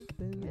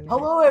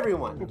Hello,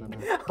 everyone.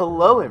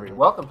 Hello, everyone.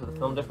 Welcome to the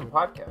Film Different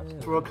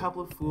Podcast. We're a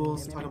couple of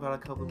fools talking about a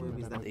couple of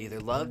movies that They either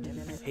loved,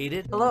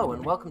 hated. Hello,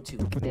 and welcome to.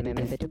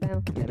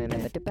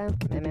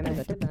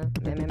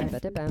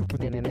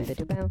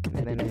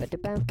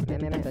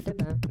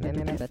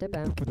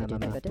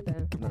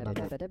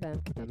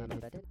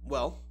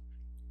 Well,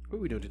 what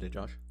are we doing today,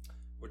 Josh?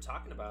 We're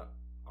talking about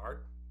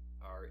our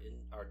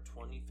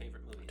 20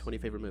 favorite movies. 20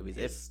 favorite movies.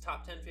 His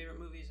top 10 favorite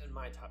movies and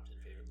my top 10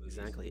 favorite movies.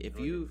 Exactly. If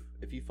you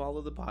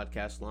follow the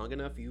podcast long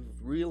enough, you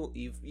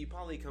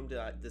probably come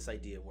to this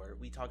idea where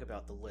we talk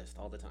about the list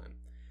all the time.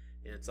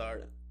 And it's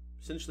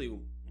essentially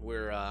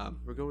we're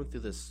going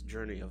through this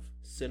journey of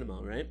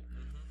cinema, right?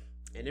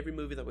 Mm-hmm. And every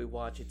movie that we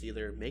watch, it's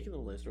either making the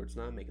list or it's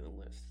not making the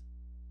list.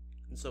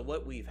 And so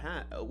what we've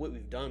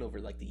done over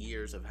like the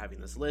years of having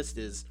this list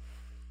is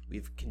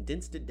we've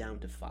condensed it down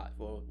to 5.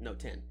 Well, no,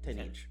 10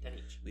 each. 10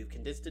 each. We've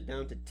condensed it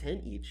down to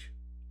 10 each,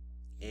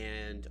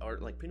 and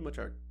pretty much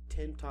our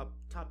 10 top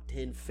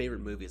 10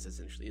 favorite movies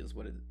essentially is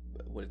what it's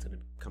going to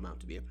come out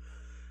to be.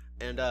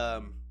 And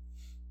I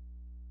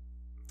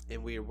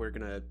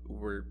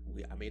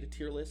made a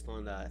tier list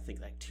on I think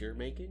like tier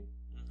making,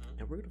 mm-hmm.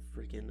 and we're gonna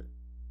freaking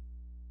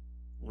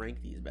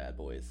rank these bad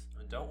boys.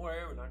 And don't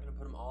worry, we're not gonna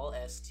put them all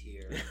S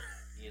tier.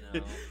 You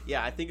know.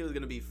 Yeah, I think it was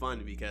gonna be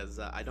fun because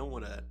I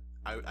want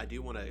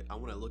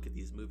to look at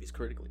these movies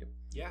critically.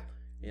 Yeah.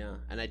 Yeah,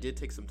 and I did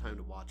take some time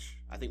to watch.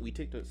 I think we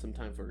took some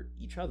time for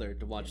each other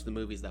to watch the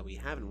movies that we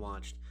haven't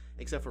watched,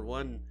 except for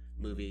one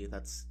movie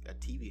that's a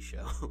TV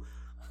show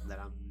that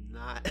I'm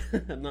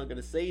not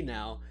gonna say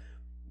now,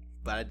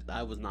 but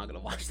I was not gonna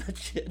watch that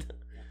shit.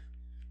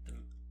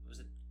 Was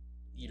it?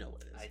 You know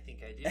what it is. I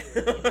think I do.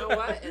 You know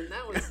what? And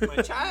that was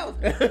my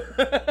childhood.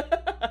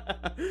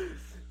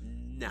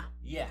 Nah.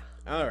 Yeah.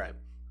 All right.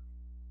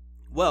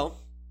 Well,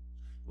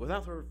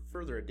 without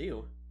further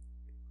ado,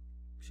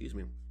 excuse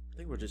me. I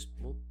think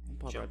we'll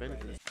pop right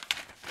into this.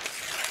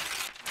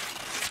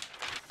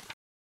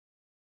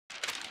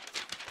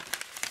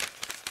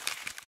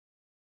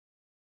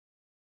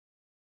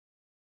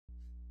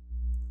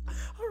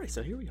 All right,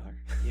 so here we are.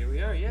 Here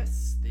we are.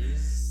 Yes,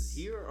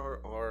 Here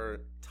are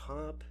our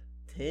top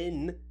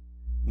 10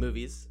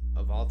 movies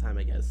of all time.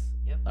 I guess.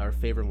 Yep. Our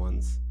favorite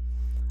ones.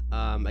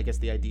 I guess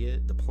the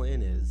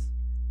plan is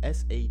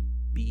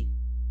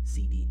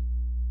SABCD.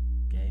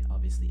 Okay,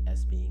 obviously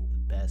S being the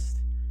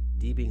best,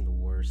 D being the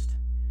worst,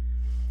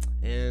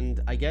 and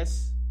I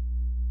guess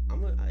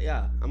I'm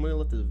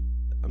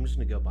just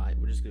gonna go by.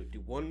 We're just gonna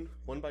do one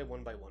by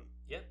one.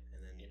 Yep.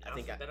 And then in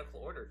alphabetical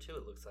order too.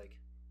 It looks like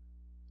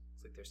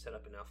they're set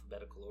up in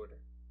alphabetical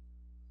order.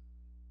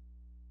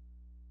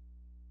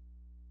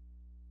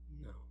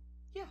 No.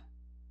 Yeah.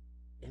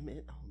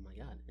 M-N. Oh my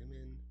God.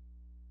 M-N.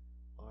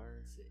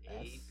 R. Is it S,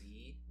 A,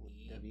 B,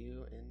 E,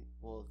 W, N.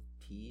 Well,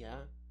 T.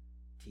 Yeah.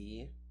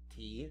 T.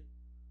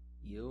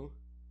 U.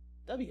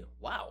 W.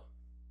 Wow.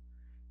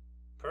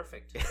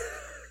 Perfect.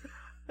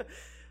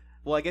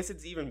 Well, I guess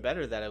it's even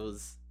better that it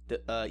was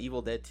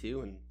Evil Dead 2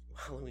 and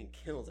Halloween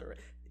Kills.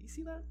 You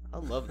see that?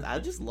 I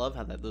just love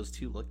how those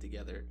two look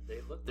together.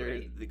 They're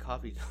great. They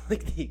copied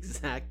like the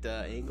exact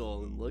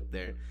angle and look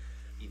there.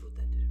 Evil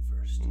Dead did it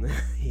first.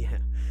 Yeah.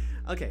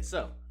 Okay,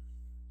 so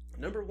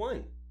number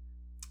 1.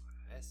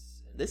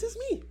 Yes. This is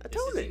me.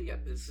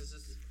 Atonement. This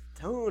is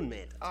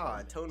Atonement.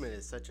 Atonement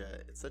is such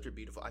a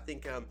beautiful. I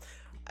think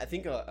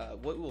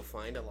what we'll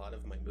find a lot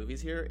of my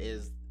movies here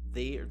is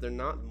they're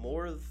not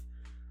more of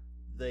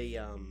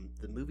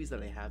the movies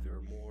that I have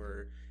are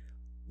more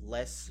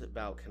less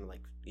about kind of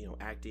like, you know,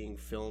 acting,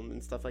 film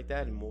and stuff like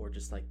that, and more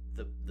just like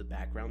the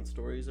background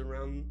stories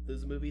around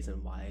those movies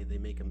and why they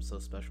make them so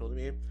special to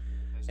me.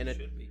 And it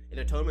should be. And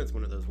Atonement's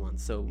one of those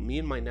ones. So me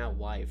and my now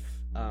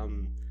wife,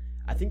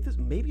 I think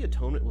maybe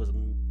Atonement was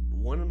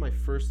one of my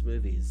first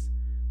movies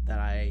that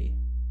I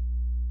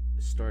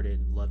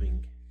started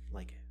loving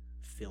like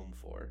film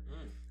for.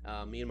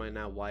 Me and my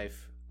now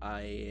wife,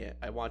 I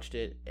watched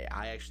it.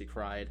 I actually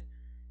cried,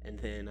 and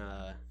then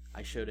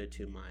I showed it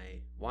to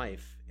my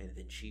wife, and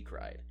then she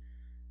cried.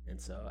 And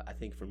so I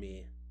think for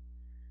me,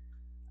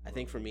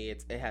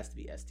 it has to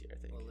be S tier. I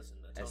think. Well, listen,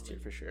 S tier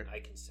for sure. I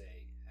can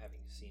say,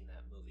 having seen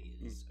that movie,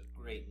 is a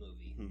great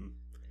movie, and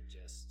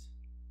just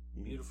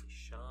beautifully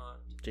shot.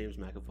 James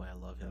McAvoy, I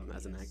love him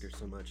as an actor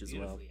so much as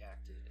well. Beautifully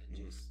acted, and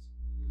just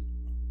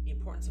the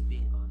importance of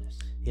being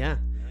honest. Yeah.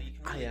 You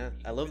can really,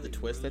 I love the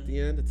twist at the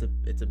end.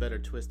 It's a better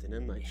twist than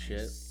M. Night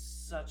shit.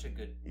 Such a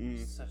good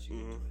twist.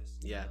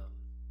 Yeah.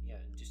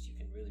 And just you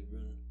can really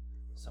ruin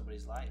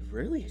somebody's life.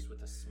 Really? Just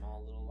with a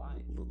small little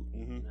lie.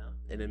 Mm-hmm. You know?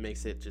 And it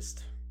makes it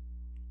just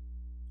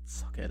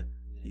so good.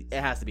 It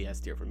has to be S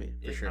tier for me,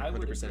 for sure. 100%. I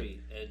would agree.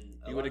 And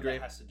you would agree?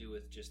 That has to do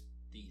with just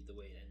the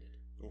way it ended.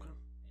 Okay.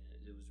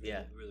 And it was really,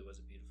 it really was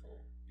a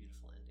beautiful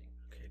ending.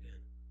 Okay,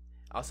 good.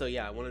 Also,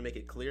 I want to make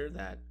it clear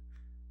that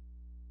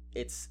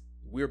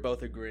we're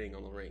both agreeing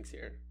on the ranks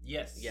here.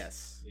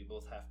 Yes. We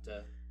both have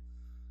to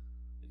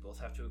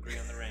agree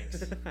on the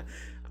ranks,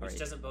 which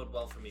doesn't bode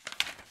well for me.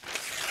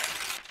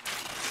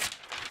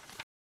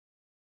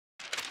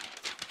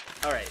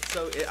 All right,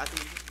 so I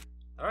think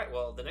All right,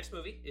 well, the next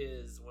movie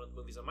is one of the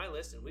movies on my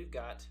list, and we've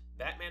got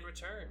Batman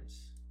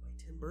Returns.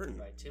 Tim Burton.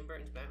 By Tim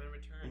Burton's Batman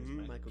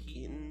Returns. Michael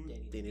Keaton,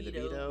 Danny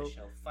DeVito,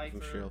 Michelle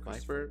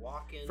Pfeiffer,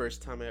 Walken.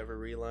 First time I ever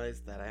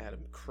realized that I had a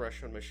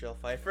crush on Michelle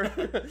Pfeiffer.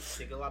 I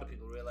think a lot of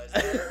people realize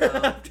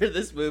that. After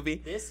this movie.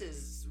 This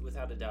is,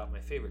 without a doubt,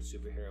 my favorite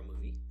superhero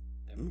movie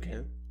ever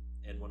made.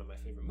 And one of my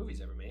favorite movies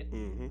ever made.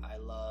 Mm-hmm. I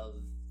love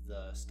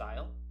the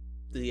style.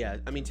 Yeah,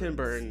 I mean, Tim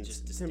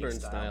Burton's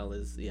style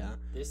is, yeah.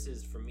 This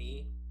is, for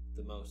me,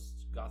 the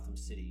most Gotham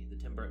City. The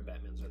Tim Burton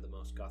Batmans are the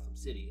most Gotham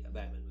City a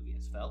Batman movie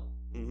has felt.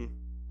 Mm-hmm.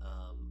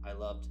 I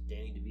loved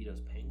Danny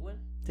DeVito's Penguin.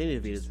 Danny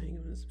DeVito's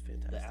Penguin is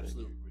fantastic. The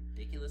absolute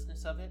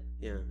ridiculousness of it.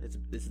 Yeah,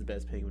 this is the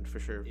best Penguin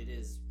for sure. It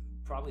is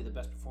probably the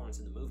best performance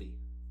in the movie.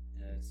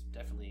 It's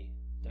definitely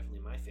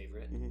my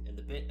favorite. Mm-hmm. And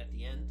the bit at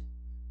the end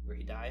where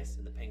he dies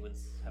and the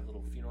Penguins have a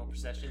little funeral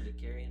procession to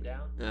carry him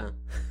down. Yeah,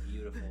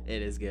 beautiful.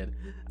 It is good.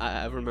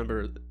 I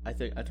remember. I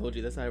think I told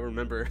you this. I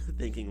remember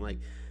thinking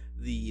like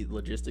the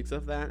logistics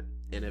of that.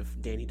 And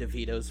if Danny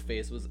DeVito's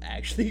face was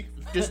actually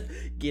just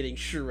getting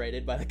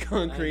shredded by the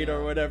concrete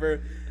or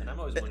whatever. And I'm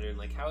always wondering,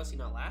 like, how is he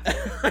not laughing?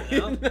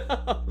 You know?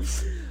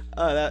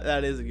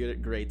 That is a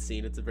great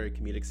scene. It's a very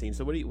comedic scene.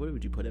 So what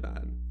would you put it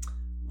on?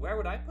 Where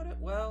would I put it?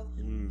 Well,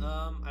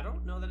 I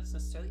don't know that it's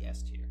necessarily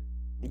S tier.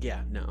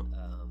 Yeah, no.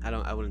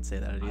 I wouldn't say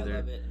that either. I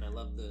love it, and I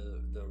love the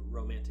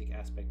romantic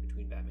aspect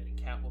between Batman and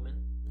Catwoman.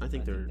 I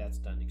think that's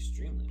done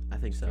extremely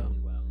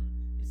well.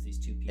 It's these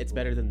two people. It's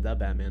better than the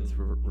Batman's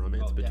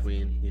romance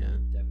between. Definitely, yeah,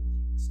 definitely.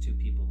 It's two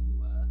people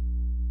who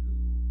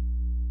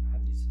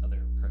have these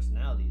other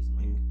personalities and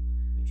like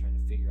they're trying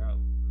to figure out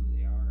who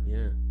they are.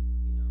 Yeah,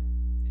 you know,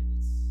 and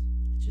it's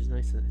just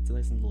nice. It's a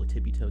nice little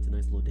tippy toe. It's a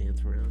nice little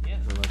dance around. Yeah,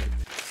 I love it.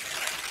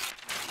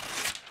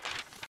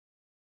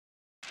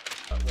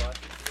 Well, I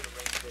think we're gonna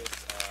rank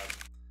this.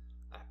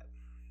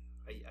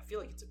 I feel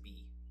like it's a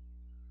B.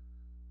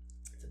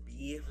 It's a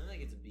B. I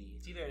think it's a B.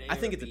 It's either an A I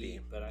think or it's a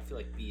B, but I feel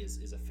like B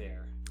is a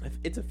fair.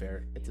 It's a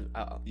fair.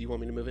 You want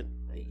me to move it?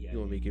 Yeah. You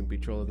want me to get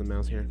control of the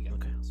mouse here?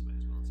 Okay. Mouse, so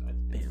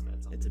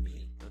that's it's a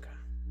B. Okay.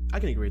 I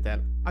can agree with that.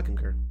 I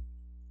concur.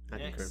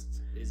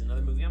 Next is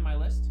another movie on my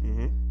list.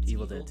 Mm-hmm.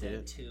 Evil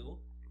Dead 2,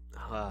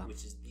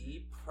 which is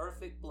the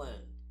perfect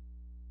blend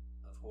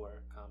of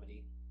horror,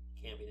 comedy,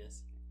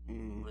 campiness.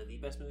 One of the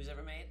best movies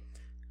ever made.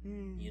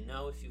 You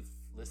know, if you've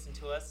listened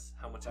to us,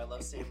 how much I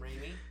love Sam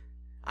Raimi.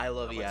 How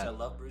much I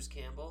love Bruce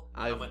Campbell.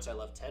 How much I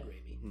love Ted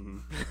Raimi. Mm-hmm.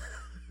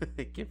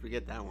 Can't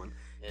forget that one.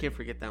 Can't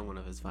forget that one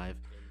of his 5.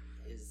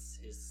 His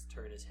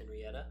turn as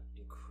Henrietta,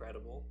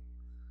 incredible.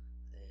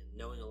 And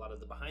knowing a lot of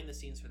the behind the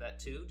scenes for that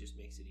too just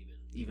makes it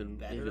even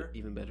better.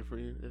 Even better for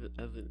you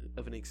of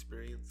an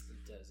experience.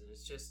 It does, and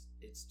it's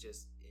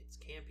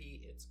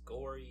campy, it's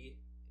gory,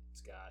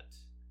 it's got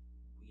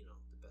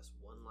the best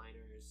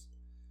one-liners.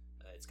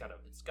 It's got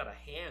a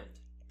hand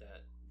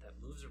that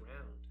moves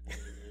around, and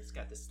it's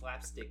got this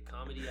slapstick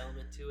comedy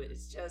element to it.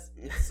 It's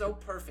so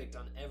perfect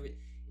on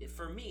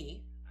for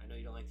me. I know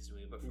you don't like this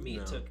movie, but for me,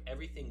 It took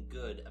everything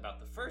good about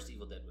the first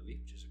Evil Dead movie,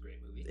 which is a great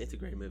movie. It's a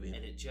great movie,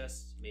 and it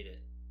just made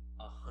it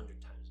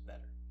 100 times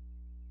better.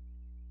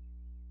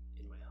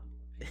 In my humble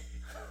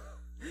opinion,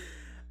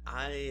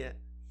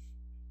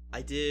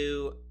 I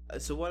do.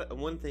 So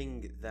one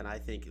thing that I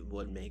think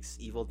what makes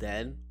Evil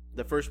Dead,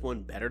 the first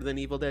one, better than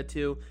Evil Dead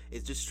 2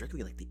 is just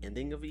strictly like the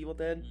ending of Evil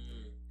Dead.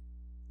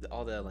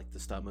 All the like the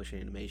stop motion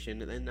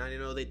animation, and I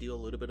know they do a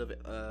little bit of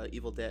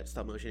Evil Dead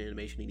stop motion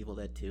animation in Evil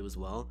Dead 2 as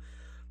well,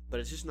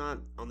 but it's just not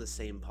on the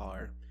same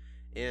par.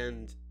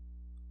 And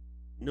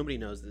nobody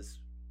knows this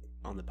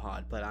on the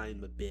pod, but I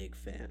am a big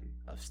fan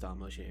of stop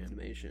motion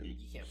animation. You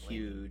can't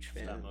Huge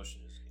fan. Stop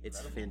motion is incredible.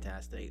 It's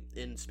fantastic,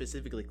 and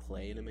specifically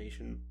clay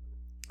animation.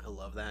 I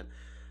love that.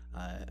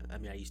 I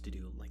mean, I used to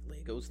do like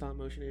Lego stop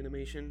motion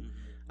animation.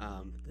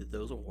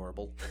 Those are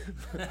horrible,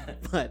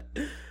 but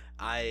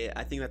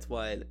I think that's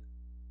what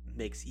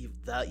makes the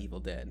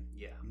Evil Dead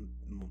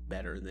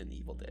better than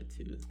Evil Dead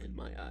 2 in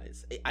my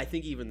eyes. I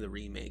think even the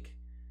remake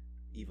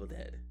Evil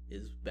Dead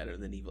is better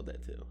than Evil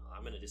Dead 2.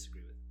 I'm going to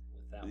disagree with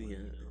that one. Yeah.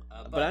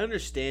 But I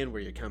understand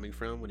where you're coming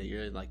from when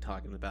you're like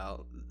talking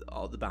about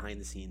all the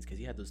behind the scenes, because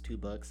you had those 2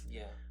 books.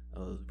 Yeah.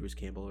 Bruce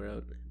Campbell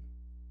wrote.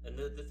 And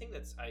the thing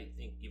that's, I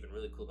think, even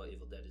really cool about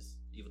Evil Dead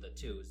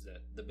 2 is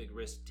that the big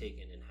risk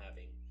taken in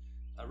having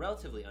a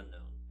relatively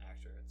unknown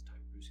actor at the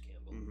time, Bruce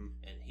Campbell,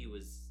 and he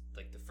was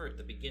like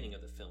the beginning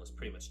of the film was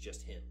pretty much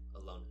just him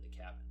alone in the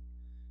cabin,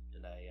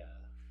 and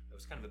it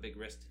was kind of a big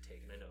risk to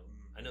take, and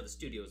I know the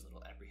studio was a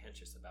little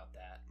apprehensive about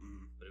that,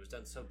 but it was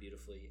done so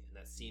beautifully. And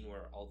that scene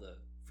where all the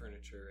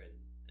furniture and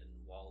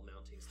wall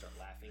mounting start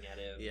laughing at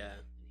him,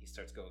 and he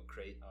starts going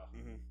crazy.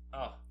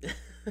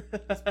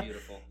 It's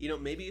beautiful.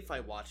 Maybe if I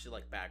watched it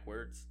like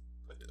backwards,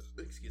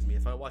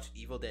 if I watched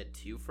Evil Dead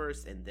 2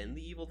 first and then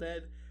the Evil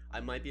Dead,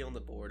 I might be on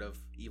the board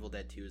of Evil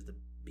Dead 2 as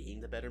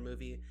being the better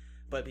movie.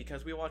 But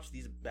because we watched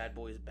these bad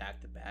boys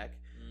back to back,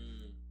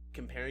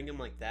 comparing them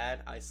like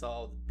that, I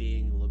saw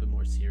being a little bit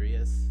more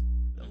serious,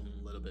 a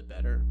little bit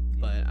better.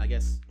 But I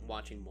guess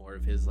watching more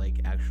of his like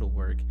actual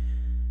work,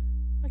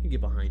 I can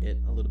get behind it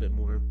a little bit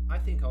more. I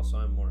think also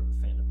I'm more of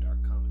a fan of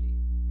dark comedy,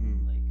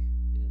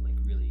 like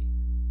really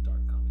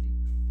dark comedy.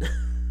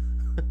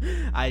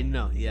 I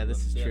know. Yeah,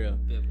 this is true. A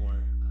bit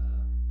more.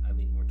 I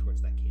lean more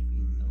towards that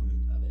campy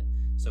element of it.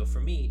 So for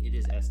me, it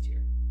is S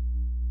tier.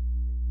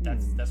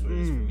 That's what it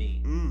is for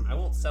me. I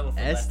won't settle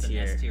for less than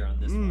S tier on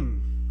this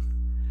one.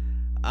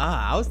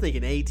 I was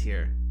thinking A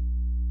tier.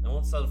 I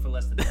won't settle for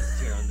less than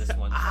S tier on this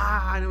one.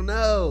 I don't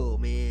know,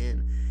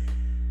 man.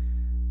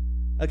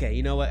 Okay,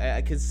 you know what?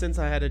 Because since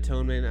I had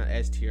Atonement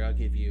S tier, I'll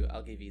give you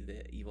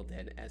the Evil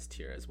Dead S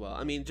tier as well.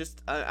 I mean,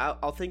 just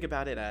I'll think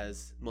about it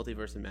as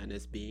Multiverse of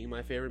Madness being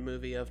my favorite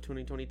movie of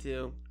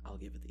 2022. I'll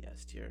give it the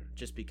S tier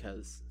just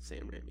because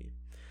Sam Raimi.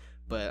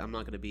 But I'm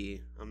not gonna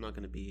be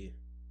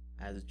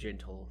as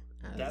gentle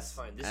as. That's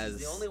fine. This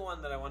is the only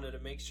one that I wanted to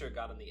make sure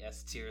got on the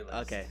S tier list.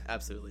 Okay,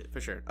 absolutely, for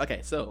sure.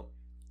 Okay, so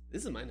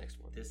this is my next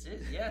one. This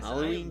is, yes.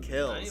 Halloween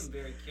Kills. I am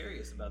very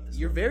curious about this.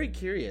 You're one. very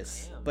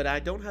curious, I am. but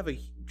I don't have a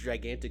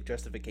gigantic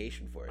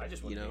justification for it. I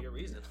just want to hear your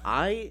reason.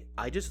 I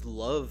just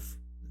love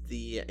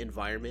the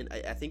environment.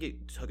 I think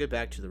it took it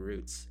back to the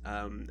roots.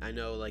 I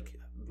know, like,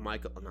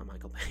 not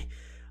Michael Bay,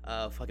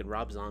 fucking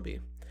Rob Zombie.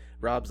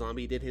 Rob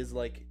Zombie did his,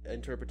 like,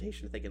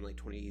 interpretation, I think, in, like,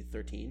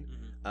 2013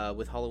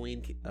 with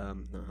Halloween,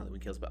 not Halloween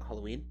Kills, but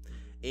Halloween.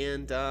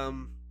 And,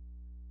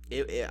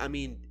 I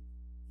mean,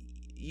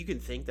 you can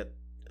think that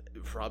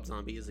Rob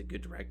Zombie is a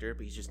good director,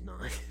 but he's just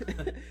not.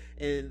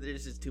 And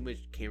there's just too much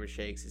camera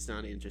shakes. It's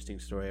not an interesting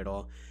story at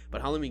all.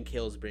 But Halloween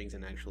Kills brings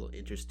an actual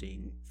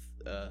interesting,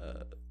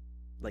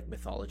 like,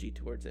 mythology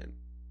towards it.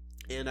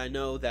 And I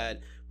know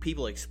that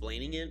people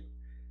explaining it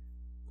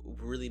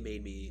really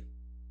made me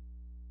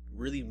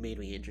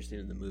interested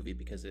in the movie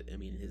because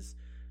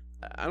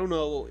I don't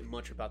know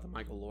much about the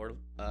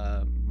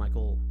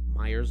Michael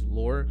Myers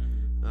lore,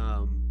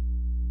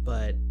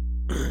 but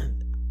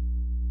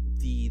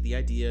the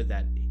idea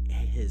that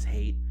his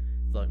hate,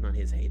 not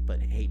his hate, but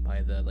hate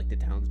by the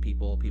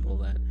townspeople, people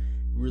that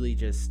really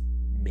just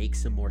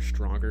makes him more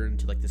stronger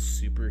into like the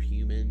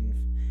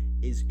superhuman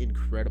is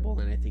incredible,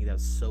 and I think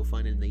that's so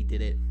fun. And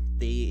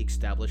they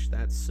established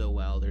that so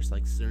well. There's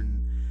like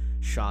certain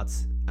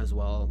shots as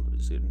well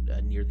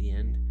near the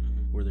end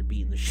where they're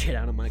beating the shit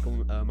out of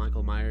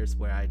Michael Myers,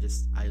 where I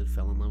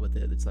fell in love with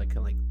it. It's like kind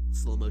of like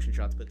slow motion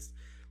shots, but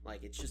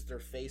it's just their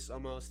face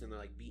almost, and they're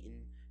like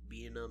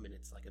beating them, and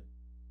it's like a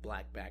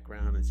black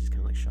background. It's just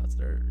kind of like shots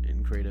that are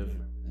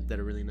that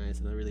are really nice,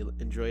 and I really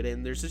enjoyed it.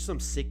 And there's just some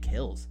sick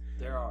kills.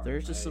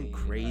 There's just some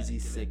crazy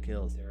sick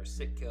kills. There are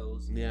sick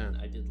kills. Yeah, and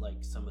I did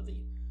like some of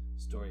the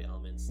story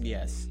elements.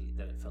 Yes,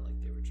 that it felt like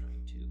they were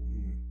trying to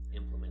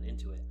implement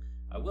into it.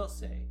 I will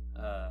say,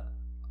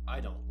 I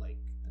don't like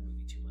the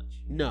movie too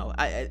much. No,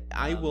 I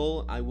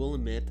will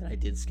admit that I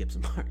did skip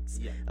some parts.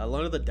 Yeah, a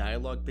lot of the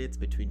dialogue bits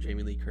between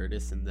Jamie Lee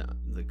Curtis and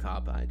the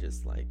cop, I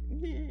just I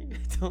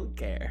don't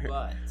care.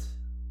 But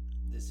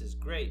this is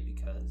great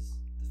because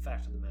the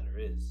fact of the matter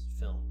is,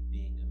 film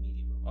being a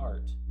medium of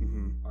art,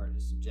 art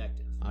is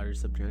subjective. Art is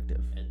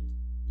subjective. And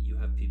you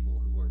have people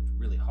who worked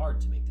really hard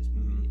to make this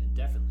movie, and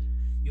definitely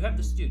you have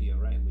the studio,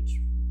 right, which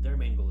their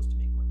main goal is to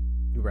make money.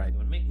 Right. They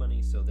want to make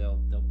money, so they'll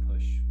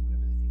push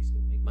whatever they think is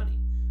going to make money.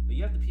 But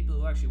you have the people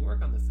who actually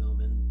work on the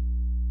film, and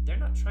they're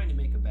not trying to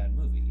make a bad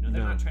movie.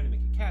 They're not trying to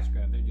make a cash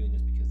grab. They're doing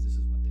this because this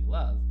is what they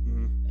love,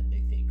 and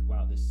they think,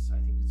 wow, I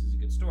think this is a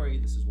good story.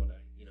 This is what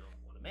I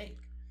want to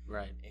make.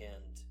 Right.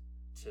 And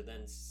to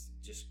then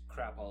just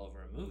crap all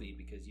over a movie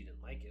because you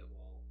didn't like it,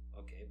 well,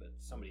 okay, but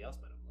somebody else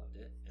might have loved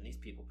it, and these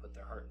people put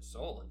their heart and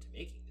soul into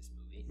making this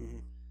movie,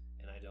 and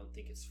I don't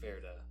think it's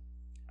fair to.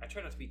 I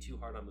try not to be too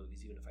hard on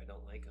movies, even if I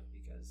don't like them,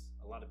 because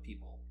a lot of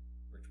people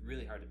worked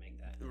really hard to make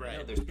that. And I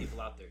know there's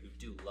people out there who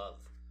do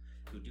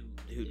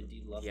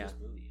indeed love this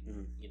movie,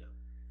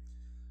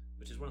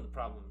 which is one of the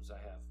problems I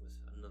have with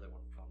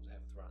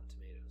Rotten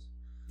Tomatoes.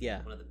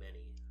 Yeah. One of the many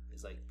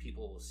is like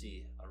people will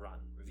see a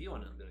rotten review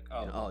on it and be like,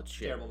 oh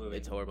shit, terrible movie.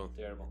 It's horrible.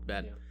 Terrible.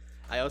 Bad.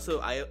 Yeah.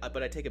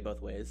 But I take it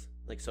both ways.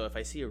 Like, so if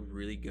I see a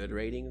really good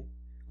rating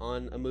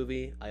on a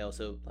movie, I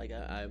also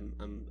I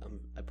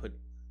put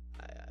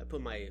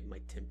my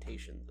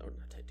temptations, or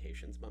not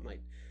temptations, but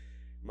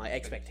my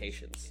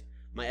expectations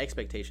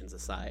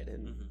aside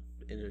and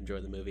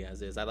enjoy the movie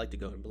as is. I like to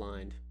go in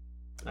blind.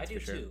 I do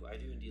too. I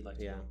do indeed like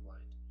to go in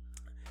blind.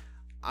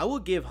 I will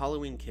give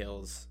Halloween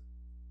Kills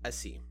a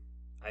C.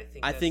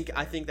 I think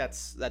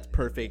that's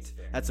perfect.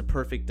 That's a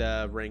perfect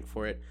rank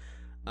for it,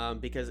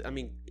 because I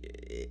mean,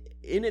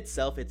 in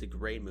itself, it's a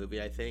great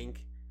movie. I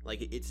think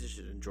it's just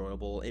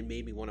enjoyable. It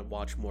made me want to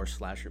watch more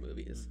slasher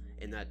movies,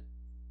 and that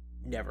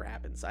never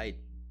happens. I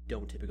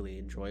don't typically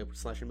enjoy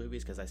slasher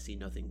movies because I see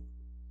nothing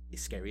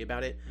scary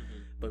about it,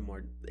 but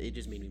it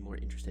just made me more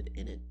interested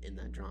in it, in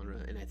that genre,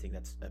 and I think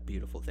that's a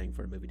beautiful thing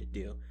for a movie to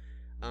do.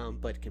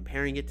 But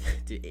comparing it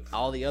to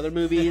all the other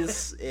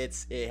movies,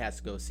 it has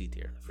to go C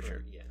tier for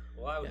sure. Yeah.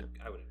 Well, I would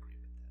agree with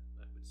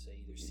that. I would say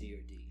either C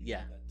or D.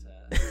 Yeah.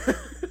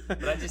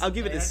 But I'll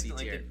give it a C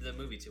tier. Like the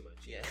movie too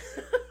much. Yeah.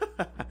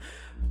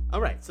 All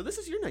right. So this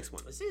is your next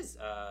one. This is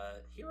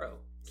Hero.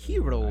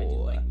 Hero. I do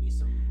like me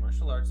some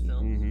martial arts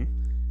films.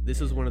 This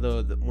was one of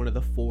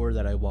the 4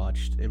 that I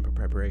watched in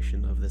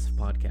preparation of this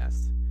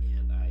podcast.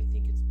 And I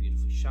think it's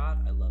beautifully shot.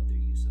 I love their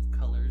use of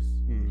colors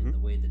and the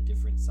way the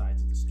different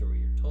sides of the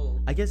story are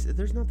told. I guess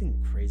there's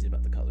nothing crazy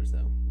about the colors,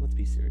 though. Let's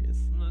be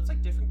serious. No, it's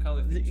like different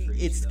color themes for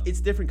each, though.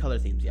 It's different color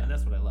themes, yeah. And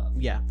that's what I love.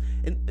 Yeah,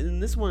 and in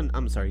this one,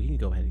 I'm sorry, you can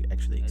go ahead and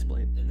actually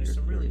explain. And there's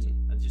some really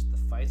just the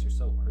fights are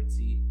so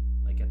artsy.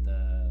 Like at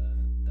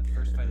the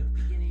first fight at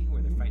the beginning,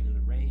 where they're fighting in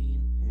the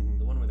rain.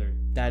 The one where they're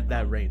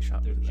that rain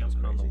shot. They're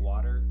jumping on the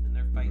water and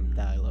they're fighting.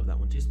 I love that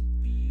one too. Just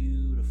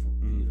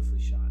beautifully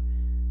shot.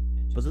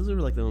 And But those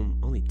are like the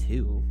only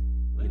 2.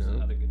 There's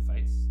other good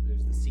fights.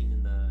 There's the scene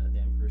in the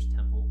Emperor's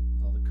Temple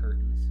with all the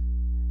curtains.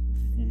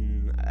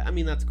 I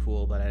mean, that's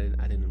cool, but I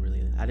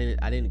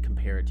didn't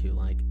compare it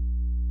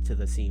to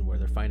the scene where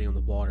they're fighting on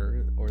the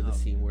water or the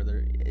scene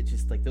where it's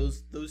just like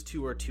those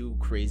 2 are too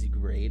crazy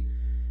great.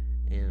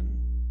 And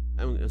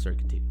I'm sorry,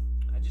 continue.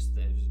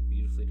 It was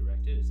beautifully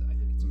directed. I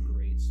think it's a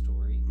great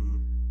story.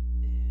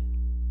 And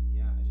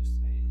yeah, and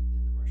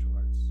the martial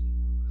arts.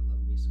 I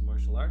love me some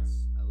martial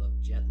arts. I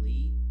love Jet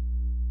Li.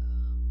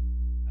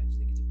 I just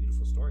think it's a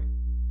beautiful story.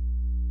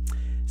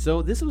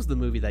 So this was the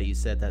movie that you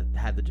said that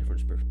had the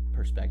different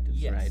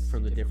perspectives, yes, right?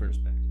 From the different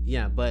perspectives.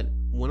 Yeah, but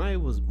when I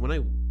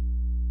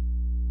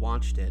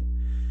watched it,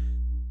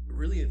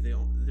 really there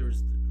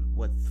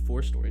was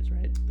 4 stories,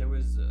 right? There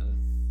was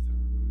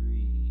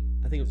 3.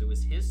 I think it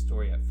was his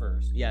story at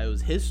first. Yeah, it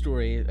was his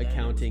story,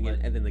 accounting,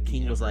 and then the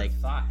king was like,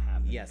 thought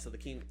happened. Yeah, so the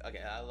king.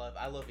 Okay,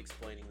 I love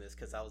explaining this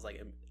because I was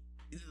like,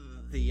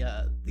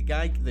 the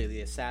guy,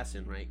 the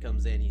assassin, right,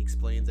 comes in, he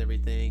explains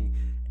everything,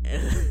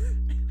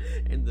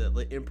 and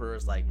the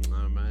emperor's like,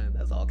 oh man,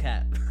 that's all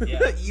cap.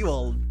 Yeah. You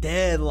all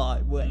dead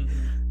like what?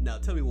 Now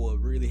tell me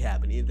what really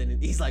happened. And then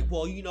he's like,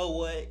 well, you know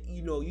what?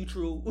 You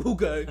true.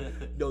 Okay.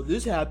 No,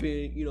 this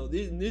happened.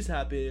 This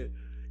happened.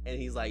 And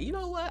he's like, you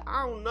know what?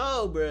 I don't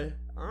know, bruh.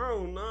 I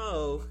don't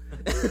know.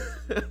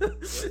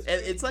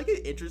 And it's like an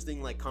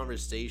interesting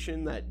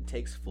conversation that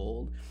takes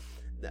fold,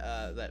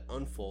 that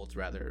unfolds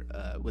rather,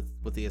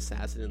 with the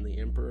assassin and the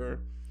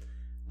emperor.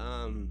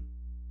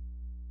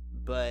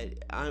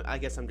 But I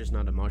guess I'm just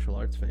not a martial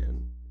arts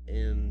fan,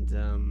 and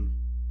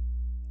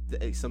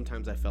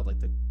sometimes I felt like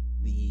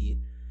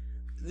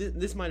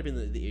this might have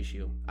been the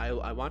issue.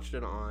 I watched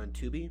it on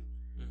Tubi,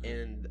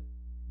 and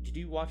did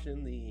you watch it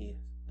in the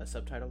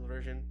subtitled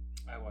version?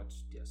 I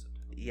watched subtitled.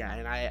 Yeah,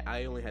 and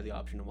I only had the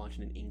option of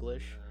watching in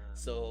English,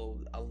 so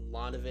a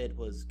lot of it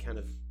was kind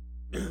of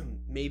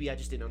maybe I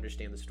just didn't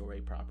understand the story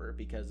proper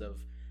because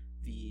of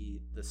the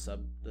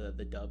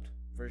dubbed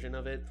version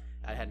of it.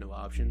 I had no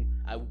option.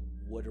 I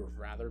would have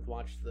rather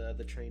watched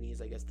the Chinese,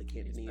 I guess the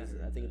Cantonese.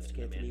 I think it's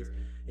Cantonese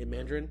in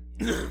Mandarin.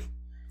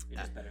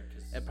 It's better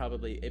because it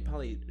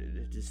probably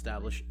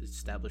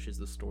establishes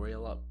the story a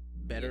lot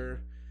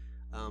better.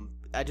 Yeah.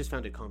 I just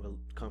found it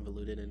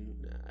convoluted,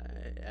 and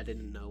I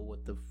didn't know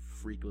what the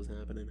freak was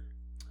happening.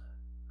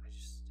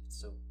 It's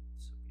so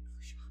beautifully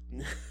shot.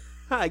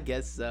 I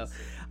guess so.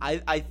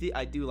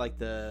 I do like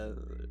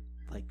them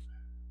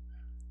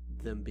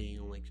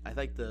being I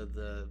like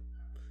the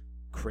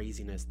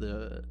craziness,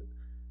 the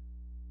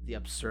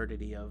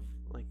absurdity of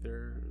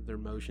their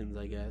motions,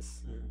 I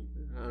guess.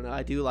 I don't know.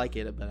 I do like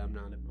it, but I'm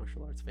not a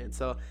martial arts fan.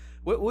 So,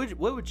 what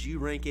would you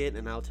rank it?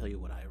 And I'll tell you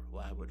what I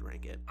would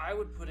rank it. I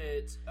would put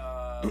it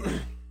A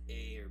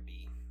or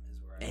B.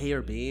 Is where A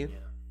or B? Yeah.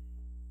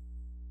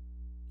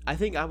 I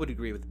think I would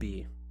agree with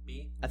B.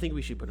 B? I think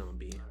we should put it on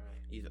B.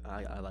 All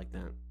right. I like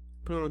that.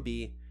 Put it on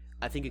B.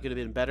 I think it could have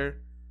been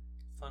better.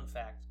 Fun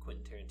fact: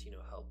 Quentin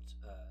Tarantino helped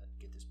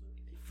get this movie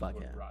made. Fuck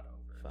yeah. Brought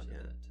over to the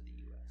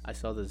U.S. I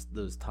saw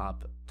those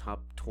top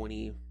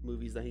 20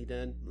 movies that he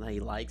did that he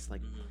likes.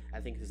 I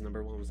think his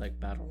number 1 was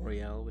Battle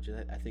Royale, which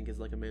I think is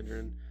a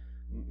Mandarin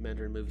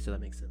movie, so that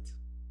makes sense.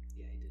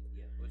 Yeah, he did.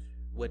 Yeah,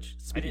 which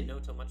I didn't know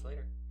until much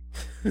later.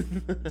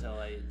 until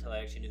I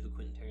actually knew who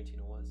Quentin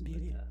Tarantino was.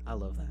 Beauty. But, I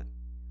love that.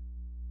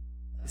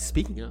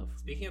 Speaking of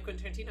Quentin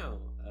Tarantino,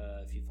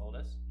 if you followed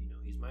us,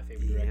 he's my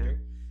favorite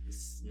director.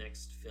 This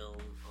next film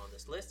on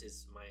this list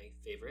is my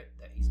favorite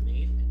that he's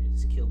made, and it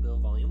is Kill Bill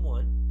Volume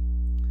 1.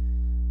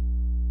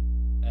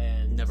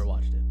 And never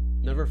watched it.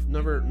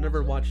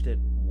 Never watched it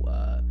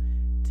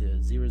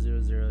to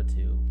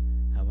 0002,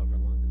 however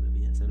long the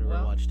movie is. I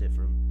never watched it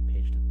from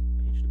page to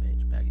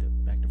page, back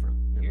to front.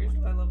 Here's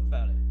what I love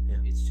about it. Yeah.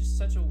 It's just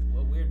such a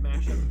weird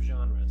mashup of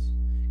genres.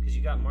 Because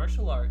you got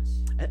martial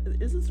arts.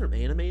 Isn't there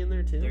anime in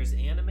there too? There's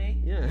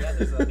anime. Yeah.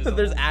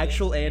 There's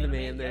actual anime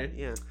in there.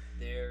 Yeah.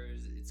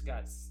 It's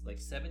got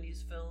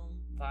 70s film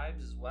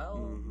vibes as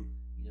well.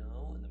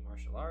 And the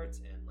martial arts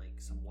and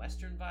some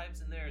Western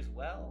vibes in there as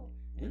well.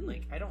 And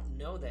I don't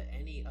know that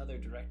any other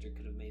director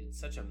could have made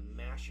such a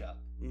mashup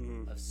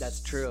of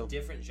that's true.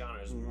 Different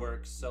genres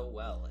work so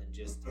well and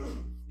just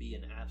be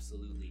an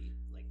absolutely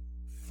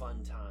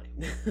fun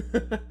time.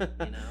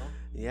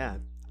 Yeah,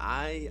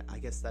 I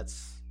guess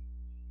that's.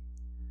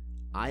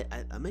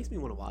 It makes me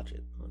want to watch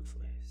it.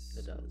 Honestly,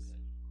 it does.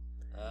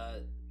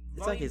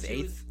 It's like his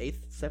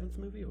seventh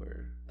movie,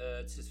 or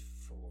it's his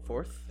fourth.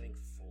 Fourth? I think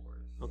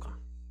fourth. Okay.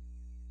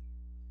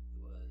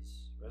 It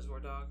was Reservoir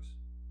Dogs,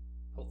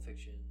 Pulp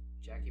Fiction,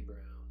 Jackie Brown.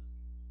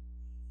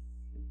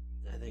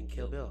 I think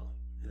Kill Bill.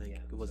 I think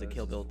was it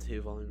Kill Bill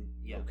 2 Volume?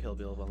 Yeah, Kill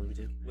Bill Volume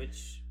 2.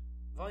 Which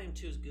Volume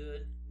 2 is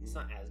good. It's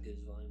not as good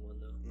as Volume 1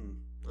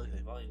 though.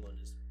 Okay. Volume 1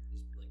 is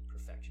like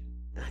perfection.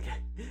 Okay.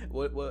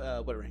 What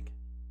rank?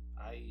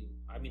 I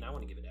mean, I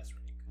want to give it S rank.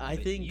 I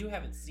think you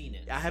haven't seen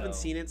it. I haven't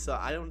seen it, so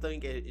I don't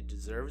think it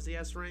deserves the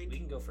S rank. We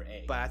can go for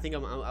A. But I think I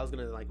was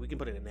gonna we can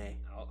put it in A.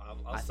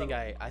 I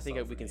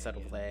think we can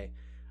settle for A.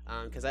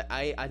 Because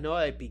I know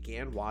I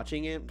began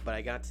watching it, but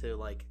I got to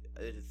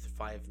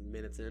 5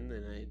 minutes in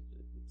and I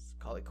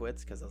call it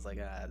quits because I was like,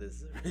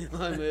 this is a really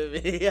long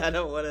movie. I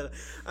don't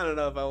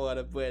know if I want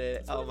to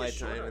put all my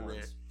time in there.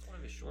 It's one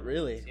of his shorter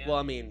really? ones, yeah. Well,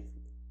 I mean,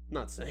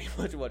 not saying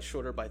much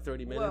shorter by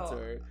 30 minutes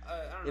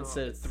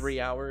instead of 3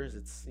 hours.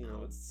 It's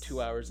it's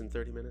 2 hours and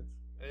 30 minutes.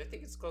 I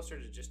think it's closer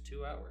to just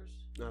 2 hours.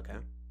 Okay.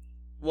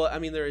 Well, I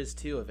mean, there is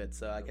 2 of it,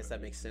 so I guess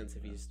that makes sense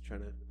if he's trying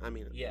to. I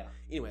mean, yeah.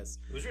 Anyways,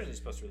 it was originally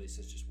supposed to release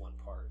as just one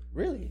part.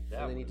 Really?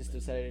 And then he just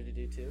decided to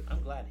do 2.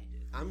 I'm glad he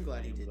did. I'm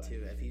glad he did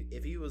too.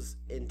 If he was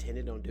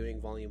intended on doing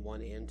Volume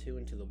 1 and 2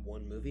 into the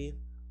one movie,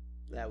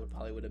 that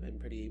would have been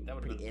pretty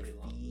long iffy.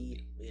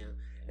 movie. Yeah,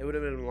 it would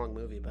have been a long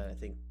movie, but I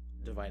think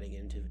dividing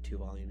it into 2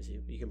 volumes,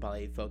 you can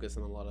probably focus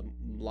on a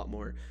lot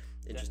more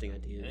interesting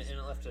ideas. And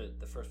it left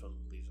the first one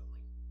leaves on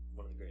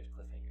one of the greatest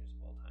cliffhangers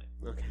of all time.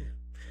 Okay,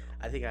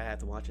 I think I have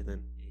to watch it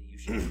then. You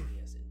should.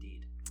 Yes,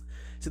 indeed.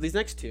 So these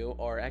next 2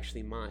 are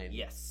actually mine.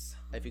 Yes.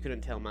 If you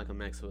couldn't tell,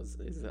 Malcolm X is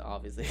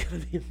obviously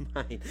going to be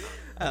mine.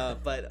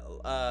 But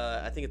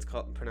I think it's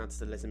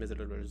pronounced Les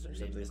Miserables or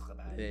something.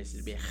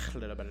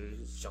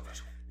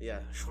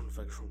 Yeah.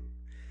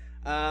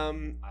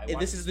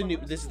 This is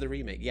the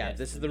remake. Yeah,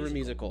 this is the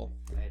musical.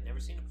 I had never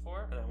seen it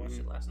before, and I watched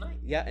it last night.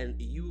 Yeah, and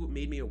you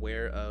made me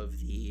aware of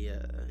the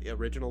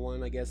original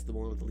one, I guess, the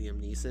one with Liam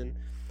Neeson.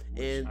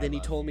 And then he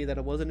told me that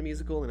it wasn't a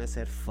musical, and I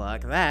said,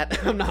 "Fuck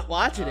that! I'm not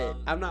watching it.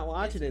 I'm not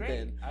watching it."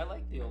 Then I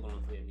like the old one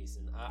with Liam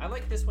Neeson. I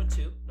like this one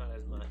too, not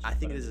as much. I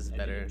think this is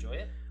better. I did enjoy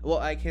it. Well,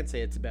 I can't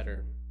say it's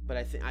better, but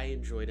I think I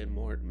enjoyed it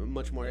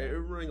much more. It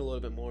rang a little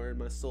bit more in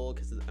my soul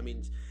because I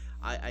mean,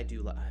 I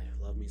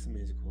love me some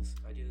musicals.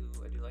 I do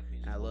like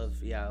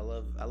musicals.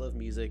 I love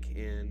music,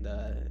 and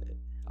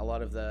a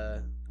lot of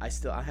I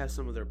have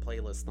some of their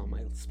playlists on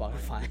my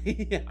Spotify.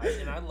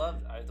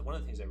 One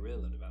of the things I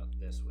really loved about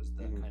this was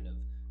the kind of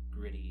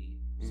gritty,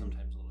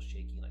 sometimes a little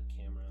shaky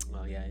camera.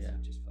 Oh yeah.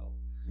 It just felt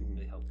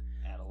really helped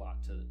add a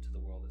lot to the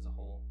world as a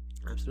whole.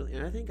 Absolutely,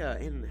 and I think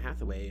Anne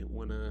Hathaway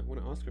won an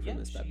Oscar for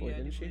this bad boy,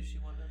 didn't she? She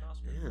won an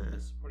Oscar for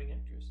Best Supporting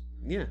Actress.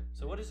 Yeah.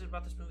 So what is it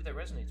about this movie that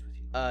resonates with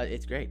you?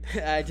 It's great.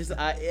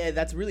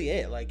 That's really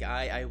it.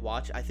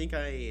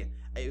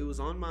 It was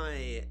on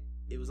my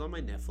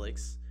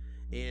Netflix,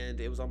 and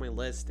it was on my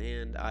list,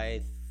 and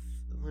I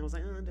was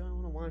like, do I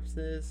want to watch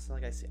this?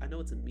 I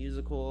know it's a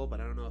musical, but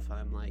I don't know if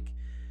I'm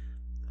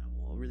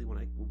I really want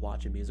to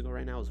watch a musical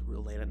right now. It was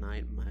real late at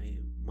night.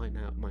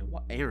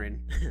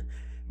 Erin,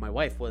 my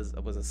wife was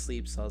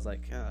asleep, so I was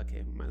like,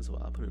 okay, might as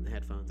well. I'll put in the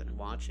headphones and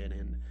watch it,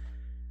 and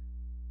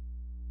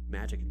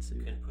magic ensued.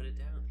 Couldn't put it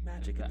down.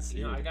 Magic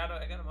ensued. I got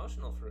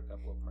emotional for a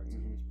couple of parts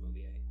of this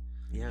movie.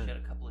 I shed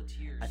a couple of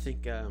tears. I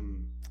think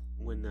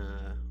when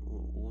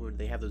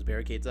they have those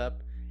barricades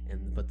up,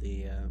 but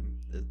the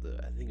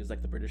I think it was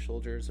the British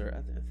soldiers, or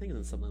I think it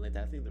was something like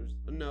that. I think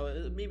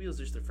maybe it was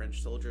just the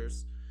French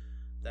soldiers.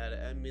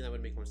 That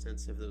would make more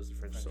sense if it was the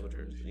French soldiers.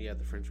 Revolution. Yeah,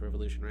 the French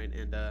Revolution, right?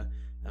 And that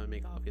would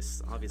make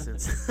obvious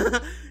sense.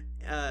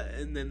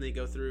 And then they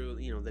go through,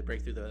 they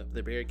break through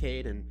the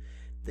barricade and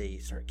they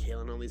start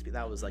killing all these people.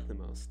 That was the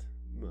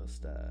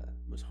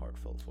most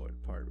heartfelt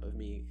part of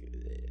me.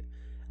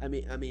 I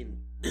mean,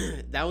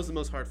 that was the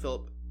most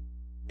heartfelt,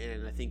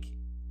 and I think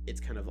it's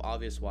kind of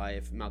obvious why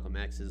if Malcolm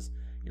X is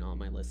on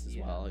my list as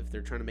well. If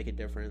they're trying to make a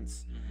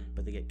difference,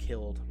 but they get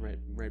killed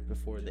right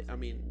before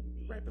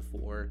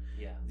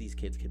these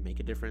kids can make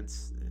a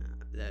difference,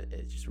 that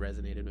it just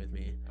resonated with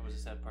me. That was a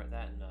sad part.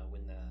 That and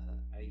when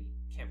I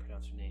can't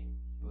pronounce her name,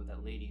 but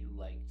that lady who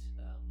liked.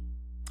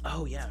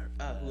 Who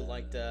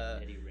liked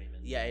Eddie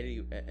Raymond? Yeah,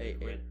 Eddie.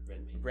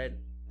 Red.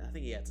 I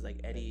think it's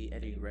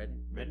Eddie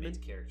Redmayne's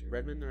character.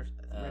 Redmond or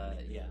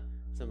Redmayne. Yeah.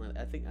 Something like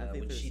that. I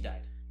think when she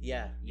died.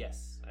 Yeah.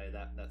 Yes,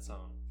 that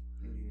song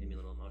made me a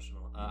little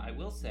emotional. I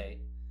will say,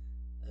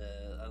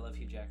 I love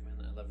Hugh Jackman.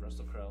 I love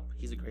Russell Crowe.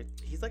 He's a great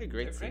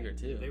singer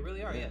too. They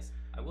really are. Yeah. Yes.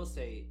 I will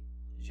say,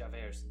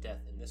 Javert's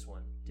death in this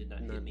one did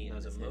not hit me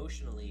as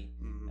emotionally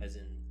as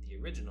in the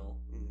original.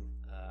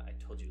 I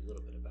told you a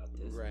little bit about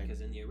this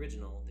because in the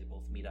original they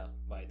both meet up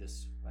by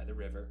the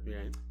river,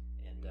 right?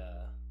 And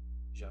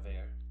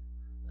Javert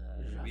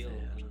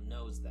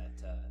knows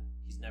that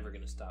he's never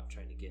going to stop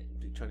trying to get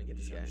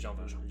this guy. Jean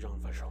Valjean.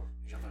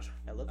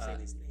 I love saying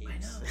these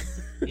names.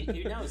 I know.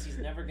 He knows he's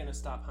never going to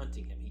stop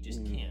hunting him. He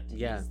just can't.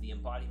 Yeah. He's the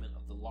embodiment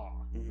of the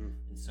law,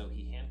 and so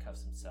he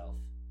handcuffs himself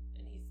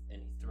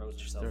and he throws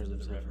himself into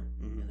the river,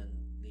 and then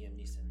Liam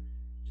Neeson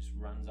just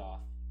runs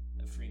off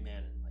a free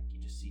man, and you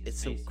just see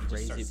his face. So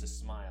crazy. He just starts to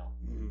smile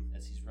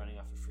as he's running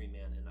off a free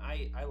man, and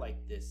I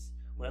like this.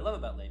 What I love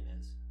about Les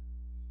Mis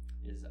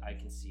is I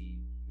can see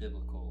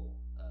biblical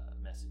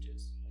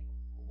messages like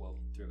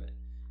woven through it,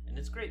 and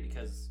it's great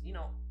because a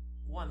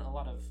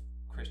lot of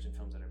Christian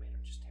films that are made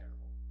are just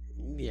terrible.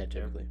 Yeah,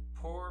 typically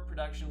poor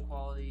production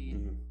quality,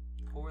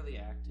 poorly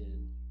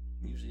acted,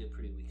 usually a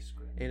pretty weak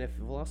script. And if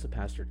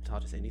Velocipastor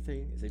taught us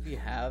anything, is if you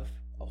have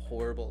a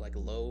horrible, like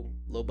low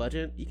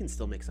budget, you can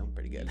still make something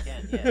pretty good. You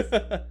can, yes.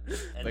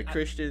 But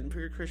Christian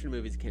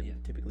movies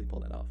can't typically pull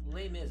that off.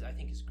 Les Mis, I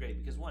think, is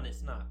great because one,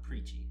 it's not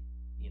preachy.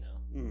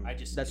 I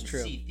just can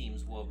see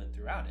themes woven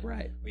throughout it.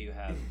 Right. Where you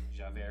have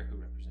Javert, who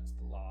represents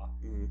the law,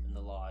 and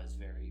the law is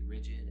very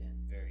rigid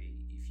and very.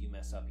 If you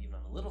mess up even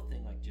on a little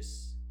thing like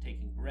just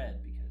taking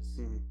bread because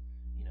when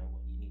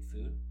you need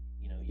food,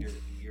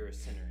 you're a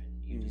sinner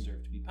and you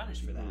deserve to be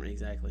punished for that.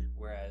 Exactly.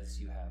 Whereas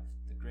you have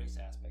the grace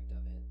aspect of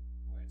it,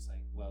 where it's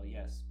like, well,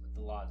 yes, but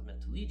the law is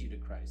meant to lead you to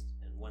Christ,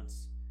 and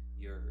once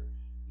you're,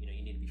 you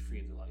need to be free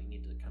of the law. You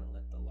need to kind of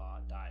let the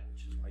law die,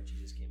 which is why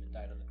Jesus came and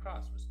died on the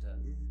cross, was to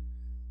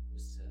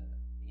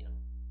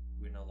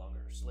we're no longer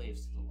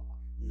slaves to the law.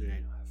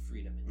 Right. Have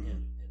freedom in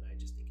Him, and I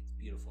just think it's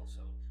beautiful. So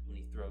when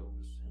He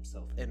throws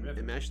Himself in the river,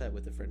 and match that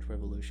with the French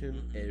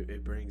Revolution,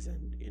 it brings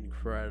in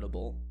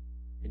incredible,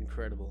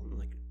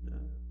 like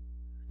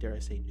dare I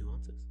say,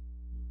 nuances.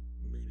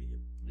 Maybe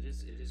it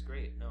is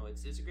great. No,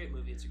 it's a great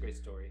movie. It's a great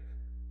story.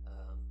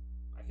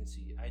 I can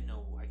see why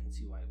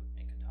it would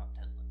make a top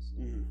 10 list.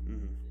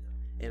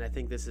 And I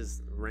think this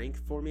is ranked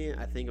for me.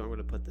 I think I'm going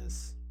to put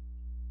this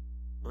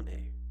on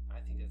A. I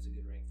think that's a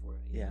good rank for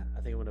it. Yeah,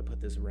 I think I'm going to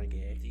put this rank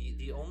A.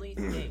 The only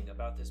thing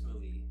about this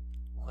movie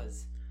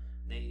was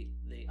they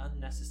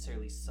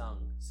unnecessarily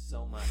sung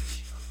so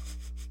much.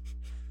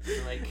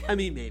 Like, I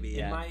mean, maybe,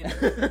 yeah.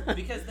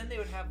 Because then they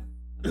would have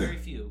very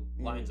few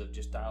lines of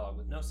just dialogue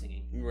with no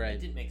singing. Right.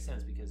 It didn't make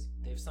sense because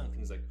they've sung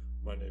things like,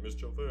 "My name is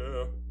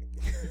Javert.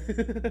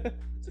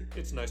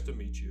 It's nice to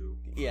meet you."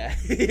 Yeah,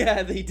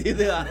 yeah, they do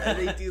that.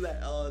 They do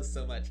that. Oh,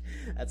 so much.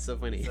 That's so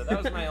funny. So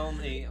that was my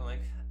only. I'm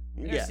like,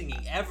 they're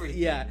singing everything.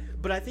 Yeah,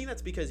 but I think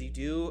that's because you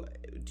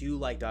do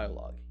like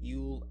dialogue.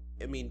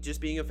 I mean, just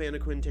being a fan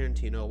of Quentin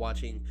Tarantino,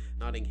 watching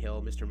Notting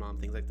Hill, Mr. Mom,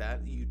 things like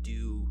that, you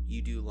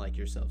do like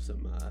yourself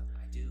some. I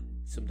do.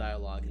 Some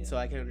dialogue, and so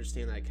I can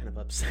understand that kind of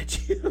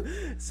upset you.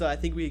 So I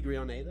think we agree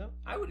on A, though.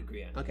 I would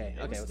agree on A. Okay.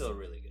 It was still a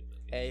really good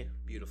movie. A,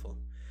 beautiful.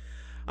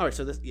 All right,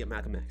 so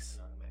Malcolm X.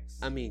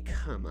 I mean,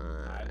 come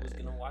on. I was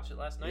gonna watch it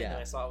last night, and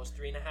I saw it was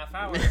 3.5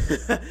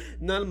 hours.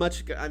 Not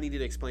much I needed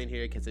to explain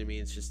here, because I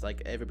mean, it's just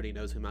like everybody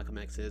knows who Malcolm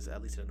X is,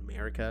 at least in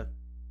America.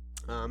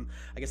 I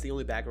guess the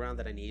only background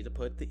that I need to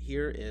put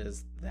here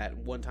is that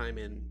one time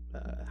in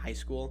high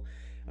school.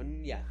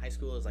 High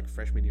school is like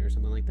freshman year or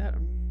something like that. I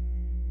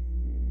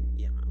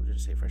would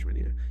just say freshman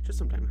year, just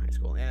sometime in high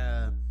school.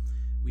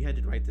 We had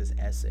to write this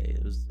essay.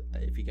 It was,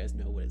 if you guys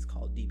know what it's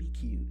called,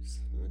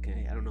 DBQs.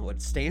 Okay, I don't know what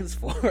it stands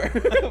for,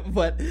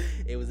 but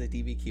it was a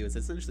DBQ. It's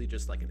essentially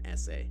just like an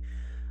essay.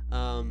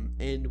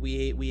 And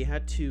we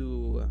had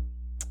to.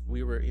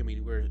 We were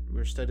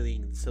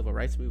studying the civil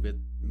rights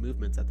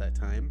movements at that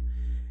time,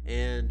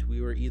 and we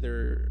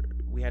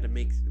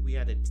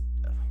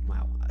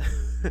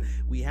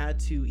had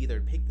to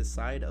either pick the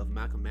side of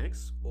Malcolm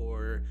X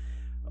or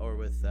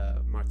with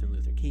Martin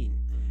Luther King.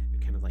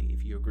 Kind of like,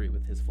 if you agree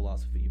with his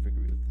philosophy, you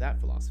agree with that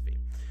philosophy.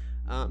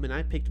 And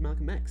I picked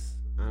Malcolm X,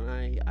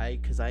 and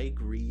because I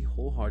agree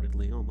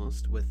wholeheartedly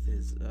almost with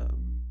his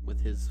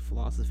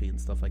philosophy and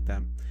stuff like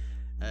that.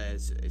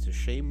 It's a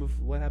shame of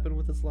what happened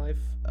with his life.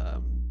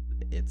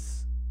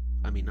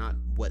 Not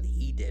what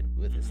he did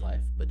with his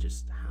life, but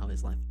just how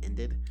his life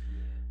ended.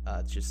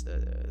 It's just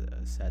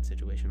a sad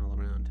situation all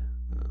around.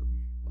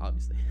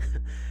 Obviously.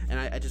 And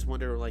I just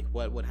wonder, like,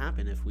 what would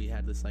happen if we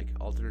had this, like,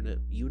 alternate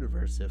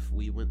universe, if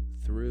we went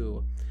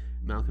through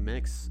Malcolm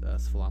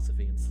X's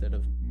philosophy instead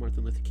of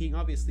Martin Luther King.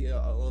 Obviously,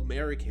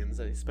 Americans,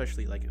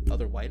 especially, like,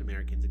 other white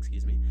Americans,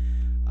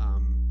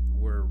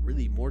 were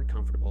really more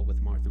comfortable with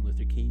Martin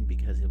Luther King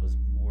because it was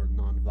more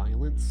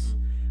nonviolence.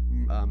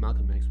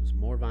 Malcolm X was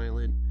more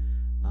violent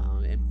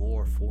and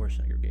more for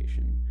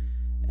segregation.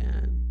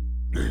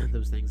 And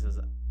those things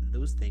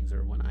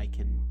are what I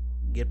can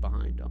get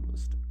behind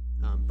almost.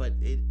 But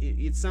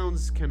it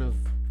sounds kind of,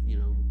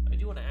 I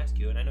do want to ask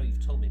you, and I know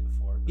you've told me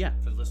before, but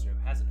for the listener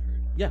who hasn't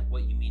heard,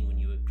 what you mean when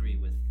you agree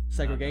with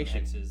segregation.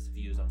 X's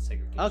views on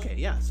segregation. Okay,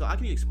 yeah. So I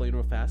can explain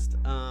real fast.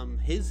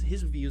 His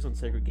views on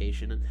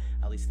segregation, and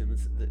at least in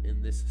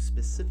this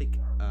specific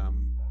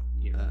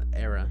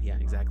era, yeah,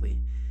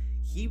 exactly.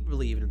 He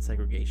believed in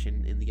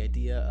segregation, in the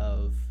idea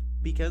of,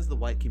 because the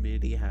white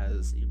community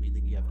has,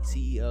 you have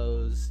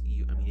CEOs,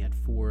 you had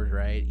Ford,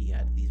 right? You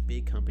had these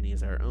big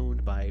companies that are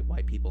owned by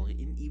white people,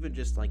 and even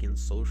just like in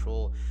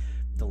social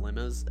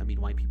dilemmas,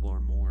 white people were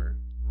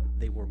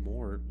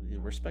more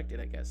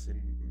respected, I guess,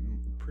 and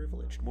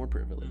more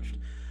privileged.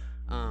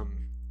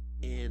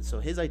 And so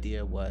his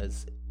idea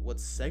was,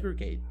 let's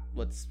separate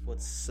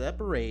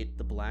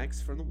the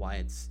blacks from the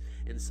whites,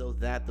 and so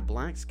that the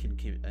blacks can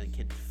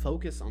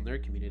focus on their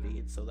community,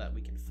 and so that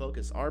we can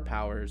focus our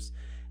powers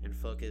and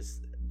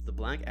focus the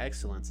black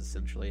excellence,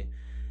 essentially.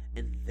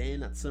 And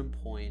then at some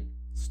point,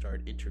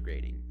 start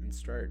integrating and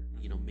start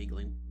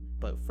mingling.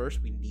 But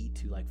first, we need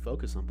to like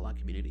focus on Black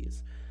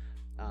communities.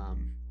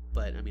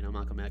 But I mean,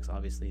 Malcolm X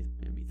obviously,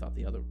 he thought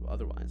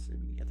otherwise,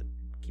 and we had to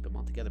keep them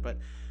all together. But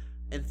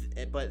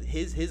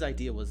his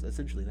idea was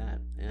essentially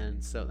that,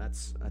 and so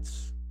that's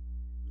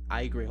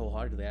I agree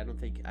wholeheartedly. I don't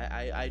think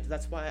I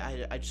that's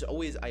why I just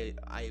always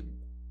I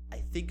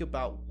think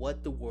about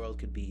what the world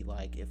could be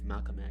like if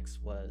Malcolm X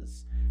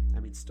was,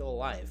 still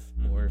alive,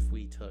 or if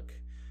we took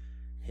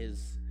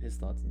his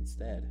thoughts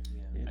instead,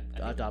 and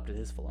adopted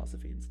his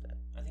philosophy instead.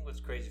 I think what's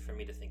crazy for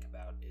me to think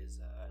about is,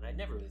 and I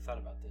never really thought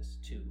about this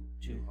too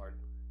hard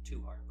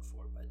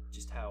before, but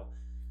just how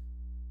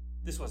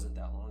this wasn't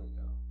that long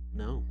ago.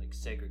 No, like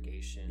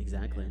segregation,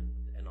 exactly,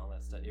 and all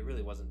that stuff. It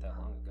really wasn't that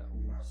long ago.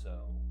 Mm-hmm.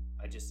 So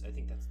I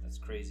think that's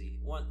crazy.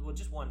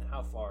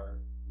 How far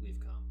we've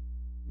come.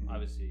 Mm-hmm.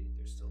 Obviously,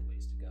 there's still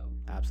ways to go.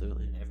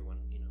 Absolutely, and everyone,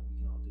 we can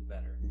all do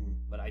better. Mm-hmm.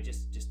 But I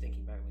just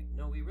thinking back, like,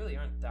 no, we really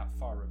aren't that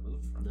far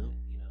removed from it.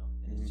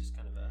 And it's just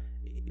kind of a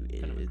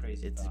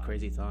crazy. It's thought. A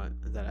crazy thought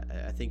that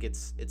I think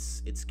it's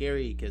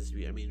scary because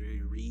we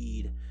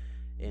read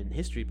in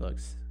history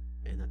books,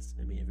 and that's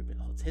everybody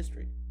it's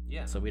history.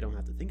 Yeah. So we don't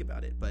have to think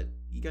about it. But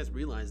you guys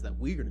realize that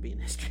we're going to be in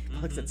history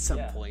books at some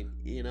point.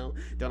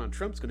 Donald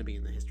Trump's going to be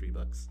in the history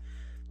books.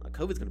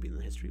 COVID's going to be in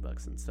the history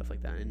books and stuff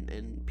like that.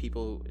 And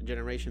people,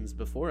 generations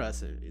before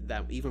us,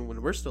 that even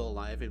when we're still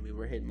alive and we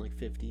were hitting like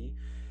 50,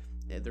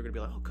 they're going to be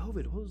like, oh,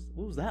 COVID,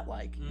 what was that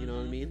like? Mm-hmm. You know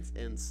what I mean?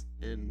 And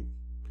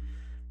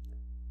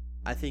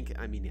I think,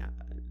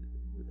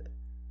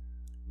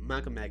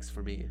 Malcolm X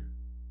for me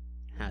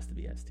has to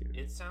be S tier.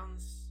 It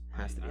sounds...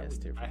 Has to be S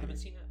tier. I haven't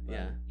seen it, but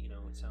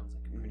it sounds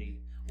like a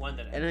pretty one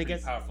that had a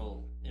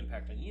powerful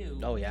impact on you.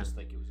 Oh yeah, just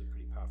like it was a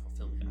pretty powerful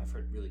film. Mm-hmm. I've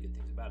heard really good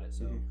things about it.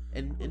 So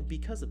and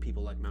because of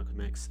people like Malcolm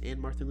X and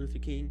Martin Luther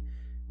King,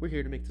 we're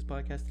here to make this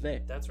podcast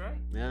today. That's right.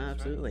 Yeah,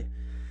 that's absolutely. Right.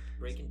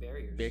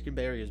 Breaking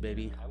barriers,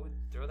 baby. I would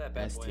throw that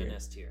bad boy in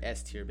S tier.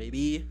 S tier,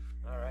 baby.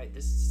 All right,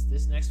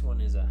 this next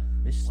one is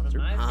one of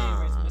my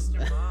favorites,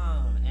 Mr.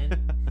 Mom, and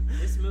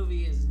this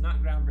movie is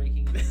not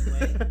groundbreaking in any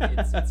way.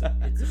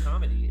 It's a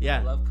comedy. Yeah.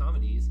 I love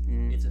comedies.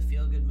 Mm. It's a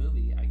feel-good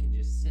movie. I can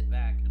just sit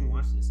back and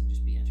watch this and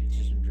just be entertained.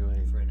 Just enjoy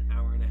it for an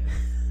hour and a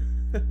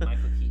half.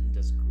 Michael Keaton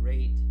does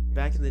great.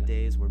 Back in the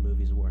days where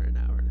movies were an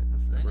hour and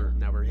a half,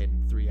 now we're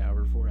hitting 3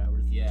 hour, 4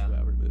 hour, 2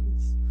 hour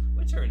movies,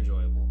 which are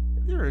enjoyable.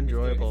 They're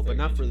enjoyable, but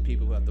not for the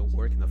people who have to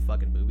work in the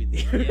fucking movie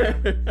theater.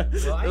 Yeah.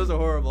 Well, those are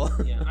horrible.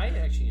 Yeah, I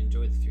actually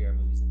enjoy the 3 hour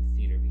movies in the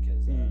theater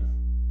because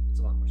it's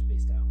a lot more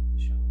spaced out,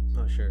 the showings.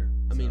 Oh, sure.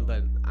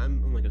 But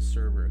I'm like a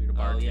server,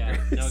 bartender. Oh, yeah.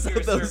 No, if you're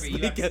a server, you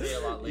have to stay a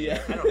lot later.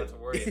 Yeah. I don't have to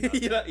worry about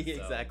that.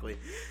 Exactly.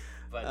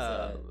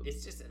 But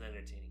it's just an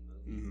entertaining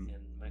movie. Mm-hmm.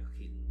 And Michael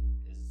Keaton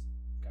has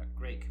got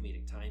great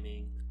comedic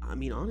timing.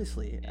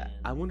 Honestly,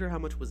 I wonder how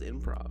much was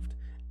improv,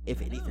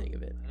 if anything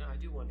of it. I know, I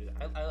do wonder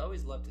that. I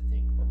always love to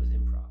think what was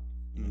improv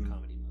in a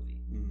comedy movie.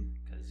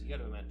 Because you got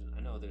to imagine,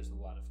 I know there's a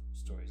lot of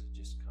stories of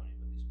just comedy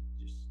movies with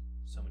just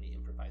so many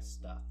improvised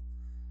stuff.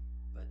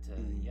 But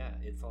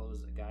it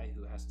follows a guy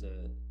who has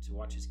to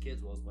watch his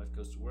kids while his wife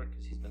goes to work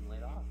because he's been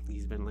laid off.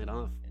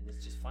 And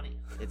it's just funny.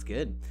 It's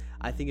good.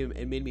 I think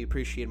it made me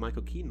appreciate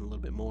Michael Keaton a little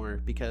bit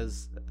more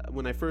because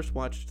when I first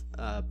watched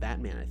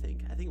Batman, I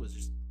think it was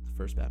just the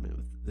first Batman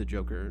with the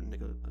Joker,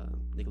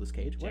 Nicolas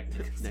Cage.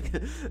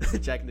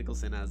 Jack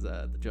Nicholson as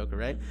the Joker,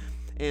 right?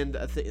 And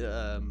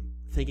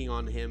thinking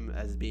on him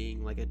as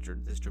being like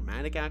this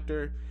dramatic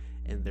actor,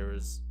 and there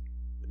was,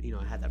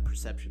 I had that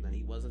perception that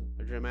he wasn't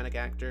a dramatic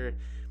actor.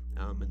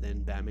 And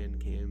then Batman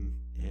came,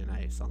 and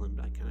I saw him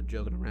like kind of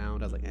joking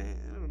around. I was like, I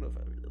don't know if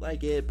I really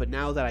like it. But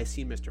now that I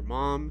see Mr.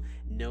 Mom,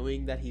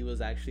 knowing that he was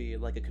actually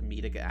like a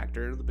comedic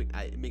actor,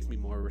 it makes me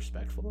more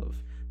respectful of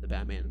the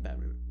Batman and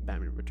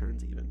Batman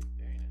Returns even.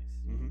 Very nice.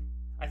 Mm-hmm.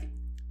 I think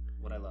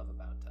what I love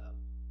about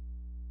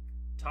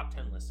top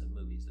 10 lists of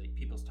movies, like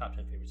people's top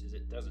 10 favorites, is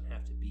it doesn't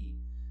have to be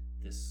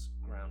this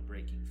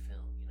groundbreaking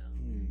film.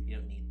 You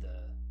don't need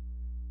the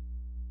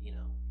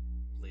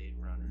Blade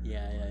Runner.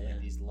 Yeah.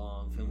 These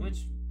long films,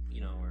 which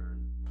are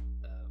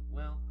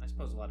I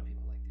suppose a lot of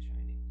people like The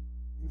Shining.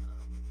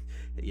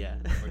 Yeah.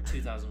 Or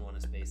 2001: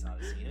 A Space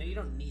Odyssey. You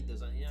don't need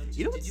those.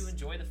 Did you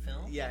enjoy the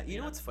film? Yeah. You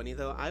know what's funny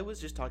though? I was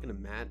just talking to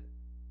Matt.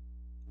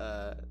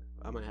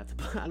 I might have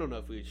to. I don't know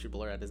if we should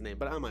blur out his name,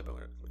 but I might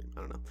blur out his name. I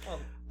don't know.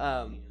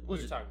 Well, we'll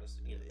just talk this.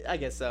 I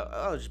guess so.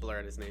 I'll just blur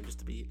out his name just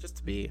to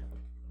be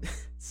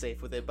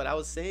safe with it. But I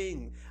was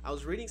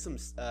reading some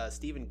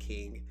Stephen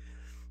King,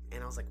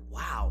 and I was like,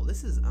 wow,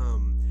 this is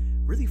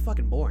really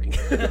fucking boring.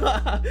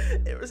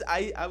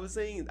 I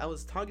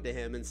was talking to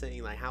him and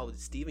saying like how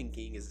Stephen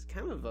King is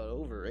kind of an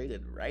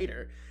overrated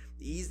writer.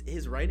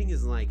 His writing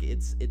is like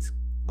it's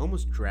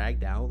almost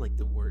dragged out, like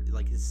the word,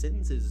 like his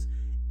sentences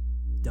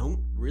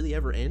don't really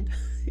ever end,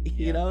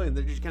 and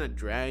they're just kind of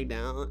dragged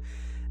out.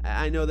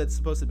 I know that's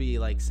supposed to be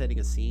like setting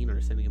a scene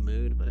or setting a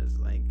mood, but it's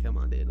like, come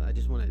on, dude.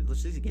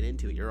 Let's just get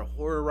into it. You're a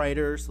horror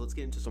writer, so let's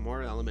get into some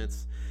horror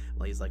elements.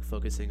 While he's like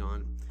focusing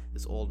on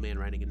this old man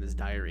writing in his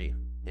diary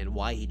and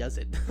why he does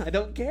it. I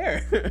don't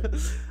care.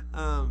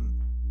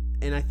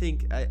 And I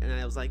think,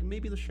 I was like,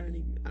 maybe The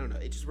Shining. I don't know.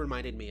 It just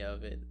reminded me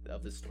of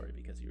this story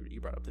because you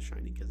brought up The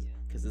Shining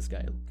because this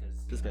guy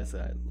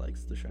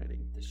likes The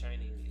Shining. The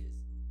Shining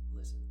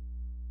is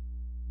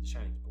The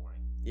Shining's boring.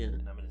 Yeah,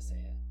 and I'm gonna say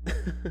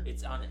it.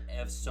 It's on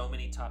so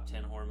many top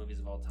 10 horror movies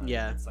of all time.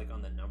 Yeah, it's like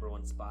on the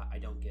 #1 spot. I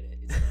don't get it.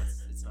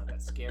 It's not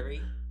that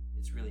scary.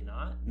 It's really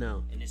not.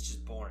 No, and it's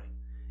just boring.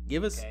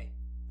 Give us. Okay.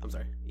 I'm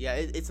sorry. Yeah,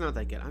 it's not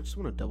that good. I just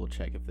want to double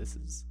check if this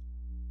is.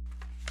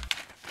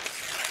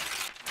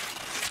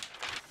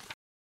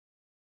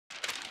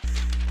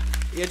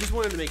 Yeah, I just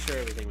wanted to make sure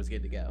everything was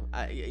good to go.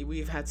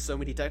 We've had so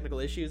many technical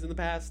issues in the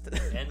past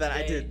that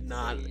I did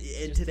not.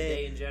 And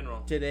today in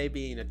general, today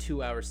being a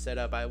 2-hour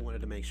setup, I wanted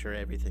to make sure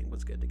everything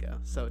was good to go.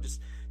 So just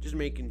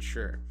making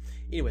sure.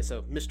 Anyway,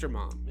 so Mr.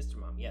 Mom. Mr.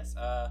 Mom, yes.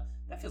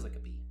 That feels like a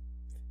B.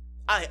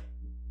 I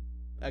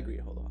agree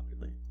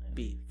wholeheartedly.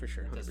 B for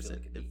sure,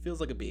 100%. It feels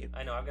like a B.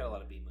 I know. I've got a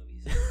lot of B movies.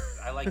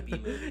 I like B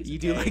movies. You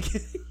do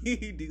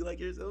like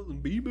yourself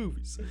some B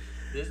movies.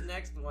 This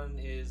next one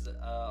is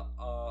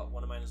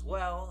one of mine as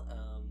well.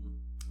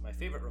 My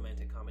favorite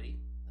romantic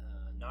comedy,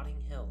 Notting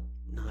Hill.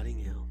 Notting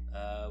Hill.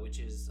 Which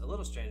is a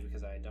little strange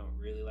because I don't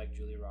really like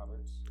Julia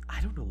Roberts.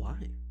 I don't know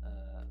why.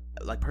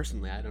 Like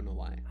personally, I don't know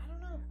why.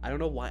 I don't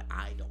know why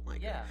I don't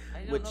like her. Yeah,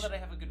 I don't know that I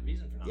have a good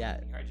reason for not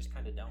liking her. I just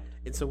kind of don't.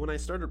 And so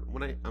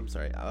I'm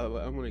sorry, I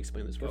want to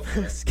explain this real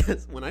fast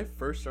because when I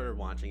first started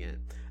watching it,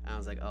 I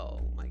was like,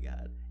 oh my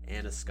god,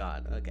 Anna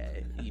Scott.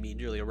 Okay, you mean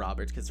Julia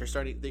Roberts? Because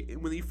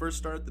when they first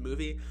started the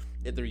movie,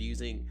 they're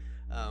using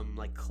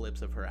like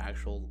clips of her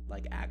actual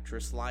like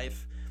actress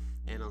life,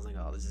 and I was like,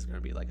 oh, this is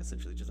gonna be like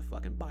essentially just a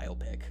fucking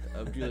biopic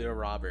of Julia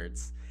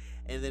Roberts,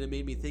 and then it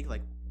made me think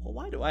like, well,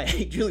 why do I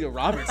hate Julia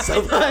Roberts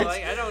so much?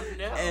 I don't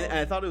know. And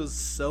I thought it was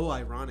so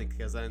ironic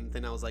because then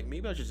I was like,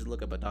 maybe I should just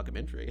look up a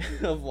documentary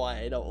of why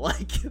I don't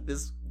like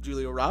this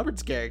Julia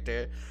Roberts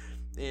character,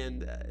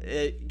 and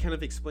it kind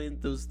of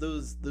explained those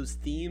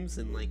themes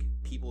and like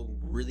people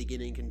really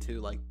getting into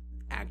like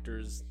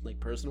actors like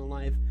personal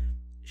life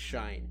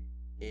shine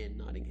in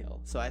Notting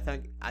Hill. So I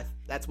think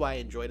that's why I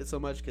enjoyed it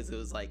so much because it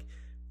was like,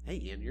 hey,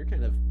 Ian, you're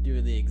kind of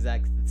doing the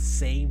exact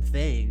same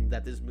thing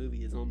that this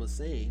movie is almost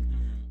saying.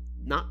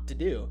 Not to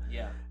do.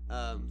 Yeah.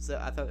 So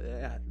I thought,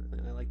 yeah,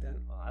 I like that.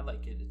 Well, I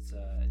like it. It's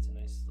a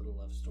nice little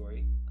love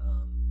story.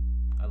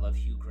 I love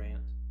Hugh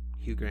Grant.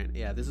 Hugh Grant,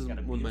 yeah, this is one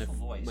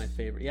of my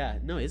favorite. Yeah,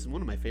 no, it's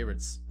one of my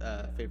favorites.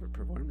 Favorite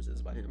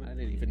performances by him. I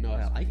didn't even know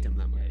I liked him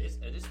that much.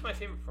 Yeah, it is my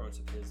favorite performance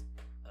of his.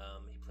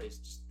 He plays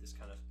just this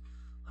kind of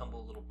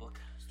humble little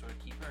bookstore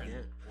keeper, and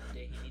one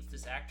day he meets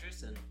this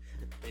actress, and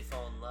they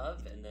fall in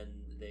love, and then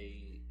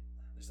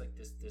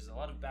there's a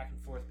lot of back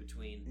and forth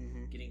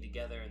between getting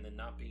together and then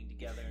not being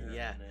together.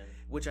 Yeah,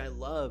 which I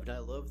loved. I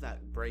love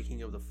that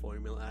breaking of the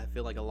formula. I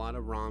feel like a lot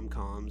of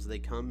rom-coms, they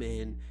come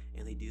in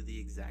and they do the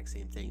exact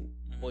same thing.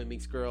 Boy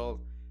meets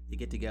girl, they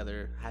get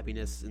together,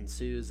 happiness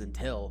ensues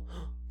until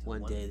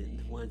one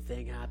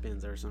thing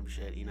happens or some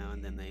shit,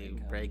 and then they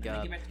break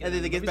up, and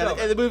then they get back,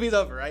 and the movie's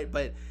over, right?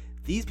 But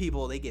these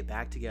people, they get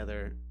back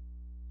together.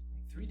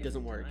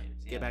 Doesn't work.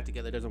 Get back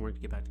together. Doesn't work.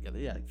 Get back together.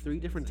 Yeah, 3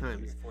 different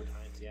times. 3 or 4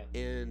 times. Yeah.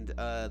 And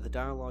the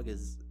dialogue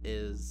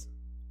is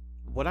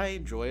what I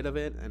enjoyed of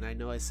it, and I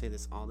know I say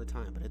this all the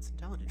time, but it's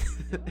intelligent.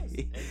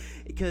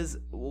 Because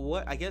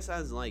what I guess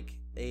as like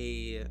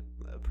a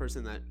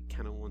person that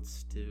kind of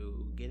wants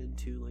to get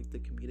into like the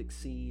comedic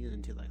scene,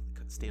 into like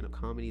stand-up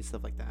comedy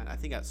stuff like that, I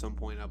think at some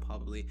point you'll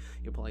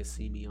probably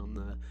see me on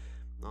the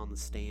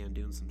stand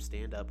doing some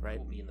stand-up, right?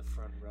 We'll be in the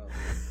front row.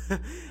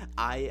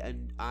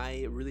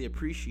 I really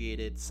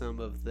appreciated some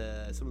of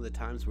the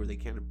times where they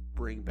kind of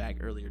bring back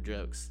earlier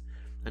jokes.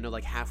 I know,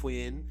 like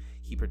halfway in,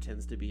 he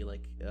pretends to be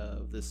like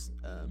this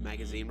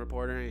magazine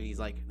reporter, and he's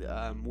like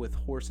with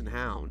Horse and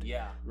Hound.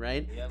 Yeah.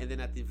 Right. Yep. And then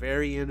at the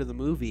very end of the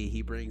movie,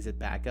 he brings it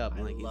back up,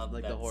 I love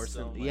like that the horse.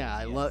 So much.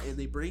 I love, and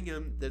they bring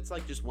him. That's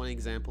like just one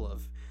example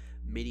of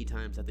many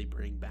times that they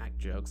bring back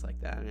jokes like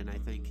that, and I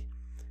think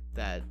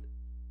that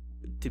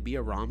to be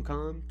a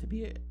rom-com, to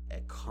be a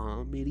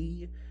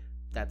comedy,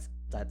 that's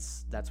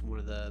one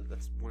of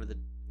the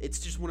it's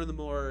just one of the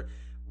more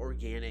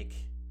organic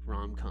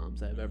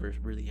rom-coms I've ever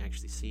really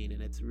actually seen,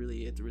 and it's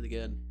really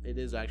good. It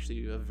is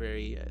actually a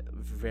very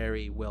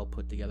very well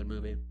put together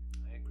movie.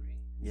 I agree.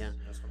 Yeah,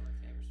 that's one of my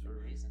favorites for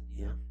a reason.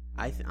 Yeah,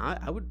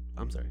 I would.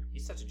 I'm sorry.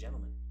 He's such a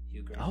gentleman,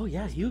 Hugh Grant. Oh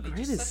yeah, Hugh Grant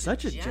is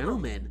such a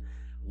gentleman.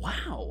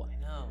 Wow.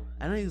 I know.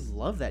 And I just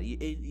love that.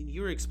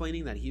 You were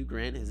explaining that Hugh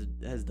Grant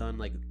has done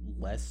like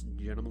less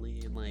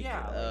gentlemanly and like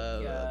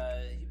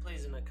he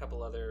plays in a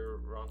couple other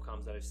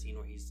rom-coms that I've seen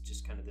where he's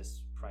just kind of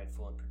this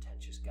prideful and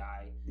pretentious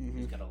guy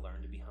who's got to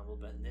learn to be humble,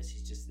 but in this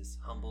he's just this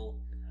humble,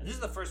 and this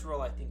is the first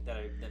role I think that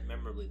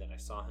memorably that I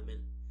saw him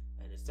in,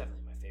 and it's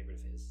definitely my favorite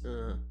of his.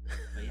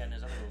 But yeah, and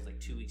his other roles like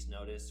 2 Weeks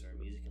Notice or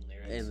Music and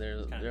Lyrics. And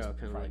they're all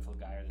kind of prideful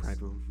guy or this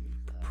prideful,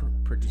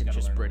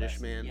 pretentious British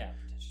man. Yeah,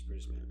 pretentious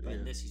British man. But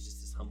in this, he's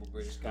just this humble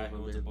British guy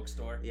who owns a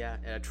bookstore. Yeah,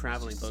 a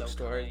traveling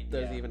bookstore. So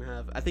Doesn't even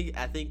have. I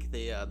think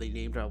they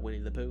named out Winnie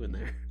the Pooh in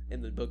there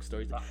in the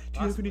bookstore. He's like,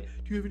 do you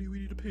have any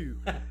Winnie the Pooh?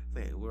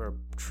 Like, we're a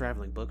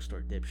traveling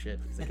bookstore, dipshit.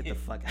 He's like, get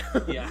the fuck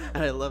out. Yeah,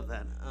 and I love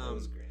that. That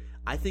was great.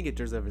 I think it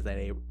deserves that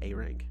A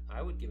rank.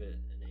 I would give it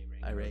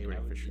an A rank. A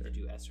rank for sure. I would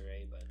either do S or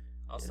A, but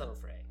I'll settle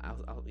for A.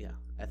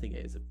 I think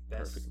A is a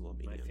perfect little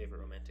medium. My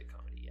favorite romantic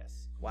comedy.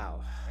 Yes. Wow.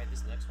 All right,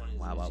 this next one is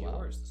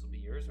yours. This will be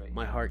yours, right?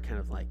 My heart kind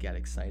of like got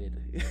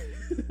excited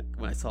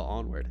when I saw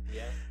Onward.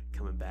 Yeah.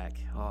 Coming back.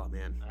 Oh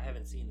man. I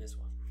haven't seen this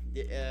one.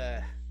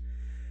 Yeah.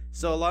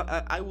 So a lot.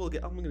 I'm gonna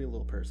get a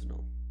little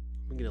personal.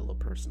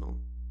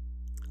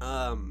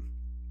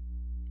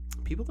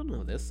 People don't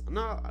know this.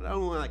 No, I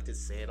don't like to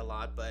say it a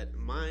lot, but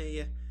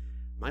my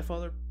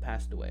father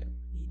passed away.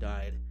 He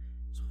died.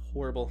 It was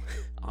horrible.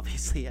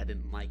 Obviously, I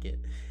didn't like it.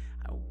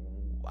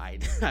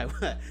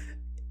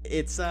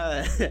 It's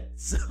so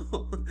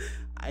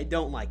I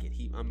don't like it.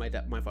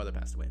 My father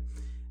passed away,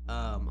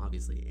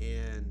 obviously,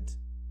 and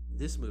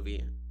this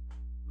movie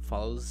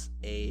follows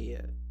a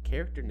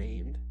character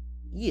named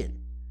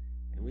Ian,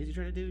 and what is he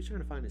trying to do? He's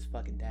trying to find his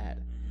fucking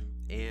dad.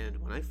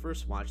 And when I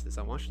first watched this,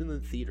 I watched it in the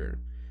theater.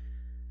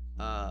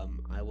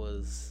 I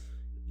was,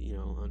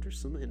 under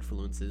some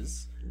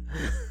influences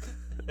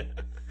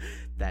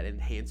that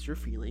enhance your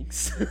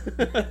feelings,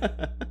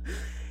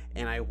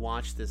 and I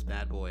watched this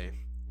bad boy,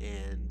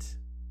 and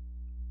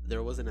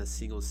there wasn't a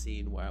single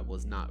scene where I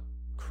was not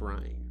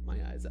crying my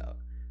eyes out.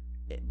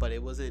 But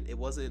it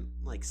wasn't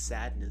like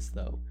sadness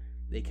though.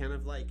 They kind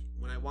of like,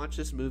 when I watched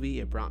this movie,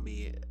 it brought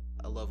me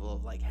a level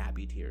of like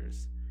happy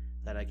tears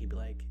that I could be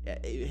like,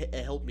 it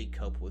helped me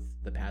cope with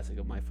the passing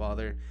of my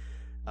father.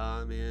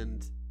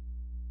 And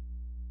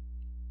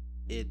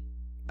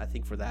I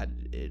think for that,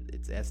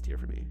 it's S tier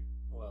for me.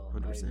 Well,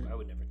 100%. I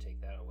would never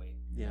take that away.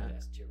 Yeah.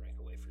 S tier rank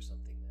away for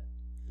something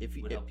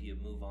that would help you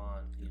move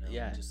on.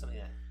 Yeah. Just something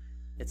that.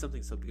 It's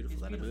something so beautiful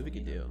that a movie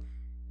can do.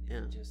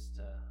 Yeah. Just,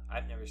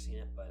 I've never seen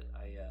it, but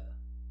I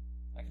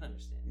can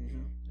understand.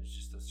 Mm-hmm. There's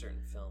just those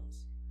certain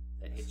films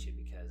that hit you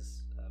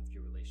because of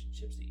your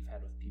relationships that you've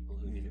had with people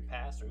who've either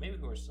passed or maybe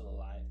who are still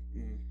alive,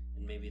 and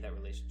maybe that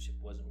relationship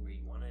wasn't where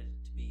you wanted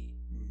it to be,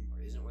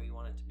 or isn't where you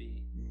want it to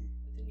be.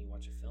 But then you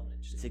watch a film and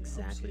it just it's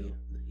exactly.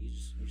 You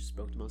just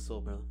spoke to my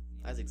soul, bro.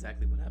 That's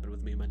exactly what happened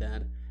with me and my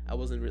dad.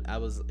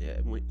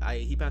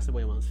 He passed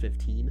away when I was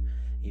 15.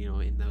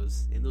 In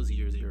those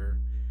years, you're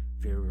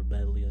very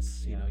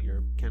rebellious.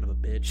 You're kind of a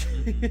bitch.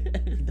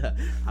 And,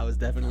 I was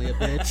definitely a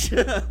bitch.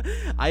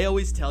 I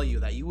always tell you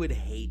that you would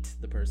hate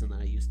the person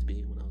that I used to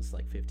be when I was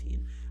like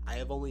 15. I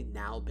have only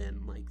now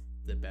been like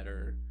the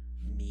better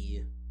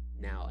me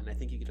now, and I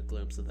think you get a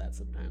glimpse of that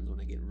sometimes when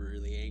I get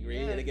really angry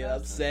and I get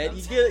upset.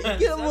 You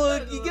get a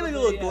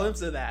little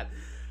glimpse of that.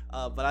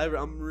 But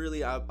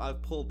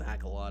I've pulled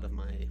back a lot of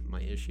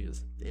my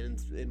issues, and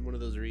one of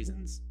those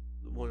reasons,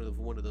 one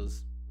of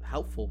those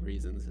helpful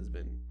reasons has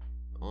been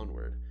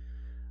Onward.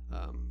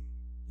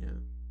 Yeah,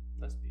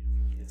 that's beautiful.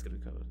 Yeah. It's gonna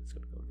go in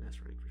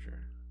S rank for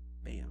sure.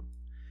 Bam.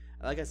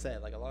 Like I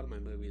said, like a lot of my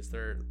movies,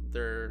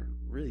 they're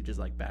really just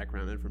like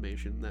background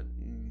information that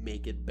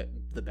make it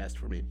the best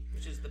for me.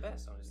 Which is the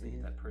best, honestly.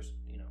 Yeah.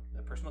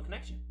 That personal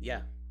connection.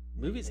 Yeah.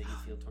 Movies that you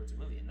feel towards a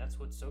movie, and that's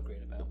what's so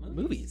great about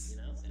movies.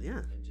 And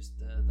just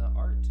the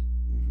art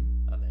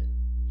of it.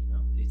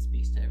 It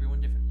speaks to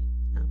everyone differently.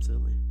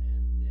 Absolutely.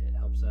 And it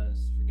helps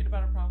us forget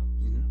about our problems.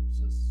 It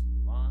helps us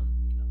move on.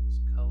 It can help us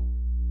cope.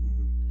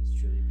 And it's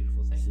truly a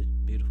beautiful thing. It's a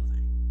beautiful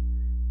thing,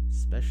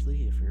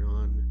 especially if you're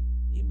on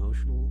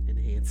emotional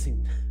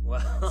enhancing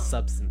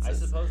substances. I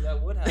suppose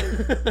that would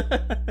happen.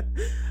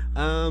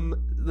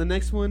 The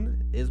next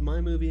one is my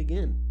movie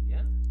again. Yeah.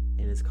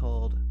 And it's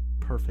called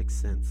Perfect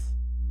Sense,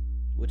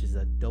 which is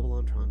a double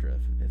entendre,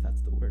 if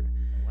that's the word.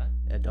 What?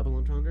 A double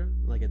entendre?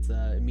 Like it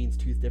means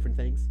two different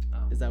things.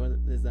 Oh. Is that what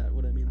it means?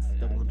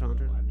 Double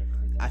entendre? I've never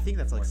heard that. I think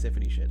that's like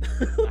symphony shit.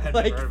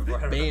 Like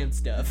band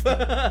stuff.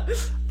 But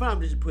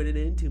I'm just putting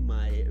it into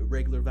my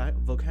regular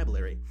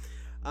vocabulary.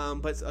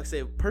 But like I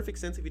say, Perfect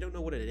Sense, if you don't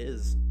know what it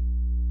is,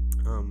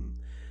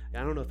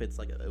 I don't know if it's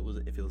like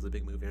if it was a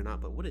big movie or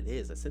not, but what it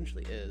is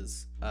essentially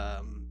is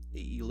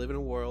you live in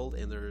a world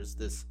and there's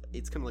this,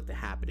 it's kind of like The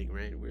Happening,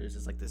 right, where there's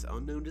just like this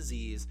unknown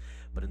disease,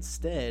 but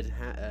instead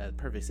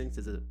Perfect Sense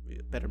is a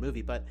better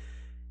movie, but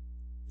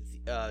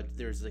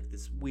there's like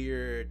this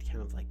weird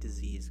kind of like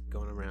disease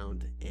going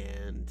around,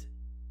 and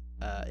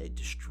it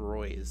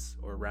destroys,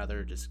 or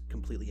rather just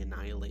completely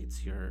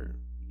annihilates your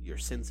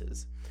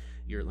senses,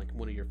 your like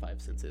one of your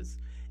five senses.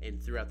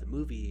 And throughout the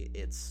movie,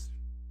 it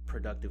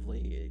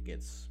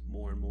gets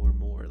more and more and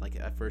more. Like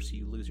at first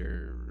you lose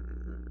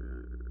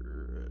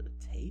your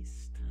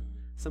taste,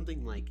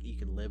 something like you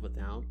can live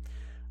without,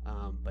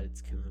 but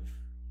it's kind of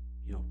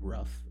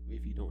rough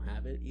if you don't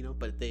have it,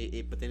 but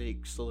then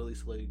it slowly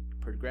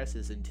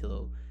progresses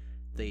until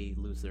they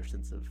lose their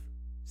sense of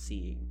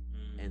seeing,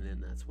 and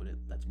then that's when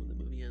the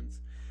movie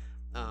ends.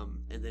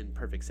 And then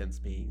Perfect Sense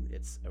being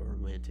it's a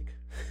romantic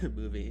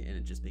movie, and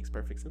it just makes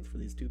perfect sense for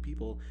these two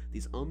people,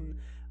 these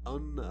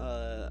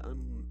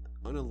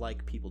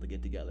unalike people to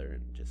get together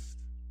and just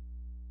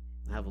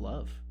have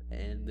love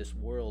in this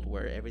world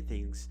where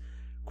everything's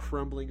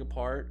crumbling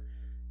apart,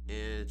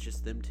 and it's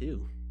just them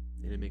two,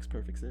 and it makes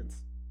perfect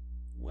sense.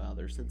 While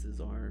their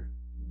senses are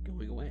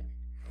going away.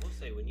 I will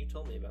say, when you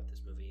told me about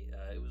this movie,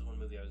 it was one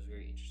movie I was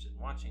very interested in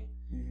watching.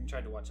 Mm-hmm.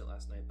 Tried to watch it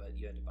last night, but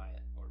you had to buy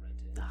it or rent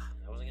it. And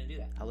I wasn't going to do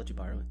that. I'll let you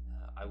borrow it.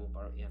 I will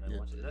borrow it, and I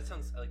watch it. That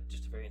sounds like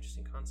just a very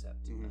interesting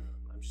concept. Mm-hmm.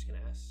 I'm just going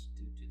to ask,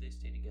 do they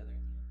stay together?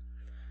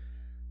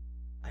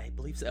 I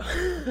believe so.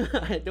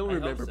 I don't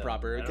remember so.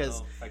 proper I don't because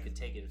know if I could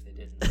take it if they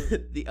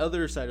didn't. the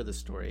other side of the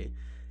story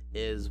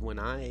is when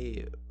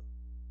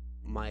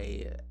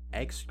my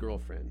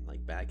ex-girlfriend,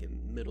 like back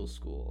in middle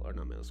school, or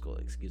not middle school,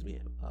 excuse me,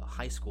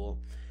 high school,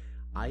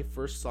 I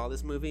first saw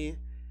this movie,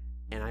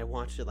 and I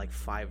watched it like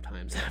 5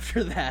 times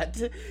after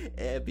that,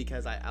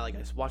 because I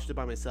watched it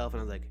by myself, and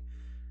I was like,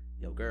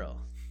 yo,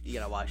 girl, you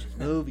gotta watch this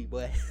movie,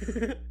 boy.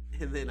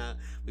 And then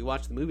we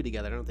watched the movie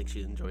together. I don't think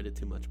she enjoyed it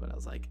too much, but I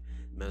was like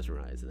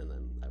mesmerized, and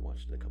then I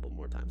watched it a couple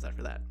more times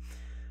after that.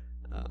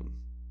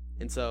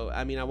 And so,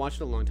 I mean, I watched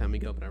it a long time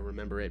ago, but I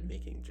remember it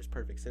making just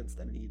perfect sense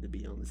that it needed to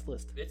be on this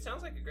list. It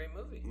sounds like a great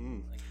movie.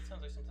 Like, it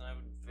sounds like something I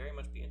would very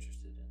much be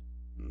interested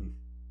in.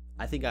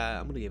 I think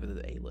I'm going to give it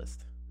an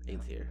A-list. A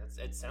tier.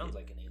 It sounds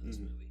like an A-list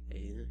movie.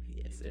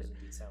 Yes, it does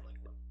indeed sound like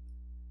one.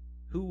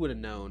 Who would have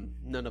known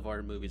none of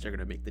our movies are going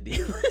to make the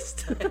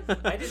D-list?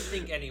 I didn't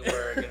think any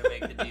were going to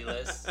make the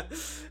D-list.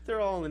 They're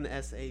all in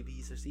S, A,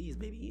 B's, or C's,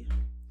 baby.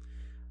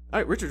 All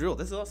right, Richard Jewell.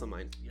 This is also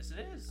mine. Yes, it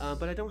is.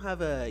 But I don't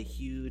have a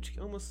huge,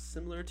 almost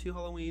similar to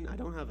Halloween. I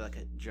don't have like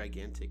a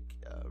gigantic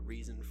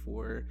reason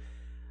for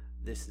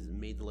this has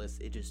made the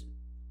list. It just,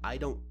 I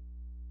don't.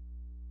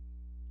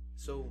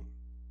 So,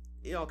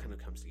 it all kind of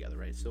comes together,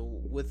 right? So,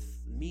 with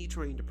me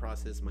trying to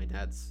process my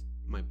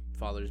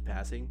father's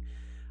passing,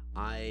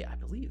 I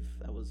believe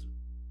that was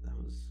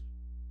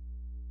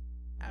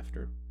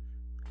after.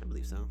 I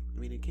believe so. I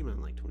mean, it came out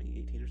in like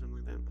 2018 or something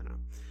like that. I don't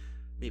know.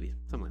 Maybe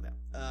something like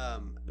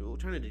that.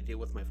 Trying to deal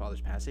with my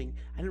father's passing,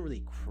 I didn't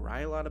really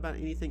cry a lot about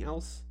anything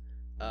else.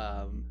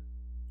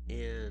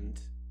 And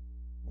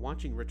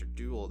watching Richard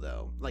Jewell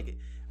though, like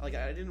I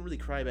didn't really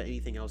cry about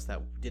anything else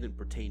that didn't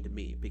pertain to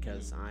me,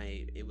 because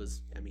it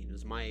was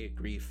my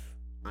grief.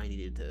 I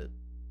needed to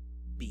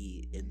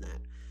be in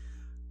that.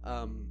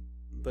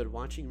 But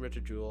watching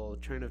Richard Jewell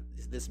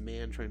this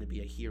man trying to be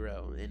a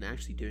hero and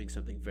actually doing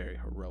something very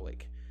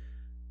heroic,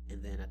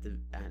 and then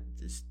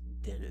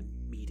then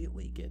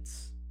immediately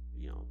gets,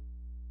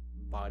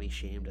 body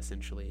shamed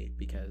essentially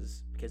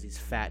because he's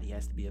fat. He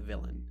has to be a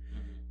villain,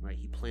 right?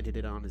 He planted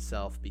it on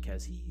himself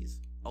because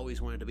he's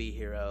always wanted to be a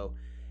hero.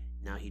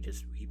 Now he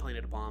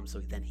planted a bomb so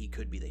then he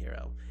could be the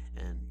hero,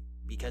 and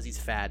because he's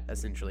fat,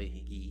 essentially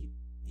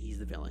he's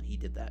the villain. He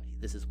did that.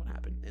 This is what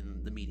happened,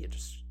 and the media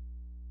just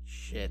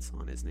shits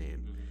on his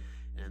name,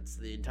 and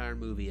the entire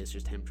movie is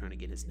just him trying to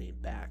get his name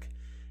back.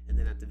 And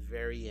then at the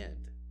very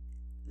end,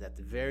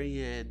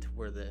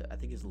 where I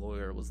think his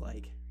lawyer was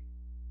like,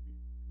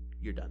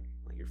 "You're done.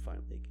 Like, you're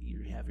fine. Like,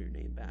 you have your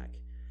name back."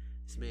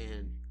 This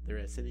man,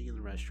 they're sitting in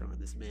the restaurant.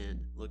 This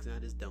man looks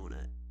at his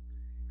donut,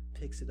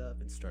 picks it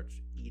up, and starts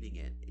eating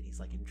it, and he's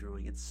like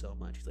enjoying it so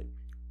much. He's like,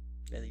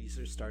 and then he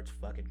just starts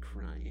fucking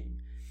crying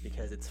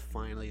because it's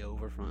finally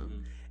over from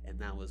him. And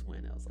that was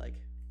when I was like,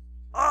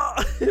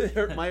 oh, it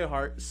hurt my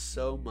heart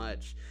so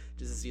much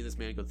just to see this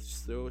man go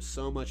through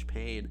so much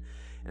pain.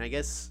 And I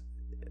guess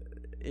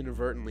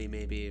inadvertently,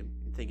 maybe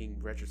thinking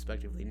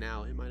retrospectively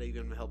now, it might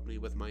even help me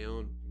with my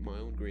own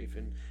grief,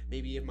 and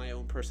maybe my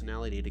own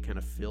personality to kind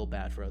of feel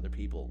bad for other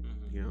people,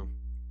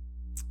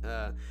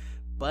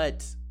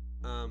 but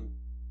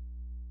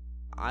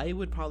I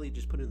would probably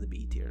just put it in the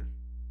B tier,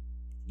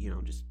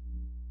 just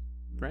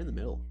right in the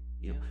middle.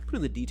 Put it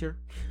in the D tier.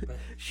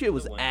 Shit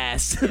was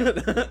ass.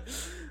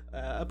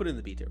 I put it in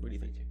the B tier. What do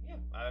you think? Yeah,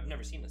 I've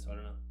never seen this, so I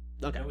don't know.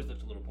 Okay. It always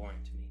looked a little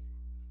boring to me,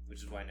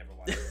 which is why I never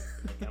watched it.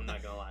 Like, I'm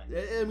not gonna lie.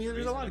 I mean,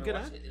 there's a lot of good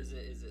actors.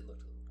 Is it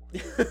looked a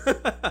little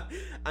boring?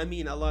 I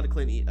mean, a lot of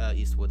Clint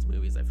Eastwood's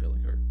movies I feel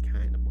like are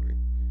kind of boring.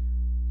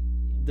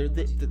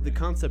 The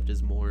concept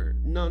is more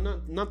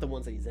not the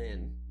ones that he's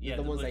in. Yeah,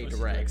 the ones that he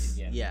directs.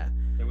 Yeah.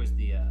 There was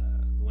the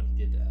one he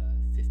did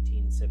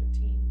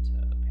 1517 to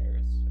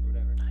Paris or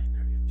whatever.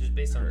 Just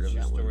based on the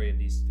true story of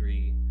these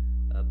 3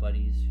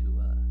 buddies who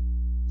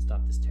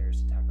stopped this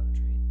terrorist attack on a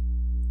train.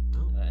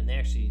 Oh. And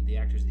the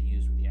actors they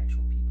used were the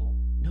actual people.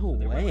 No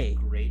so way. They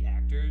were great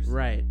actors.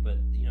 Right. But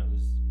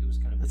it was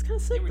kind of. That's kind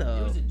of sick though.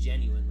 It was a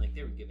genuine, like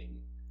they were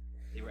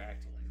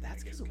acting like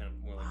that's kind of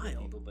more like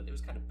real people, but it was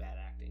kind of bad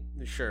acting.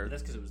 Sure. But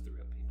that's because it was the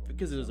real people.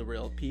 Because it was the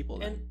real people.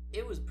 Then. And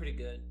it was pretty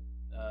good.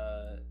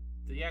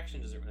 The action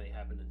doesn't really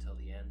happen until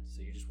the end,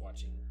 so you're just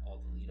watching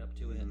all the lead up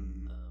to it.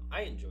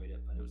 I enjoyed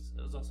it, but it was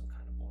also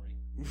kind of boring.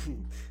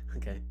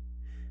 Okay.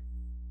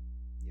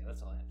 Yeah,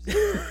 that's all I have to say.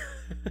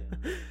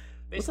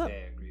 Basically,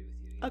 I agree with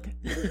you. Okay.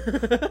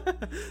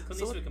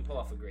 Clint Eastwood can pull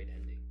off a great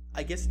ending.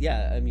 I guess,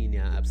 yeah. I mean,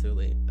 yeah,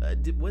 absolutely.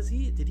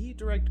 Did he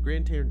direct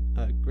Gran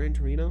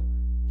Torino?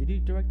 Did he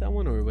direct that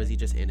one, or was he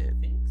just in it?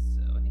 I think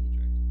so. I think he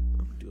directed that.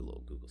 I'm gonna do a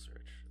little Google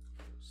search.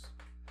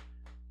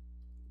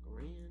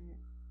 Gran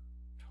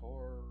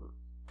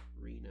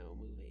Torino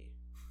movie.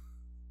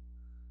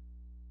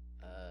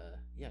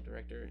 Yeah,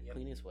 director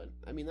Clint Eastwood.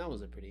 I mean, that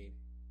was a pretty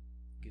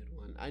good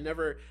one. I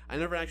never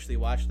actually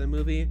watched the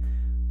movie.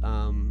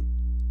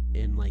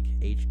 In like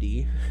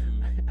HD.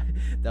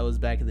 That was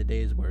back in the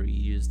days where we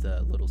used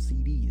little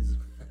CDs,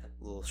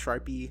 little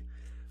Sharpie,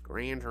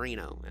 Gran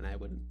Torino, and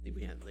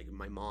we had like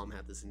my mom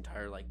had this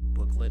entire like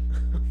booklet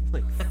of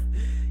like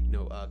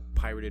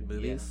pirated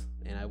movies,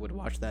 and I would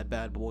watch that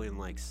bad boy in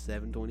like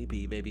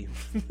 720p, baby.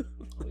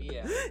 Oh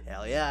yeah,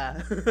 hell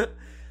yeah.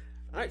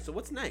 All right, so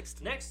what's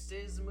next? Next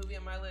is a movie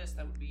on my list.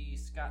 That would be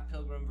Scott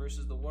Pilgrim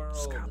vs. the World.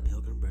 Scott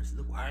Pilgrim vs.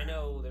 the World. I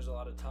know there's a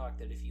lot of talk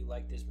that if you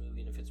like this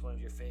movie and if it's one of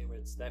your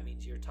favorites, that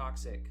means you're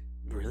toxic.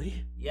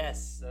 Really?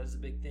 Yes, that is a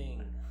big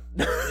thing.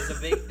 That is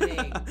a big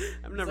thing.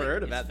 I've never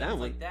heard about that one.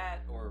 Like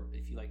that, or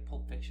if you like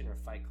Pulp Fiction or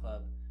Fight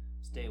Club,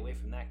 stay away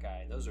from that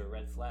guy. Those are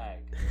red flag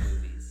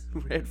movies.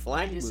 Red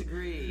flag. I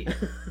disagree.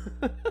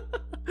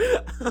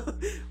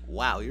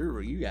 Wow,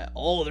 you got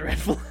all the red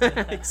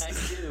flags. I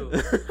do.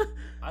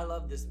 I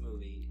love this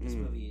movie. This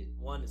movie,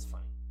 one, is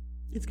funny.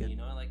 It's good. You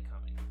know, I like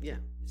comedy. Yeah.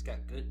 It's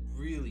got good,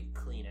 really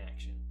clean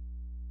action.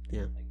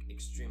 Yeah. Like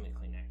extremely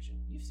clean action.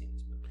 You've seen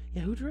this movie.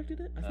 Yeah, who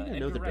directed it? I think I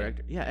know Edgar the Wright.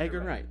 director. Yeah,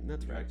 Edgar Wright.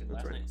 That's right. Directed That's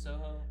Last right. Night in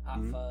Soho,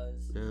 Hot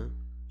Fuzz, Yeah.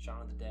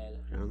 Shaun of the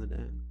Dead. Shaun of the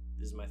Dead.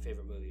 This is my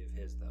favorite movie of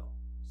his, though.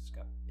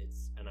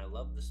 And I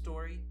love the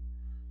story.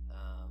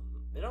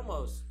 It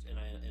almost,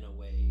 in a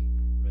way,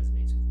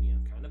 resonates with me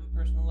on kind of a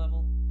personal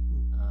level.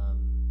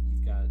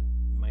 You've got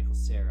Michael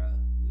Cera,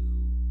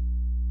 who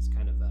is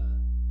kind of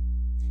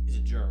he's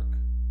a jerk.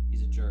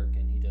 He's a jerk,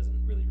 and he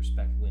doesn't really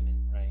respect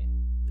women, right?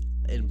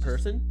 In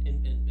person? He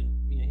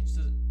just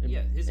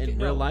doesn't. In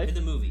real life? In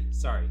the movie.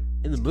 Sorry.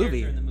 In the His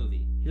movie? character in the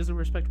movie. He doesn't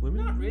respect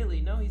women? Not really.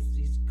 No,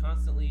 he's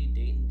constantly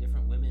dating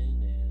different women,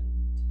 and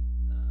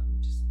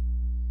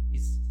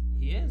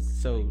he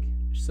is. So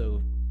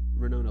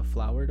Renona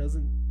Flower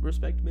doesn't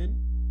respect men?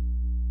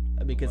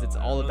 I mean, because it's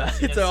all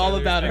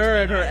about her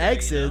and her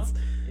exes.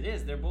 It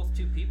is. They're both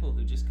two people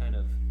who just kind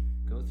of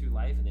go through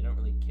life, and they don't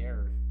really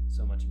care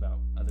so much about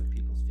other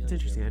people's feelings. It's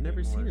interesting. I've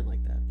never seen it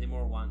like that. They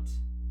more want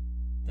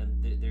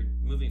them. They're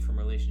moving from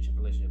relationship,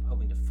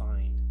 hoping to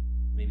find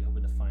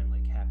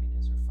like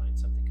happiness or find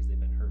something because they've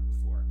been hurt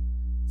before.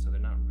 So they're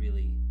not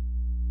really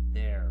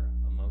there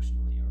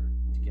emotionally or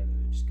together.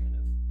 They're just kind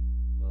of,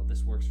 well,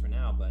 this works for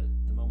now, but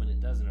the moment it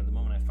doesn't, or the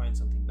moment I find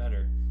something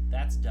better,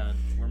 that's done.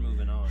 We're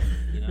moving on.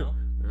 You know.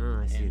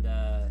 Oh, I see. And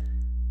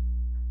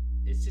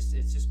it's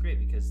just great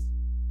because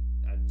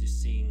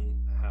just seeing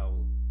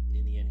how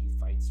in the end he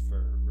fights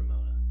for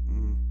Ramona,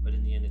 but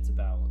in the end it's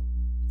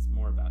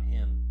more about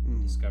him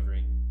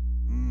discovering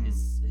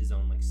his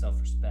own like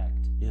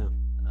self-respect. Yeah.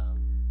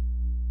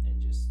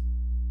 And just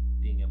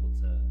being able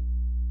to,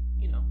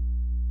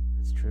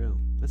 That's true.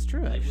 That's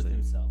true. live Actually, with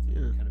himself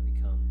and kind of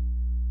become.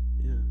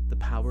 Yeah, the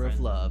power of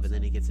love, and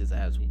then he gets his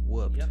ass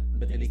whooped. Yep,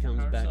 but then he gets the comes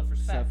power of back.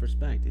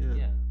 Self-respect. Yeah.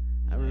 Yeah.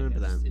 I remember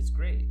that. It's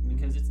great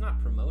because it's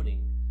not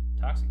promoting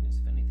toxicness.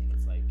 If anything,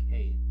 it's like,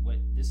 hey,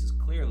 this is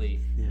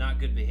clearly not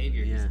good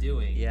behavior he's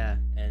doing. Yeah.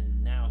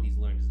 And now he's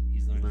learned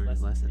his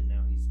lesson. And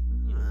now he's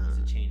he's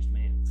a changed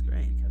man. It's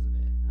great because of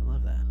it. I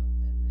love that.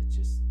 And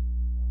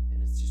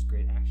it's just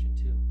great action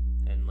too.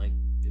 And like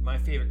my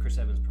favorite Chris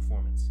Evans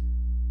performance.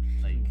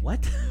 Like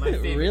what? My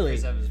favorite really?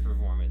 Chris Evans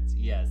performance.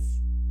 Yes.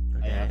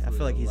 Okay, I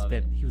feel like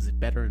he was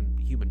better in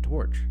Human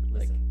Torch.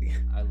 Listen,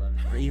 I love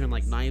it. Or even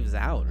like Knives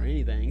Out or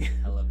anything.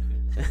 I love it.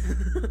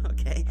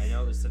 Okay. I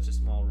know it was such a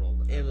small role,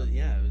 but it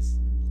was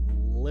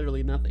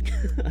literally nothing.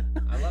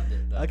 I loved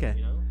it though.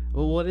 Okay.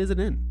 Well, what is it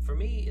in? For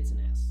me, it's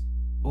an S.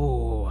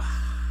 Oh.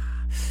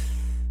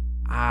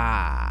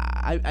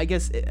 I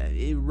guess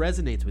it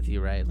resonates with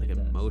you, right? Like It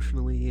does.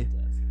 emotionally. It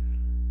does.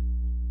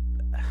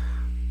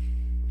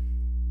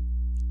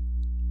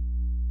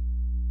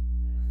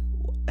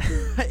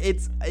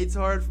 It's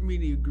hard for me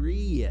to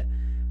agree.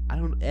 I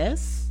don't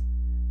S.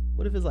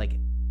 What if it's like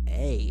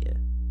A?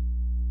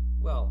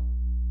 Well,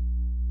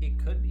 it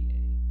could be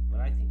A, but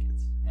I think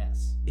it's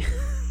S.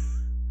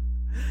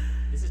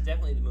 This is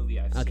definitely the movie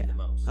I've seen the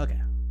most. Okay.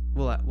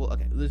 Well,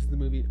 okay. This is the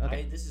movie.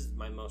 Okay. This is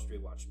my most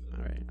rewatched movie.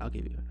 All right. I'll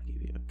give you.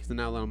 Because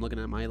now that I'm looking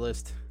at my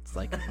list, it's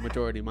like a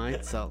majority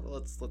mine. So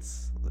let's.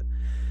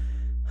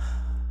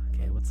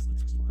 Okay. What's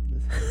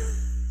one?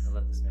 I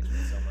love this next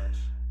one so much.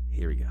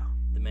 Here we go.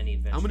 The Many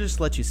Adventures. I'm gonna just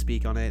let you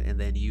speak on it, and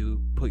then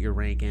you put your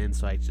rank in,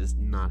 so I just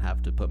not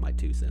have to put my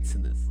 2 cents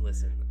in this.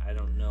 Listen, I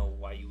don't know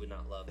why you would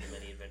not love The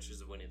Many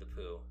Adventures of Winnie the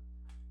Pooh.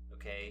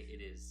 Okay,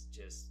 it is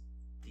just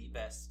the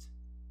best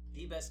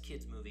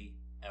kids movie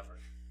ever.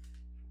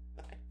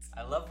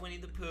 I love Winnie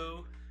the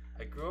Pooh.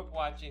 I grew up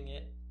watching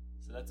it,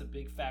 so that's a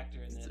big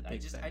factor in it. I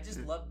just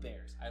love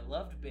bears. I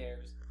loved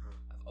bears.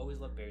 I've always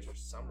loved bears for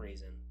some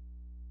reason.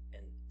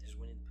 And there's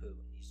Winnie the Pooh,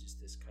 and he's just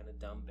this kind of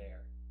dumb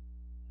bear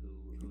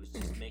who's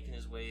just making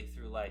his way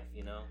through life,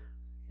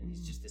 and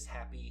he's just this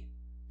happy,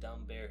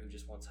 dumb bear who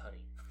just wants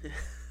honey.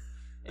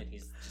 And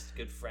he's just a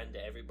good friend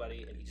to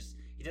everybody, and he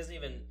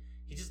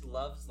just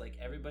loves like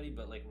everybody,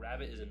 but like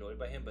Rabbit is annoyed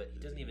by him, but he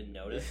doesn't even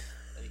notice.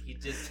 He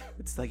just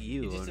it's like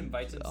you. He just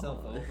invites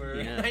himself over.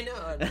 Yeah. I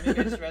know. Maybe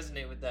I just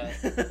resonate with that.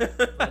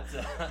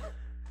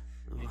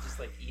 But he just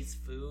like eats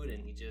food,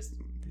 and he just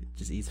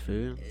eats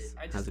food.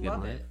 I just has a good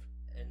love life. it,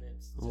 and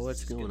it's Well, what's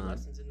just going good on?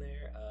 lessons in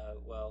there.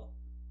 Well,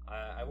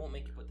 I won't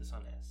make you put this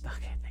on S.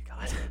 Okay, thank God.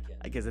 Won't make you.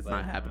 I guess it's But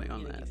not happening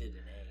I'm on gonna that. give it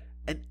an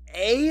A. An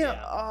A?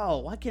 Yeah. Oh,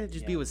 why can't it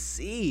just be Yeah. with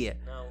C?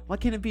 No. Why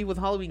can't it be with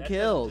Halloween That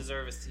Kills? doesn't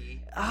deserve a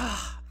C.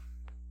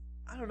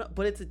 I don't know,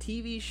 but it's a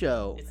TV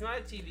show. It's not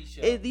a TV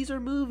show. These are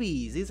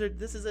movies. This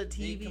is a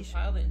They TV show.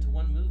 compiled it into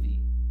one movie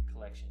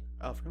collection.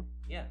 Oh, for real?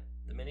 Yeah,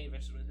 the Many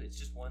Adventures of Movie. It's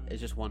just one. It's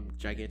just one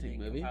gigantic they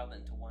movie. compiled it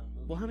into one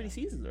movie. Well, how many yeah.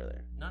 seasons are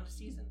there? Not a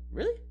season.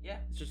 Really? Yeah.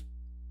 It's just.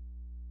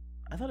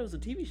 I thought it was a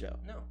TV show.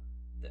 No.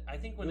 I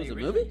think when It they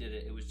was a originally movie? did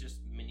it, it was just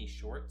mini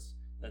shorts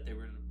that they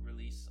would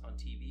release on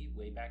TV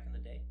way back in the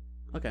day.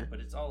 Okay. But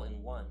it's all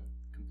in one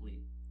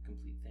complete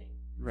thing.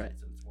 Right.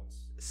 So it's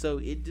once. So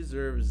it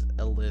deserves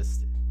a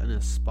list and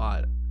a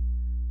spot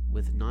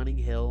with Notting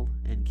Hill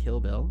and Kill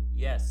Bill,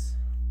 Yes.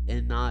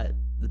 and not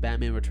The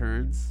Batman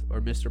Returns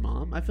or Mr.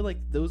 Mom. I feel like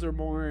those are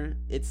more.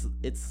 It's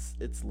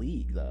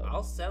league though.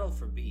 I'll settle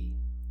for B.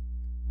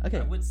 Okay.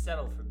 I would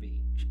settle for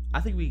B.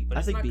 I think we. But I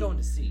it's think not B. going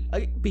to C.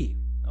 B.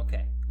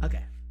 Okay.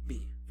 Okay.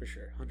 B for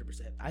sure.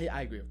 100%.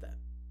 I agree with that.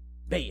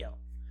 Bayo.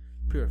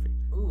 Perfect.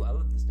 Ooh, I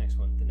love this next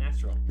one. The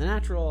Natural. The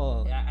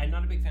Natural. Yeah, I'm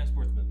not a big fan of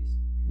sports movies.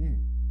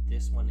 Mm.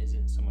 This one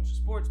isn't so much a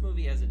sports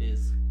movie as it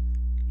is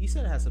You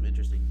said it has some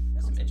interesting.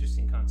 some concepts.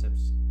 interesting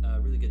concepts,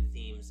 really good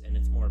themes, and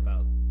it's more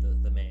about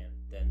the man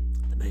than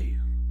The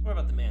man. it's more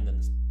about the man than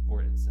the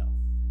sport itself.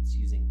 It's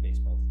using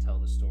baseball to tell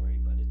the story,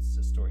 but it's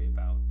a story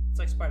about it's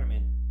like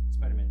Spider-Man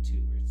 2,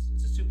 where it's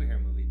a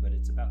superhero movie, but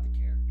it's about the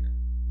character,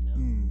 you know.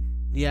 Mm.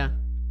 Yeah.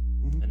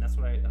 And that's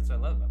what I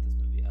love about this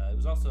movie.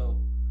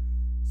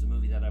 It's a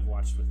movie that I've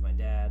watched with my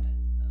dad,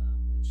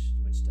 which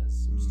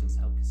does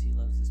help because he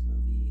loves this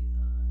movie.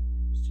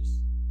 It was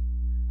just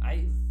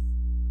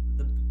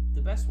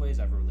the best ways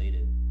I've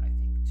related, I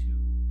think, to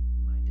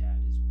my dad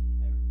is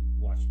whenever we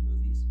watched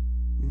movies,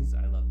 because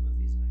I love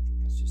movies, and I think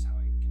that's just how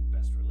I can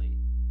best relate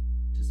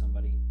to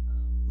somebody.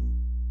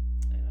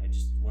 And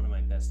one of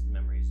my best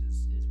memories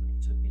is when he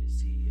took me to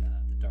see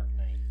The Dark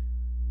Knight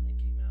when it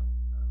came out.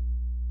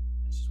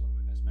 It's just one of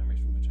my best memories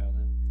from my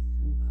childhood.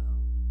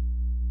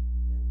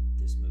 And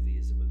this movie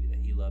is a movie that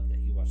he loved, that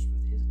he watched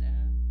with his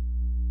dad.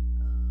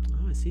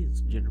 Oh, I see. It's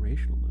a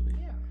generational movie.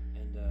 Yeah,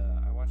 and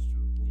I watched.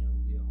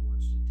 We all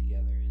watched it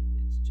together, and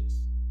it's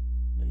just,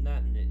 and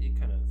it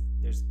kind of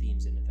there's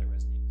themes in it that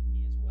resonate with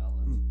me as well.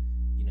 Of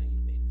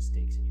you've made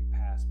mistakes in your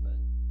past, but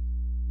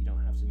you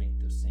don't have to make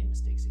those same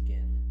mistakes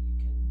again.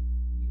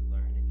 You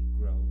learn and you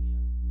grow,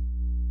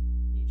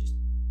 and you just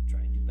try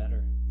and do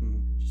better.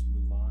 You just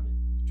move on, and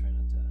you try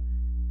not to,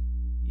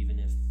 even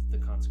if the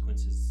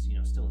consequences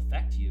still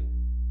affect you,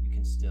 you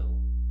can still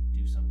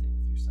do something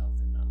with yourself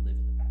and not live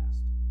in the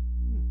past.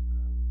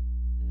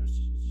 And it was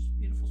just a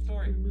beautiful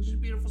story. It was just a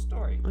beautiful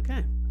story.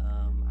 Okay.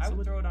 I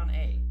would throw it on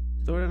A.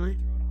 Throw it on A?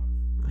 Throw it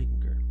on. I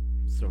concur.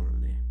 Throw it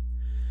on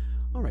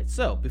A. All right.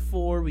 So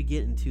before we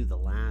get into the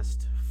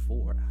last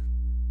four,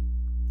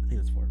 I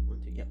think that's four. 1,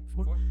 2, yeah,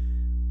 four.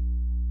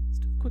 Let's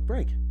do a quick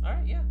break. All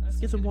right, yeah. Let's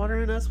get some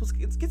water in us. Let's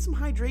get some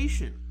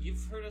hydration.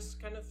 You've heard us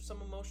kind of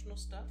some emotional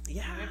stuff.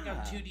 Yeah. We haven't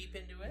gone too deep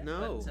into it.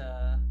 No.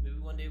 But maybe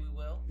one day we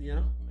will. Yeah.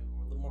 Maybe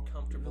we're a little more A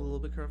comfortable. little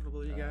bit comfortable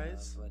with you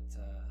guys. But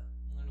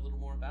learn a little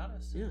more about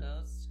us. Yeah. And,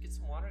 let's get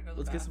some water. Go to the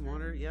Let's get some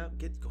bathroom. water. Yeah.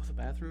 Go to the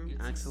bathroom. Get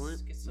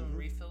Excellent. Get some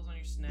refills on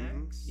your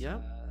snacks.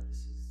 Yep.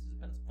 This has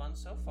been fun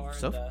so far.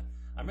 So and,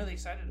 I'm really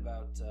excited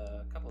about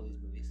a couple of these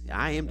movies.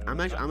 I am.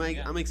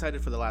 I'm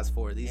excited for the last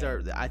four. These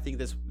are. I think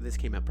this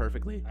came out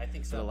perfectly. I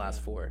think so. For the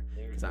last four,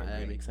 because I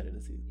am great. excited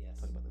to see. Yes.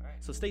 Talk about them. All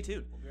right. So stay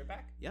tuned. We'll be right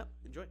back. Yep.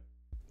 Enjoy.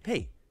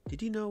 Hey,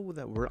 did you know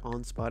that we're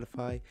on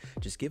Spotify?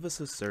 Just give us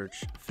a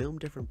search. Film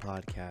Different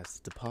Podcasts.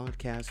 It's a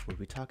podcast where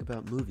we talk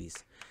about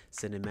movies,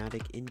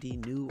 cinematic,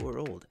 indie, new or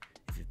old.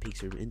 If it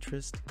piques your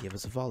interest, give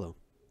us a follow.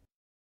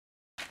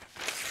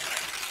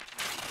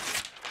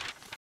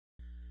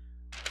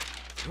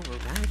 Oh, we're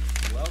back.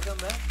 Welcome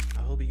back.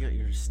 I hope you got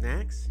your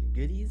snacks, your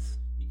goodies.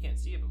 You can't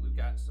see it, but we've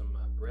got some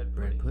bread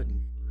Bread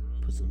pudding.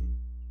 Mhm. Put some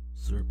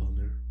syrup on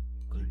there.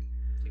 Okay.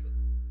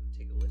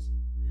 Take a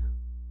listen.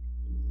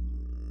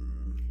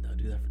 No,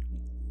 do that for.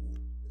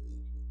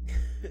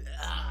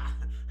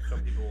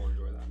 Some people will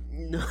enjoy that.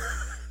 No.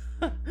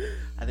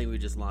 I think we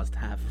just lost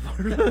half of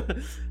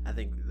our. I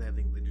think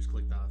they just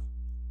clicked off.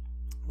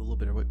 A little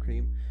bit of whipped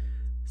cream.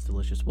 It's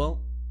delicious.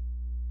 Well,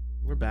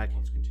 we're back,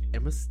 Let's continue.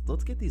 and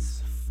let's get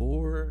these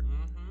 4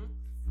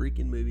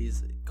 freaking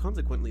movies.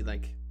 Consequently,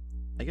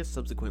 I guess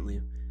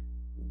subsequently,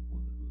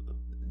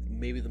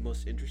 maybe the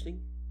most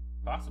interesting.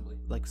 Possibly.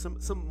 Like some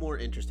more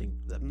interesting.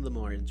 The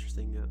more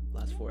interesting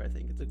last 4. I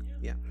think it's a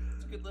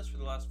It's a good list for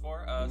the last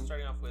 4.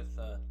 Starting off with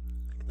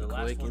the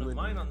last one of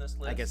mine on this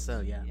list. I guess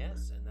so, yeah.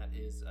 Yes, and that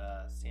is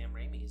Sam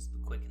Raimi's The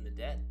Quick and the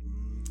Dead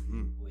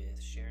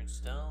with Sharon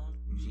Stone,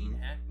 Gene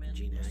Hackman,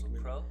 Russell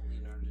Crowe,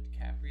 Leonardo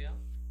DiCaprio.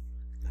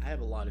 I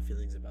have a lot of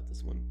feelings about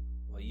this one.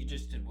 Well, you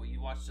just did. Well,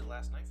 you watched it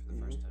last night for the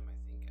first time, I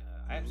think.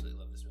 I absolutely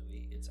love this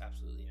movie. It's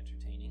absolutely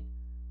entertaining.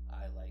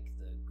 I like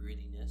the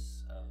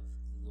grittiness of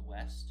the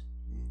West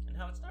and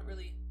how it's not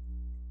really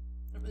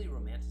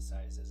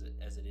romanticized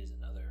as it is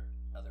in other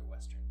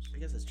westerns. I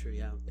guess that's true.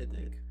 Yeah,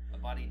 a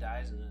body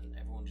dies and then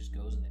everyone just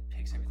goes and it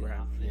picks everything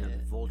off of it.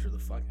 They vulture the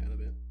fuck out of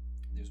it.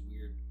 There's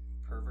weird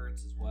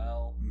perverts as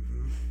well.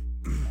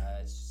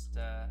 It's just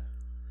the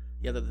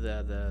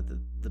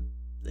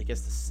I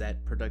guess the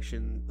set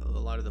production, a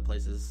lot of the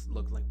places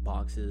look like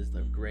boxes.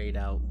 They're grayed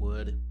out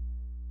wood.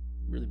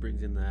 Really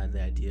brings in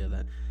the idea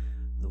that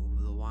the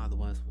Wild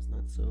West was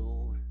not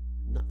so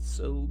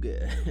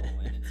good.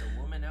 And it's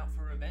a woman out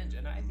for revenge,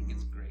 and I think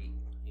it's great.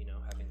 You know,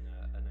 having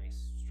a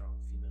nice, strong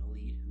female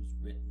lead who's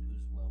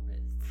well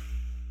written.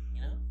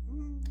 You know?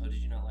 Oh,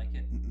 did you not like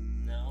it?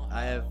 No.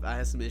 I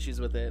have some issues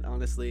with it,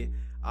 honestly.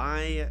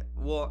 I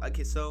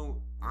guess.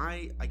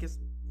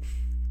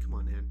 Come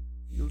on, man.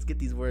 Let's get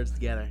these words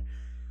together.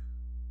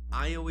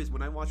 I always,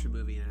 when I watch a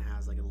movie and it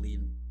has like a lead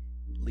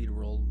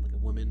role, like a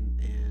woman,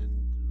 and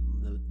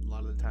a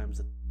lot of the times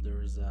that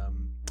there's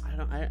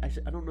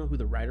I don't know who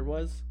the writer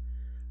was,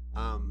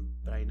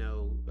 but I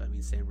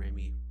mean Sam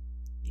Raimi,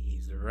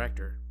 he's the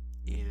director,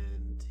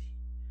 and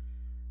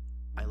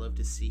I love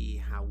to see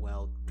how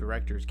well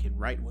directors can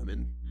write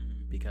women,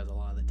 because a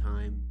lot of the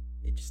time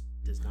it just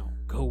does not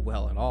go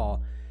well at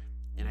all.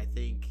 And I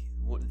think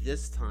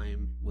this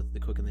time with The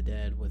Quick and the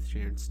Dead with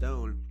Sharon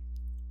Stone,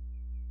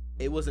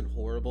 it wasn't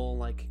horrible.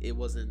 Like, it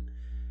wasn't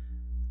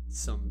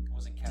some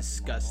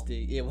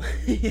disgusting.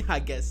 I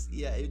guess,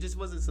 yeah. It just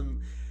wasn't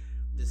some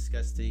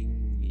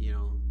disgusting,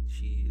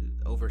 she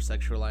over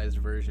sexualized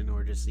version,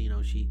 or just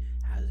she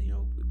has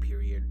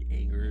period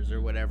angers or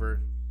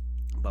whatever.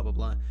 Blah blah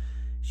blah.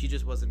 She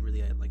just wasn't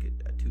really a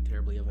too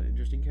terribly of an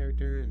interesting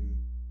character, and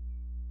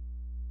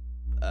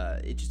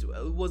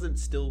it wasn't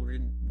still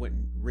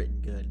written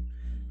good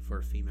for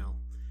a female.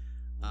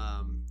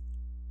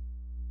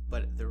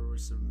 But there were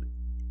some.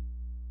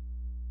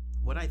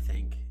 What I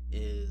think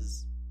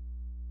is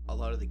a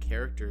lot of the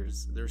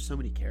characters. There's so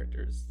many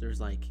characters. There's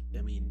a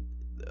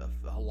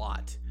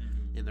lot,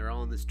 and they're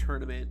all in this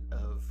tournament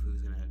of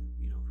who's gonna,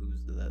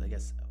 who's the, I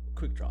guess,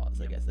 quick draws.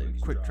 Yep, I guess the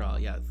quick draw.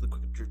 Yeah, the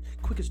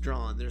quickest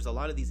draw. And there's a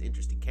lot of these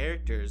interesting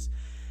characters,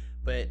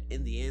 but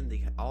in the end,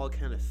 they all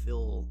kind of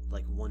feel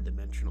like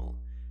one-dimensional,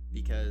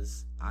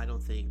 because I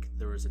don't think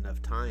there was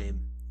enough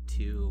time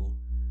to,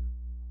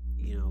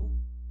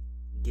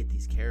 get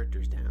these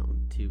characters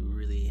down to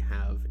really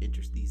have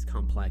these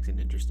complex and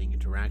interesting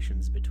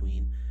interactions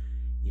between,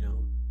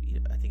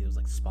 I think it was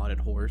like Spotted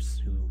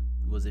Horse, who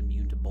was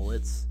immune to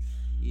bullets,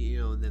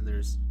 and then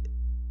there's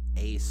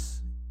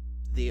Ace.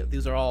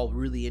 These are all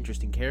really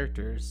interesting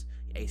characters.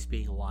 Ace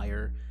being a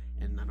liar,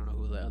 and I don't know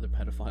who the other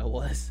pedophile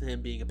was,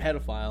 him being a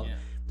pedophile. Yeah.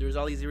 There's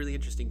all these really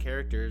interesting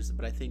characters,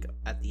 but I think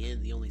at the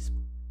end, the only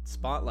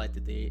spotlight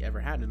that they ever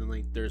had, and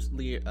then there's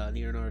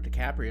Leonardo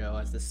DiCaprio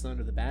as the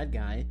son of the bad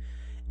guy,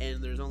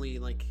 and there's only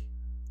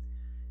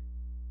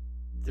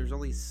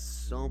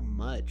so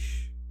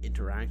much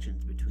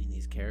interactions between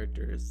these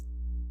characters,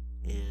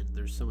 and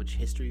there's so much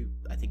history,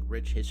 I think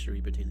rich history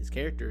between these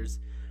characters,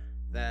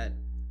 that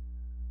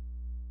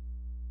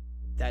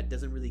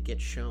doesn't really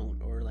get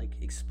shown or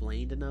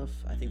explained enough.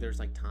 I think there's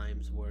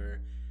times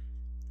where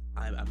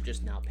I'm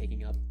just now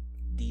picking up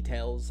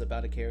details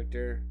about a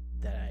character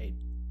that I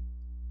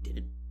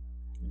didn't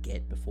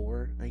get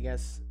before, I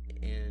guess,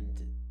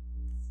 and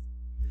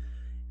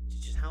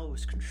just how it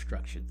was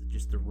constructed,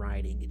 just the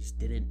writing, it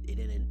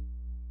didn't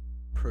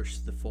push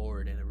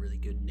forward in a really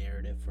good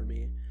narrative for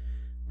me.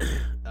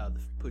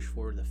 Push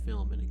forward the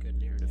film in a good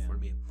narrative for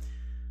me.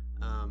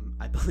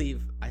 I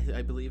believe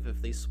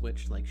if they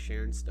switched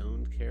Sharon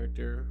Stone's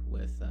character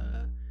with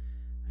I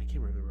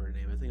can't remember her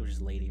name. I think it was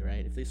just Lady,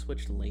 right? If they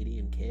switched Lady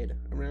and Kid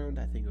around,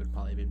 I think it would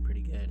probably have been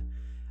pretty good.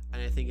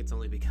 And I think it's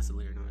only because of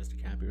Leonardo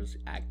DiCaprio's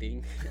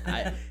acting.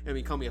 I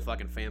mean, call me a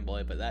fucking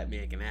fanboy, but that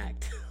man can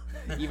act.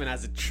 Even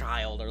as a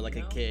child or a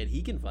kid,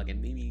 he can fucking.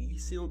 Maybe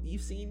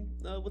you've seen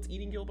What's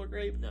Eating Gilbert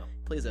Grape? No.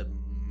 He plays a.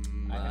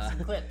 I have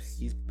some clips.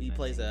 He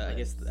plays a.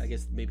 I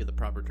guess maybe the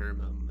proper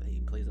term.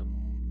 He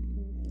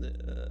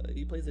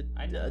plays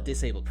a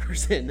disabled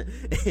person,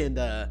 and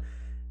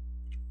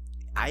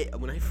I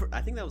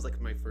think that was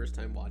my first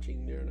time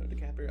watching Leonardo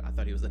DiCaprio. I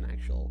thought he was an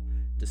actual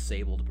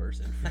disabled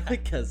person,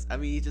 because I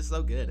mean he's just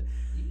so good.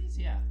 He is,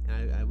 yeah.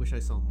 And I wish I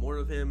saw more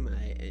of him,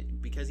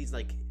 because he's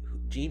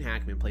Gene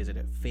Hackman plays a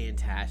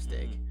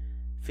fantastic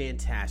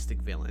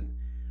villain,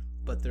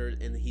 but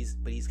he's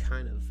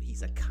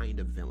a kind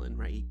of villain,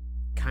 right? He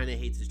kind of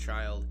hates his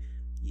child.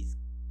 He's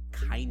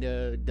kind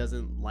of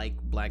doesn't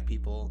like black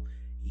people.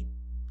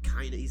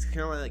 He's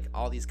kind of like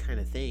all these kind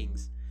of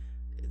things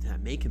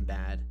that make him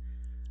bad,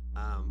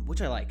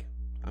 which I like.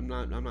 I'm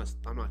not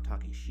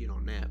talking shit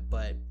on that,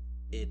 but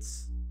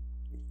it's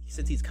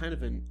since he's kind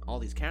of in all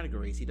these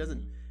categories, he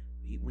doesn't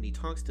when he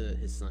talks to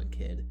his son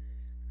Kid,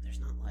 there's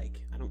not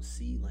like, I don't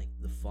see like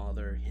the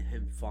father,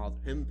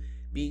 him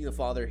being the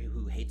father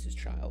who hates his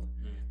child.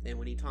 And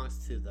when he talks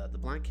to the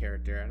black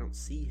character, I don't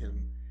see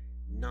him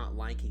not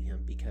liking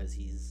him because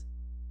he's,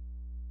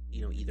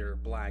 you know, either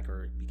black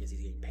or because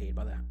he's getting paid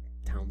by the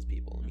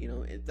townspeople. You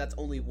know, that's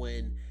only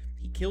when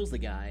he kills the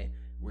guy,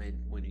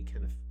 when you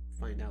kind of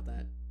find out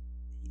that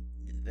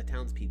the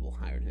townspeople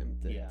hired him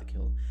to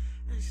kill.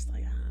 And it's just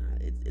like,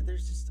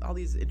 there's just all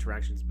these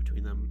interactions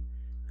between them.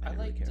 I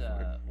liked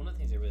one of the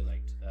things I really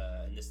liked,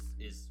 and this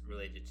is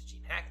related to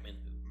Gene Hackman,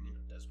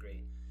 who does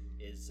great,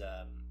 is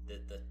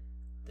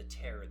the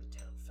terror the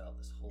town felt,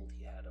 this hold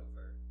he had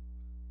over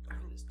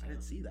this town. I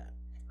didn't see that.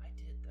 I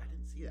did. Though. I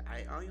didn't see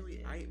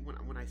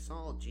that. When I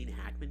saw Gene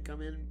Hackman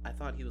come in, I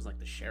thought he was like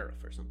the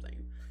sheriff or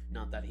something.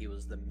 Not that he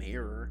was the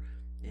mayor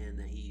and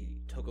that he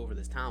took over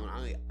this town.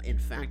 I, in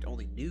fact,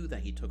 only knew that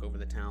he took over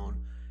the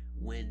town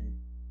when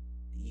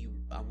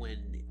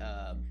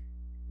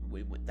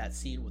that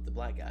scene with the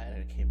black guy,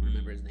 I can't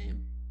remember his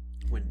name.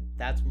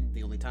 That's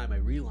the only time I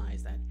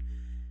realized that.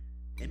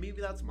 And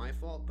maybe that's my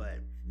fault, but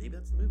maybe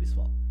that's the movie's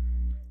fault.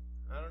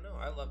 I don't know.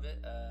 I love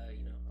it. I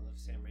love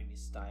Sam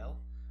Raimi's style.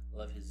 I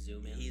love his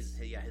zoom ins. His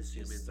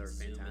zoom ins are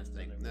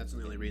fantastic. That's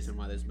the only reason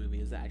why this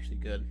movie is actually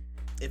good.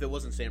 If it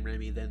wasn't Sam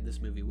Raimi, then this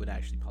movie would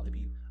actually probably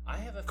be I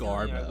have a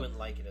feeling I wouldn't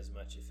like it as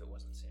much if it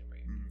wasn't Sam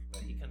Raimi.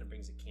 But he kind of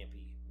brings a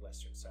campy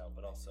Western style,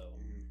 but also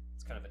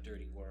it's kind of a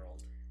dirty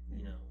world,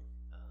 you know.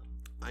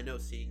 I know,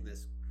 seeing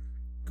this,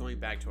 going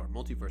back to our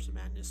Multiverse of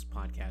Madness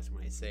podcast,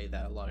 when I say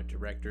that a lot of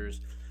directors,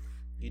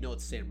 you know,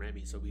 it's Sam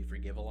Raimi, so we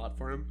forgive a lot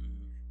for him.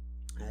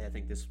 I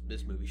think this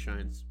movie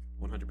shines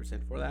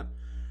 100% for that.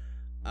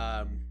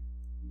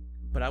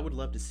 But I would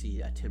love to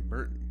see a Tim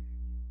Burton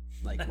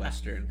like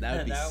Western. That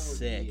would be sick.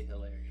 That would be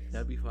hilarious. That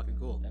would be fucking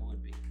cool. That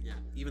would be. Yeah.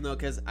 Even though,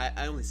 because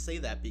I only say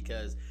that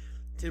because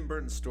Tim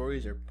Burton's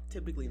stories are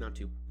typically not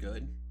too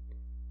good.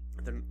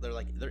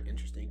 They're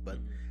interesting, but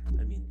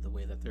I mean the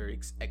way that they're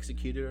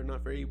executed are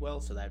not very well.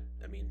 So that,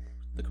 I mean,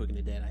 The Quick and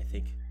the Dead, I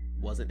think,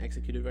 wasn't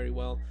executed very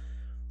well.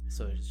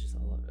 So it's just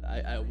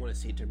I want to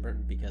see Tim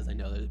Burton because I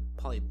know that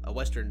probably a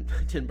Western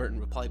Tim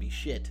Burton would probably be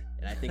shit,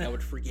 and I think I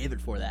would forgive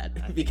it for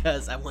that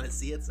because I want to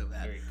see it so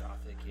bad. Very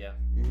gothic, yeah.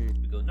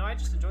 We go, no, I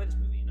just enjoy this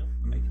movie. You know,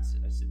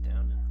 I sit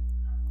down and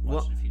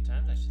watch it a few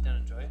times. I sit down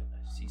and enjoy it.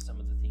 I see some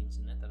of the themes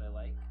in it that I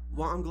like.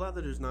 Well, I'm glad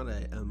that there's not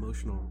an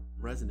emotional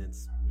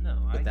resonance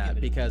with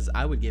that because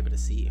I would give it a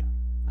C.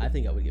 I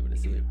think I would give it a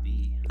C. Give it a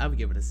B. I would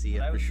give it a C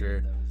for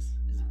sure.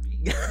 Is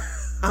it B?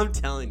 I'm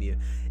telling you,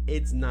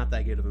 it's not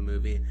that good of a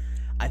movie.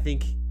 I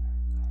think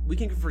we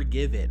can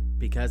forgive it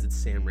because it's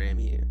Sam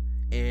Raimi,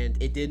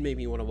 and it did make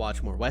me want to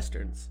watch more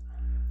Westerns.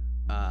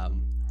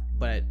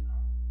 But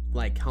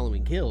like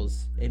Halloween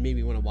Kills, it made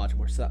me want to watch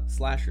more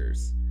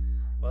slashers.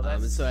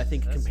 Well, so I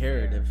think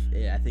comparative,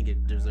 I think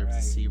it deserves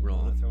a C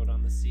roll. Want to throw it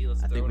on the C? I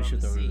think we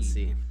should throw it on the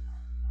C.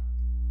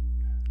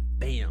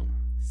 Bam,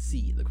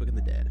 C. The Quick and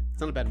the Dead. It's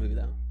not a bad movie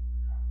though.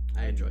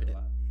 I enjoyed it.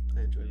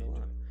 I enjoyed it a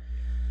lot.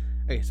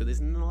 Okay, so these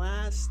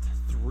last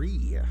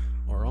three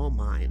are all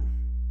mine.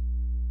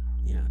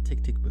 Yeah,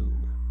 Tick Tick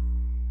Boom.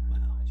 Wow,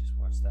 I just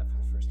watched that for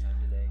the first time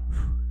today.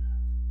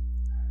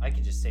 I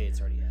can just say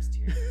it's already S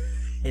tier.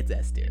 It's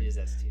S tier. It is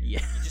S tier. Yeah.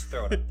 You just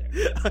throw it up there.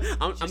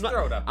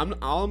 Throw it up.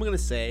 All I'm going to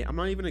say, I'm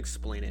not even going to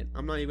explain it.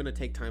 I'm not even going to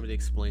take time to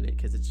explain it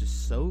because it's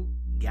just so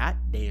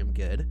goddamn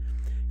good.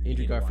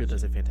 Andrew Garfield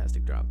does a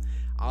fantastic job.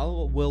 I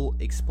will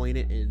explain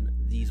it in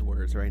these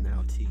words right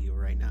now to you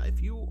right now.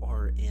 If you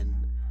are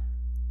an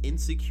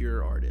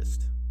insecure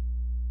artist,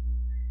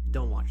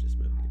 don't watch this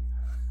movie.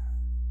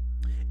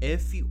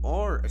 If you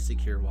are a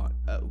secure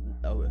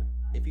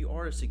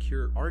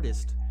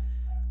artist,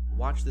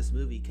 watch this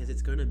movie because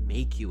it's going to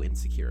make you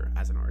insecure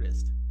as an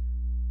artist,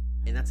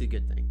 and that's a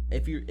good thing.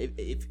 If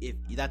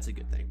that's a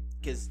good thing,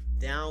 because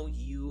now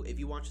if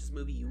you watch this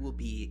movie, you will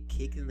be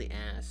kicking the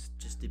ass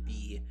just to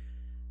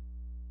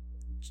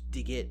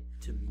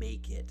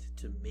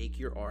make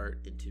your art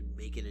and to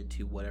make it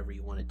into whatever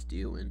you want it to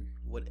do. And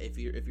what if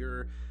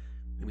you're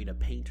a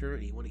painter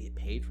and you want to get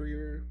paid for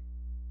your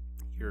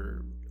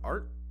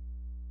art,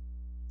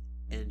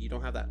 and you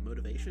don't have that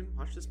motivation,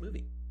 watch this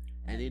movie.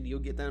 And then you'll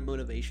get that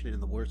motivation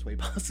in the worst way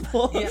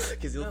possible.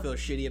 Because you'll feel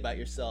shitty about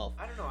yourself.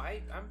 I don't know.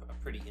 I'm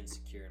pretty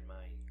insecure in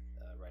my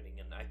writing,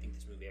 and I think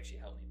this movie actually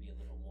helped me be a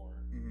little more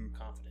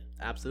confident.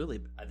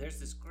 Absolutely.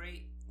 There's this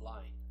great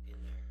line in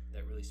there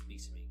that really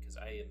speaks to me because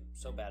I am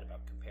so bad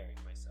about comparing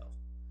myself.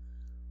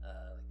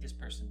 Like this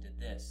person did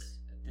this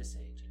at this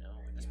age, you know,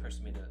 or this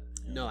person made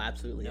no,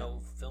 absolutely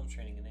no film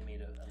training and they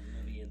made a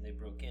movie and they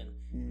broke in.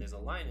 There's a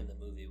line in the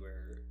movie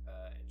where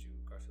Andrew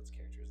Garfield's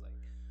character is like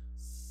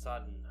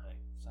Sodenheim,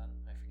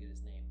 I forget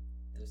his name.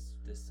 This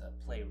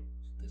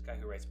guy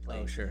who writes plays.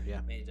 Oh sure,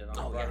 yeah. Made it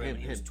on Broadway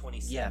when he was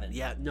 27.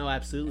 Yeah, no,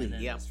 absolutely. And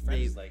then yeah, his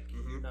friend is like,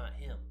 "You're not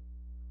him."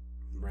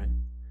 Right.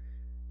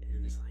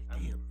 And it's like,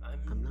 damn,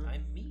 I'm not.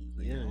 I'm me.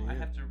 You know? I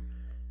have to.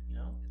 You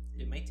know,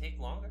 it may take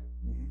longer,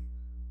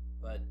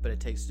 but it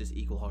takes just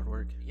equal hard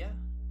work. Yeah,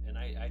 and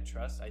I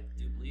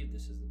do believe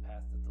this is the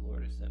path that the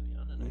Lord has set me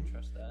on, and I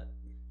trust that.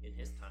 in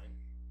his time,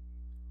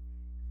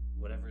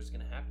 whatever is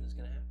going to happen is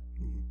going to happen.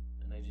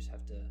 Mm-hmm. And I just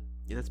have to...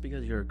 And that's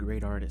because you're a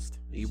great artist.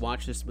 You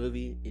watch this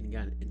movie and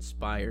got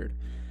inspired.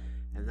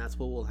 And that's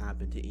what will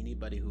happen to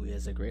anybody who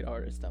is a great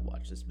artist that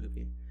watched this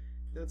movie.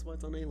 That's why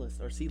it's on A-list,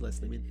 or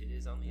C-list, I mean. It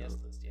is on the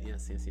S-list, yeah.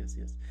 Yes.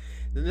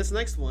 Then this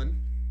next one,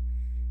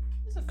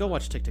 go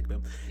watch Tick, Tick,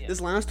 Boom. Yeah. This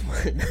last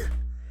one,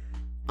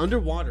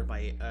 Underwater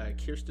by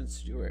Kirsten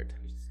Stewart.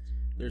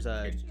 There's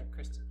a... Kirsten or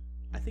Kristen?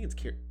 I think it's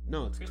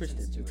it's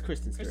Kristen. Stewart. It's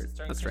Kristen Stewart.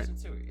 That's Kristen right.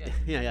 Stewart,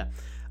 yeah. Yeah.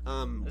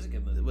 That was a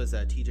good movie. It was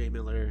T.J.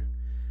 Miller.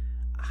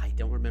 I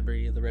don't remember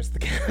any of the rest of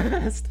the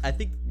cast. I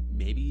think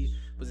maybe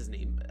was his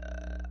name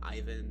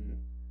Ivan.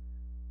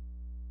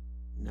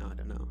 No, I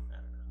don't know.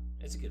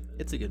 It's a good movie.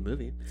 It's a good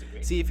movie. It's a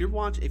great See, if you're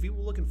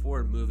looking for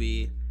a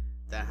movie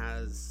that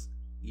has,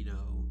 you're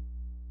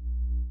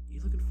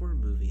looking for a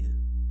movie.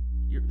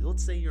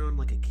 Let's say you're on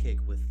like a kick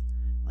with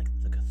like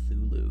the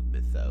Cthulhu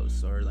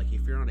mythos, or like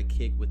if you're on a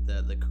kick with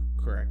the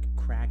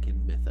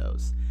Kraken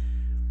mythos,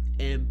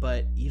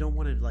 but you don't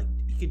want to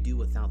you could do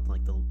without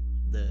like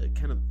the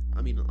kind of,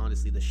 I mean,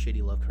 honestly, the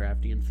shitty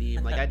Lovecraftian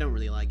theme. Like I don't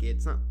really like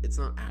it. It's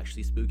not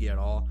actually spooky at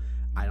all.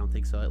 I don't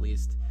think so, at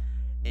least.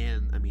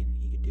 And I mean,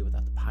 you could do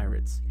without the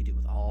pirates. You could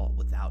do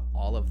without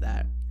all of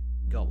that.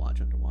 Go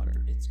watch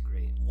Underwater. It's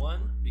great.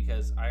 One,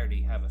 because I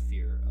already have a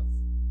fear of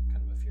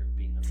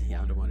being underwater.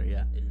 Yeah, underwater.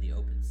 Yeah. In the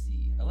open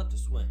sea, I love to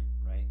swim,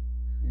 right?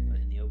 But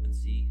in the open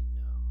sea,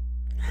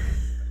 no.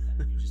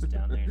 You're just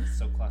down there, and it's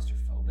so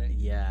claustrophobic.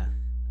 Yeah.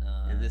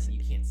 And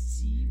you can't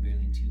see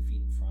barely 2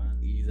 feet in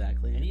front.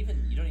 Exactly. And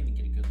even you don't even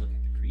get a good look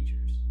at the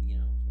creatures.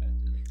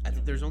 I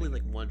think there's only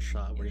like one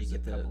shot where you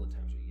get a couple of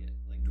times where you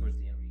get towards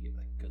the end where you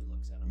get good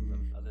looks at them.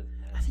 But other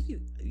than that, I think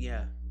it's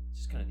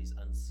just kind of these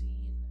unseen.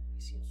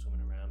 You see them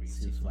swimming around, or you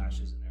see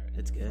flashes in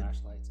their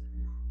flashlights.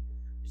 And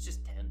it's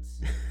just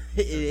tense.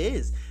 It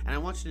is, and I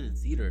watched it in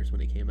theaters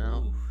when it came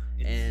out.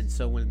 And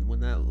so when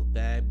that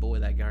bad boy,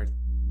 that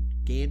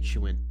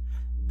gargantuan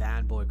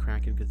bad boy,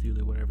 Kraken,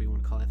 Cthulhu, whatever you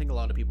want to call it. I think a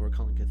lot of people were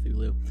calling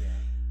Cthulhu. Yeah.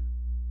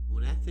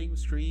 When that thing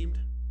screamed,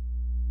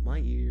 my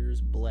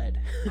ears bled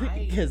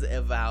because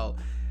of how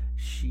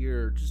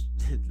sheer, just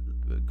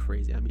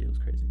crazy. I mean, it was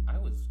crazy. I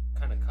was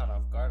kind of caught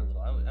off guard a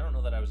little. I don't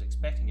know that I was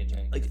expecting a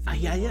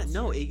giant.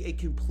 No, it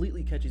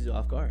completely catches you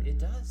off guard. It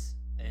does,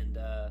 and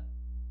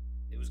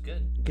it was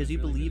good because you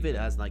really, believe really it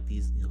good. as like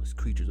these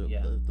creatures of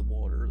the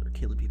water. They're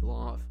killing people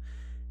off,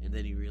 and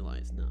then you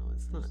realize no,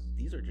 it's not.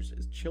 These are just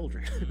as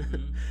children.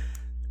 Mm-hmm.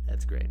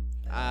 That's great.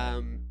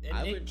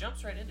 It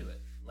jumps right into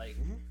it. Like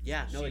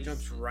it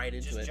jumps right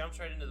into it. Just jumps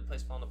right into the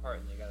place falling apart,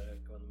 and they gotta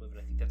go in the movie.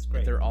 And I think that's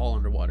great. They're all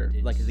underwater,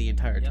 like the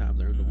entire time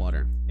they're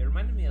underwater. It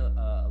reminded me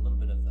a little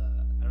bit of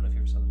I don't know if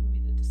you ever saw the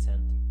movie The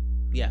Descent.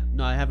 Yeah,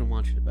 no, I haven't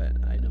watched it, but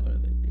I know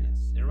of it.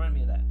 Yes, it reminded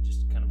me of that.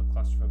 Just kind of a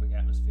claustrophobic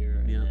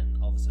atmosphere, and then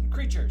all of a sudden,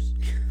 creatures.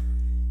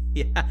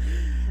 Yeah,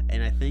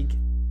 and I think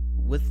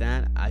with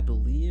that, I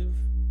believe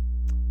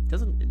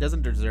it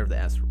doesn't deserve the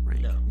S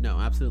rank. No,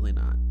 absolutely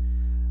not.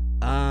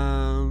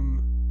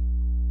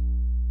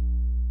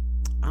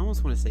 I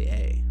almost want to say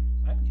A.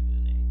 I'd give it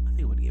an A. I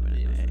think I would give it an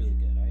A. It was really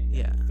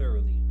good. I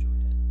thoroughly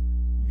enjoyed it.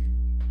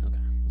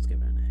 Okay, let's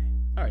give it an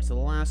A. All right, so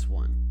the last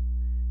one.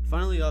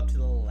 Finally up to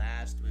the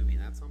last movie.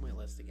 That's on my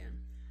list again.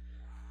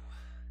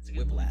 It's a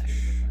good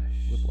Whiplash.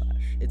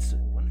 Whiplash. It's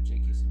one of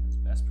J.K. Simmons'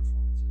 best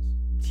performances.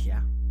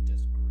 Yeah.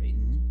 Does great.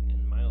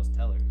 And Miles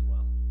Teller as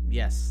well.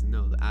 Yes.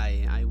 No,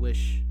 I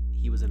wish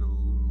he was in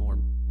more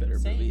better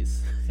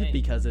movies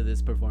because of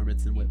this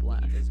performance in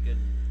Whiplash. He is good.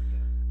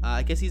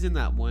 I guess he's in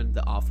that one,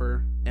 The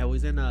Offer. Yeah,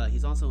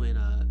 he's also in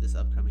the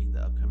upcoming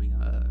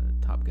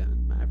Top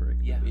Gun Maverick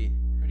movie.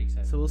 Pretty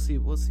excited. So we'll see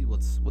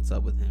what's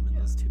up with him in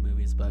those two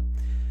movies. But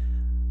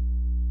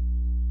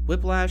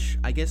Whiplash,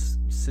 I guess,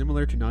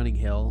 similar to Notting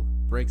Hill,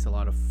 breaks a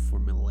lot of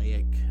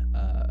formulaic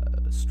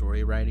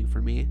story writing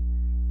for me.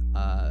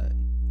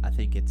 I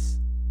think it's,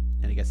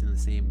 and I guess in the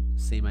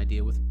same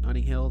idea with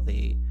Notting Hill,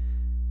 they,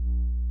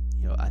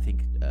 I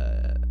think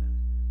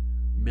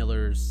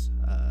Miller's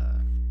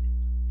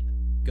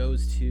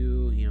goes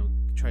to,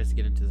 tries to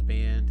get into his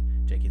band.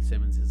 J.K.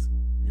 Simmons is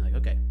like,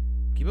 okay,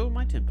 keep it with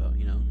my tempo,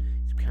 He's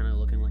kind of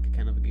looking like a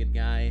kind of a good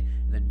guy,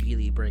 and then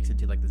immediately breaks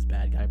into like this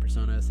bad guy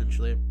persona,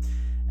 essentially.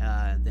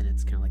 Then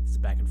it's kind of like this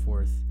back and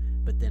forth,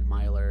 but then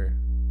Miller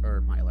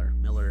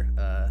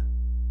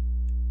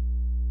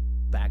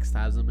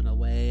backstabs him in a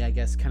way, I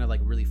guess, kind of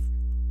like really,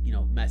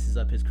 messes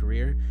up his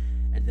career.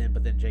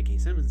 But then J.K.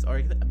 Simmons,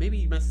 or maybe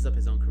he messes up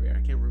his own career.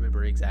 I can't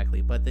remember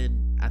exactly. But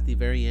then at the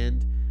very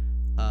end,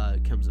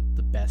 comes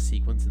the best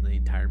sequence in the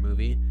entire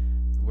movie,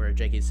 where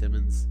J.K.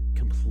 Simmons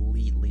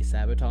completely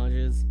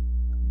sabotages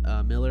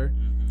Miller,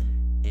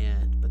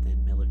 but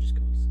then Miller just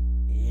goes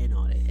in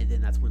on it, and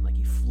then that's when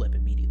you flip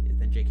immediately.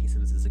 Then J.K.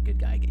 Simmons is a good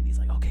guy again. He's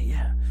like, okay,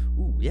 yeah,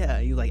 ooh, yeah.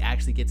 He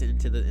actually gets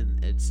into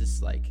and it's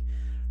just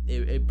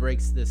it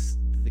breaks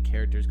the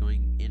characters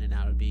going in and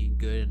out of being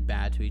good and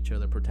bad to each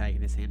other,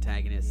 protagonist,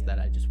 antagonist. That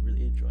I just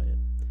really enjoy it.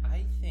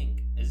 I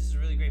think this is a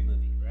really great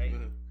movie, right?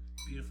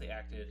 Beautifully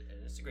acted,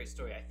 and it's a great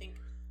story. I think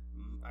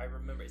I I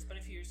remember. It's been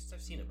a few years since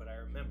I've seen it, but I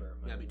remember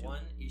my me too.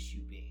 one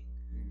issue being,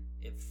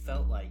 it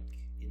felt like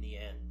in the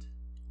end,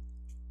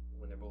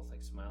 when they're both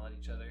like smile at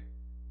each other,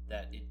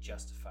 that it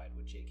justified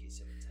what J.K.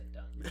 Simmons had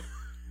done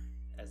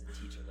as a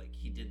teacher. Like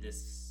he did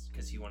this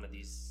because he wanted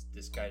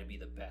this guy to be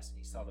the best, and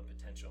he saw the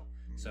potential,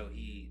 so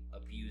he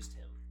abused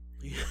him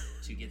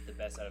to get the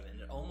best out of it.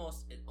 And it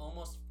almost.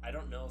 I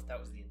don't know if that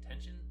was the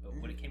intention, but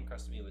what it came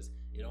across to me was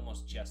it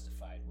almost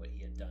justified what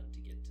he had done to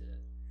get to.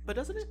 But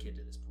doesn't this it? Kid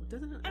to this point?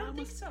 Doesn't it? I don't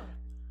think so.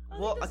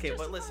 Well, okay,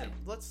 but listen.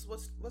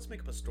 Let's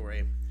make up a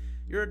story.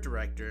 You're a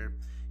director.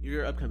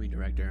 You're an upcoming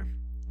director,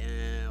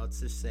 and let's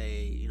just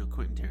say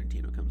Quentin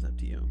Tarantino comes up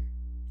to you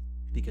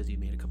because you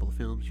made a couple of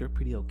films. You're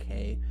pretty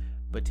okay,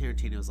 but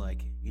Tarantino's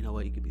like, you know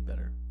what? You could be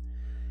better.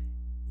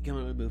 You come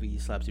out with a movie, he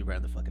slaps you right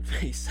in the fucking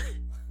face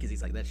because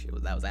he's like,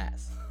 that was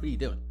ass. What are you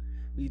doing?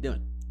 You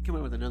come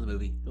out with another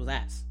movie, it was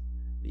ass.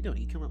 What are you doing?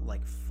 You come out with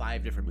like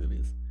 5 different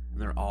movies,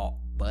 and they're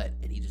all butt,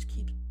 and he just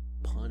keeps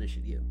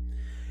punishing you.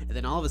 And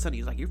then all of a sudden,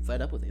 he's like, you're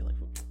fed up with it. You're like,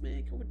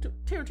 man,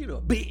 Tarantino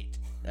a bitch.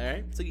 All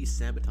right, so you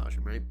sabotage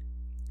him, right?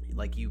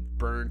 Like you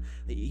burn.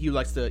 He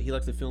likes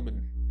to film,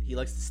 and he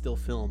likes to still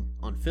film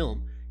on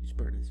film. You just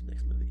burn his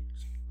next movie,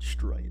 just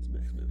destroy his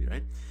next movie,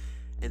 right?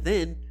 And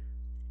then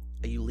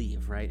you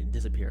leave, right, and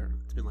disappear.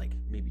 It's been like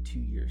maybe 2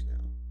 years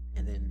now,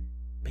 and then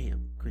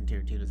bam,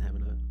 Quentin Tarantino's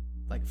having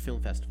a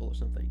film festival or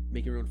something.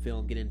 Make your own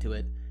film, get into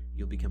it.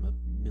 You'll become a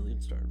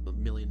 $1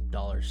 million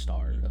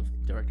star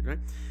of director, right?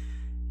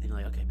 And you're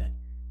like, okay, bet.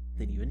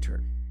 Then you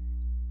enter.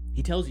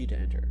 He tells you to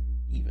enter.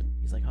 Even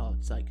he's like, oh,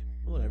 it's like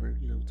whatever,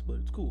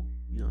 it's cool.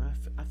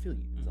 I feel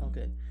you. It's all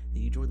good.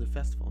 Then you join the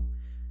festival.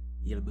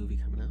 You get a movie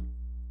coming out.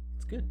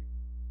 It's good.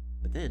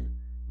 But then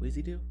what does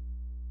he do?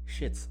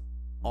 Shits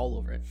all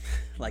over it,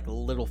 like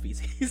little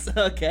feces.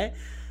 Okay.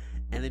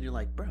 And then you're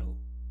like, bro,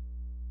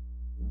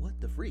 what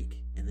the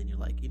freak? And then you're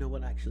like, you know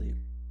what? Actually,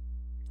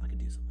 I can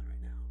do something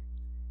right now.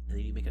 And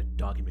then you make a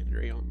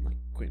documentary on like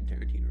Quentin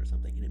Tarantino or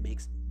something, and it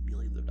makes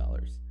millions of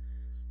dollars.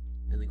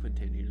 And then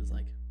Quentin Tarantino's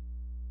like,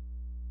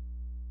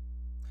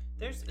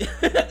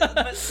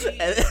 but see,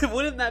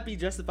 wouldn't that be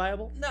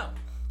justifiable? No,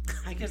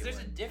 because there's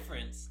a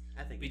difference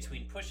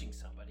between pushing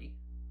somebody,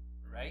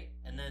 right,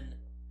 and then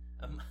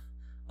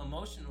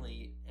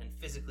emotionally and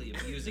physically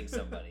abusing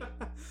somebody.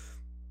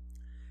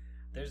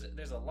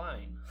 There's a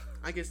line.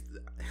 I guess.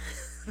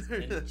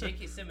 And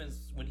J.K.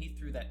 Simmons, when he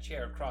threw that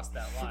chair across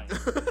that line.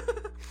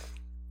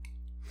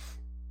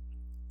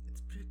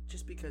 It's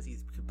just because he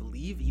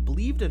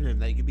believed in him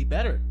that he could be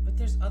better. But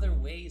there's other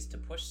ways to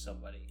push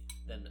somebody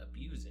than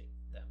abusing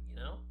them,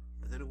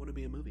 But then it wouldn't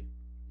be a movie.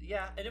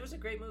 Yeah, and it was a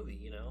great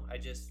movie,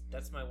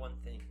 that's my one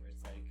thing where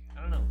it's like,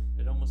 I don't know,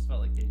 it almost felt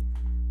like they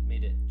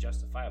made it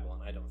justifiable,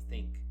 and I don't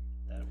think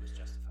that it was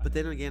justifiable. But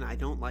then again, I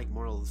don't like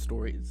moral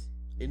stories.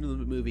 In the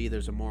movie,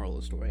 there's a moral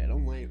of the story. I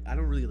don't really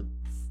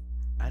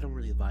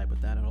vibe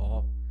with that at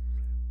all.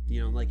 I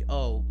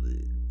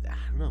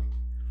don't know.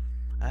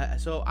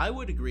 So I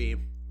would agree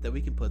that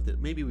we can put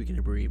that. Maybe we can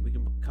agree. We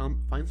can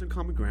find some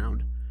common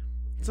ground.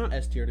 It's not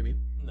S tier to me.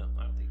 No,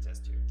 I don't think it's S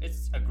tier.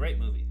 It's a great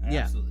movie. I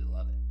absolutely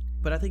love it.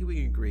 But I think we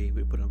can agree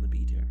we put it on the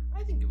B tier.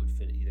 I think it would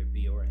fit either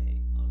B or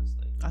A,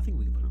 honestly. I think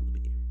we can put it on the B.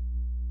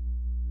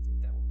 I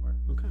think that would work.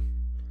 Okay.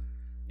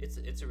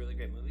 It's a really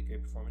great movie,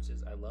 great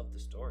performances. I love the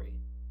story.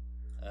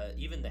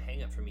 Even the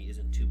hang-up for me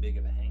isn't too big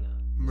of a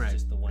hang-up. It's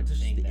just the one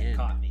thing that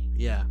caught me.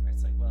 Yeah. Where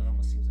it's like, well, it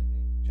almost seems like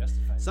they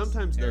justify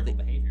sometimes terrible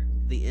behavior.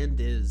 The end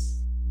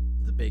is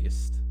the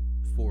biggest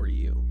for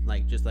you.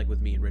 Like, just like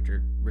with me and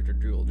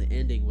Richard Jewell, the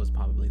ending was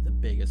probably the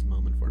biggest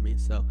moment for me.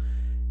 So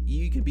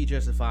you can be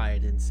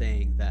justified in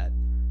saying that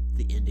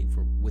the ending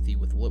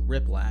with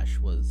Whiplash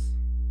was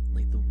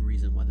like the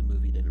reason why the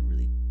movie didn't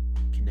really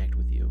connect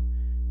with you,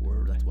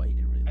 or that's why you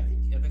didn't really. I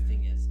think the other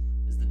thing is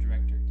the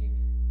director,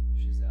 Damien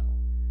Chazelle.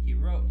 He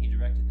wrote and he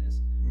directed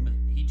this, but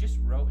he just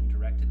wrote and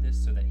directed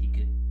this so that he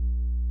could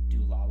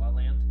do La La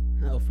Land.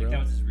 Oh, for that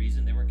was his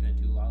reason. They weren't going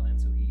to do La La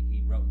Land, so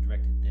he wrote and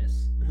directed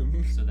this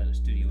so that a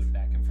studio would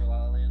back him for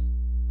La La Land.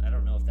 I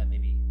don't know if that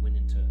maybe went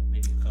into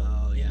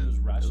it was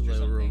rushed or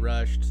something.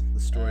 Rushed. The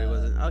story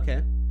wasn't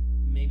okay.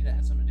 Maybe that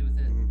had something to do with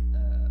it.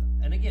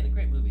 And again, a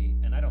great movie,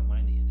 and I don't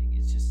mind the ending.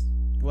 It's just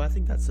I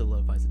think that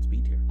solidifies its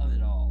B tier. Of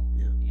it all,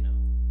 yeah.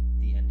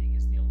 The ending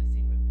is the only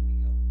thing that made me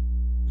go.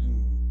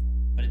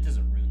 But it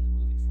doesn't ruin the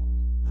movie for me.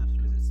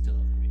 Absolutely, because it's still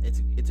a great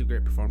movie. It's a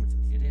great performances.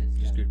 It is.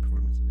 Just great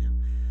performances. Yeah.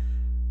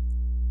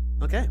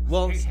 Okay,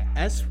 well,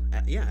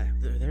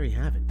 there you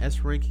have it.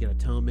 S rank, you got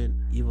Atonement,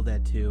 Evil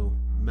Dead 2,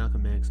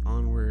 Malcolm X,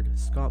 Onward,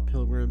 Scott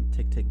Pilgrim,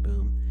 Tick Tick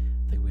Boom.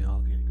 I think we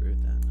all can agree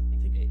with that.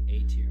 I think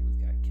A tier, we've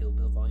got Kill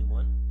Bill Volume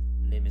 1,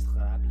 Les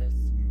Miserables,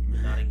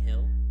 Notting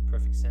Hill,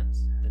 Perfect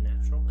Sense, The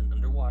Natural, and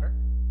Underwater.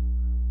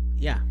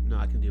 Yeah, no,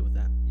 I can deal with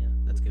that. Yeah.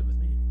 That's good with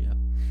me. Yeah.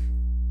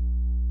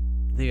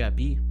 They got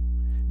B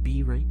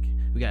rank.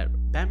 We got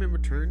Batman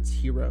Returns,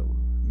 Hero,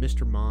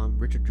 Mr. Mom,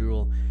 Richard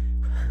Jewell,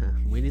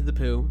 Winnie the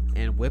Pooh,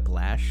 and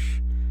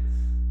Whiplash.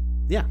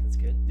 Yeah. That's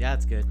good. Yeah,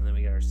 that's good. And then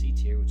we got our C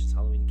tier, which is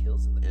Halloween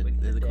Kills and The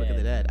Quick of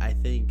the Dead. I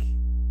think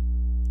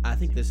I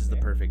think this is the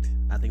perfect.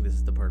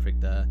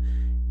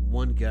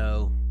 One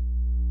go,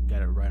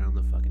 got it right on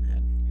the fucking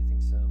head. I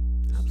think so.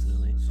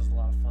 Absolutely. This was a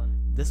lot of fun.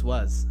 This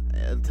was.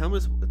 Tell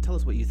us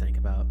what you think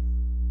about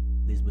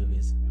these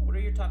movies. What are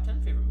your top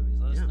 10 favorite movies?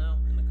 Let us know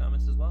in the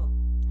comments as well.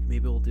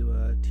 Maybe we'll do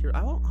a tier.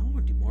 I want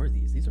to do more of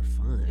these. These are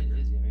fun. It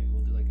is, yeah. Maybe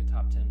we'll do like a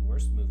top 10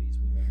 worst movies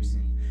we've ever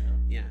seen. You know?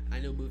 Yeah, I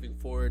know moving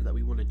forward that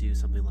we want to do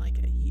something like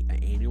an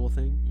annual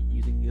thing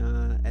using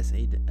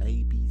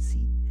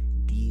SABCD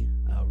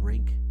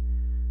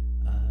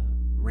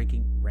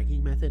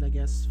ranking method, I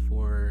guess,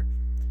 for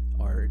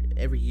our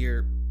every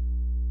year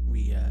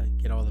we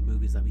get all the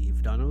movies that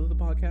we've done over the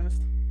podcast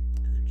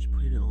and then just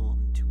put it all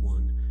into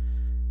one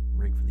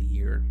rank for the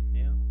year.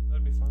 Yeah,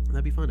 that'd be fun.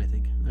 That'd be fun, I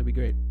think. That'd be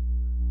great.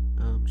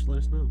 Just let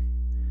us know.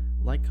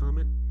 Like,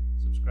 comment,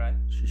 subscribe,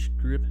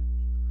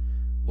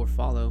 or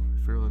follow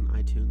if you're on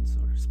iTunes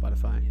or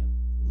Spotify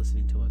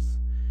listening to us.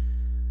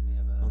 We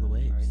have on the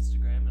waves. Our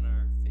Instagram and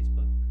our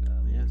Facebook.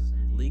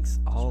 Links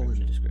all in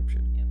the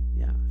description. Yep.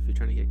 Yeah, if you're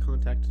trying to get in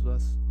contact with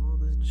us, all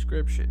in the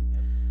description.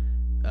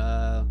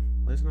 Yep.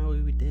 Let us know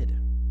what we did.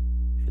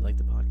 If you like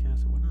the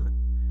podcast or whatnot.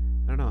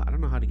 I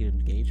don't know how to get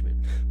engagement.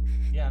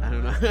 Yeah, I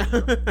don't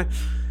know.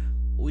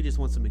 We just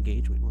want some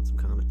engagement. We want some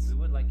comments. We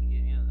would like to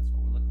get, that's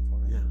what we're looking for.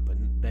 Right now. But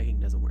begging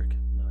doesn't work.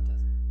 No, it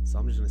doesn't. So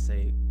I'm just gonna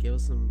say, give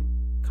us some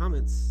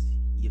comments,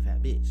 you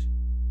fat bitch,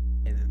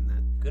 and then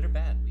that. Good or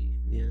bad,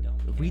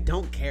 we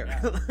don't care.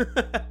 Yeah.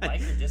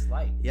 Like or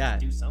dislike. Yeah.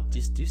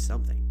 Just do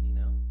something. You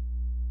know.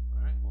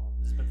 All right. Well,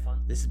 this has been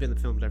fun. This has been the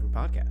Film Different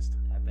Podcast.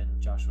 I've been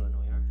Joshua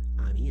Noyar.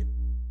 I'm Ian.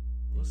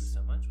 Thank you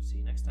so much. We'll see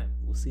you next time.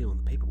 We'll see you on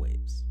the paper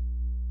waves.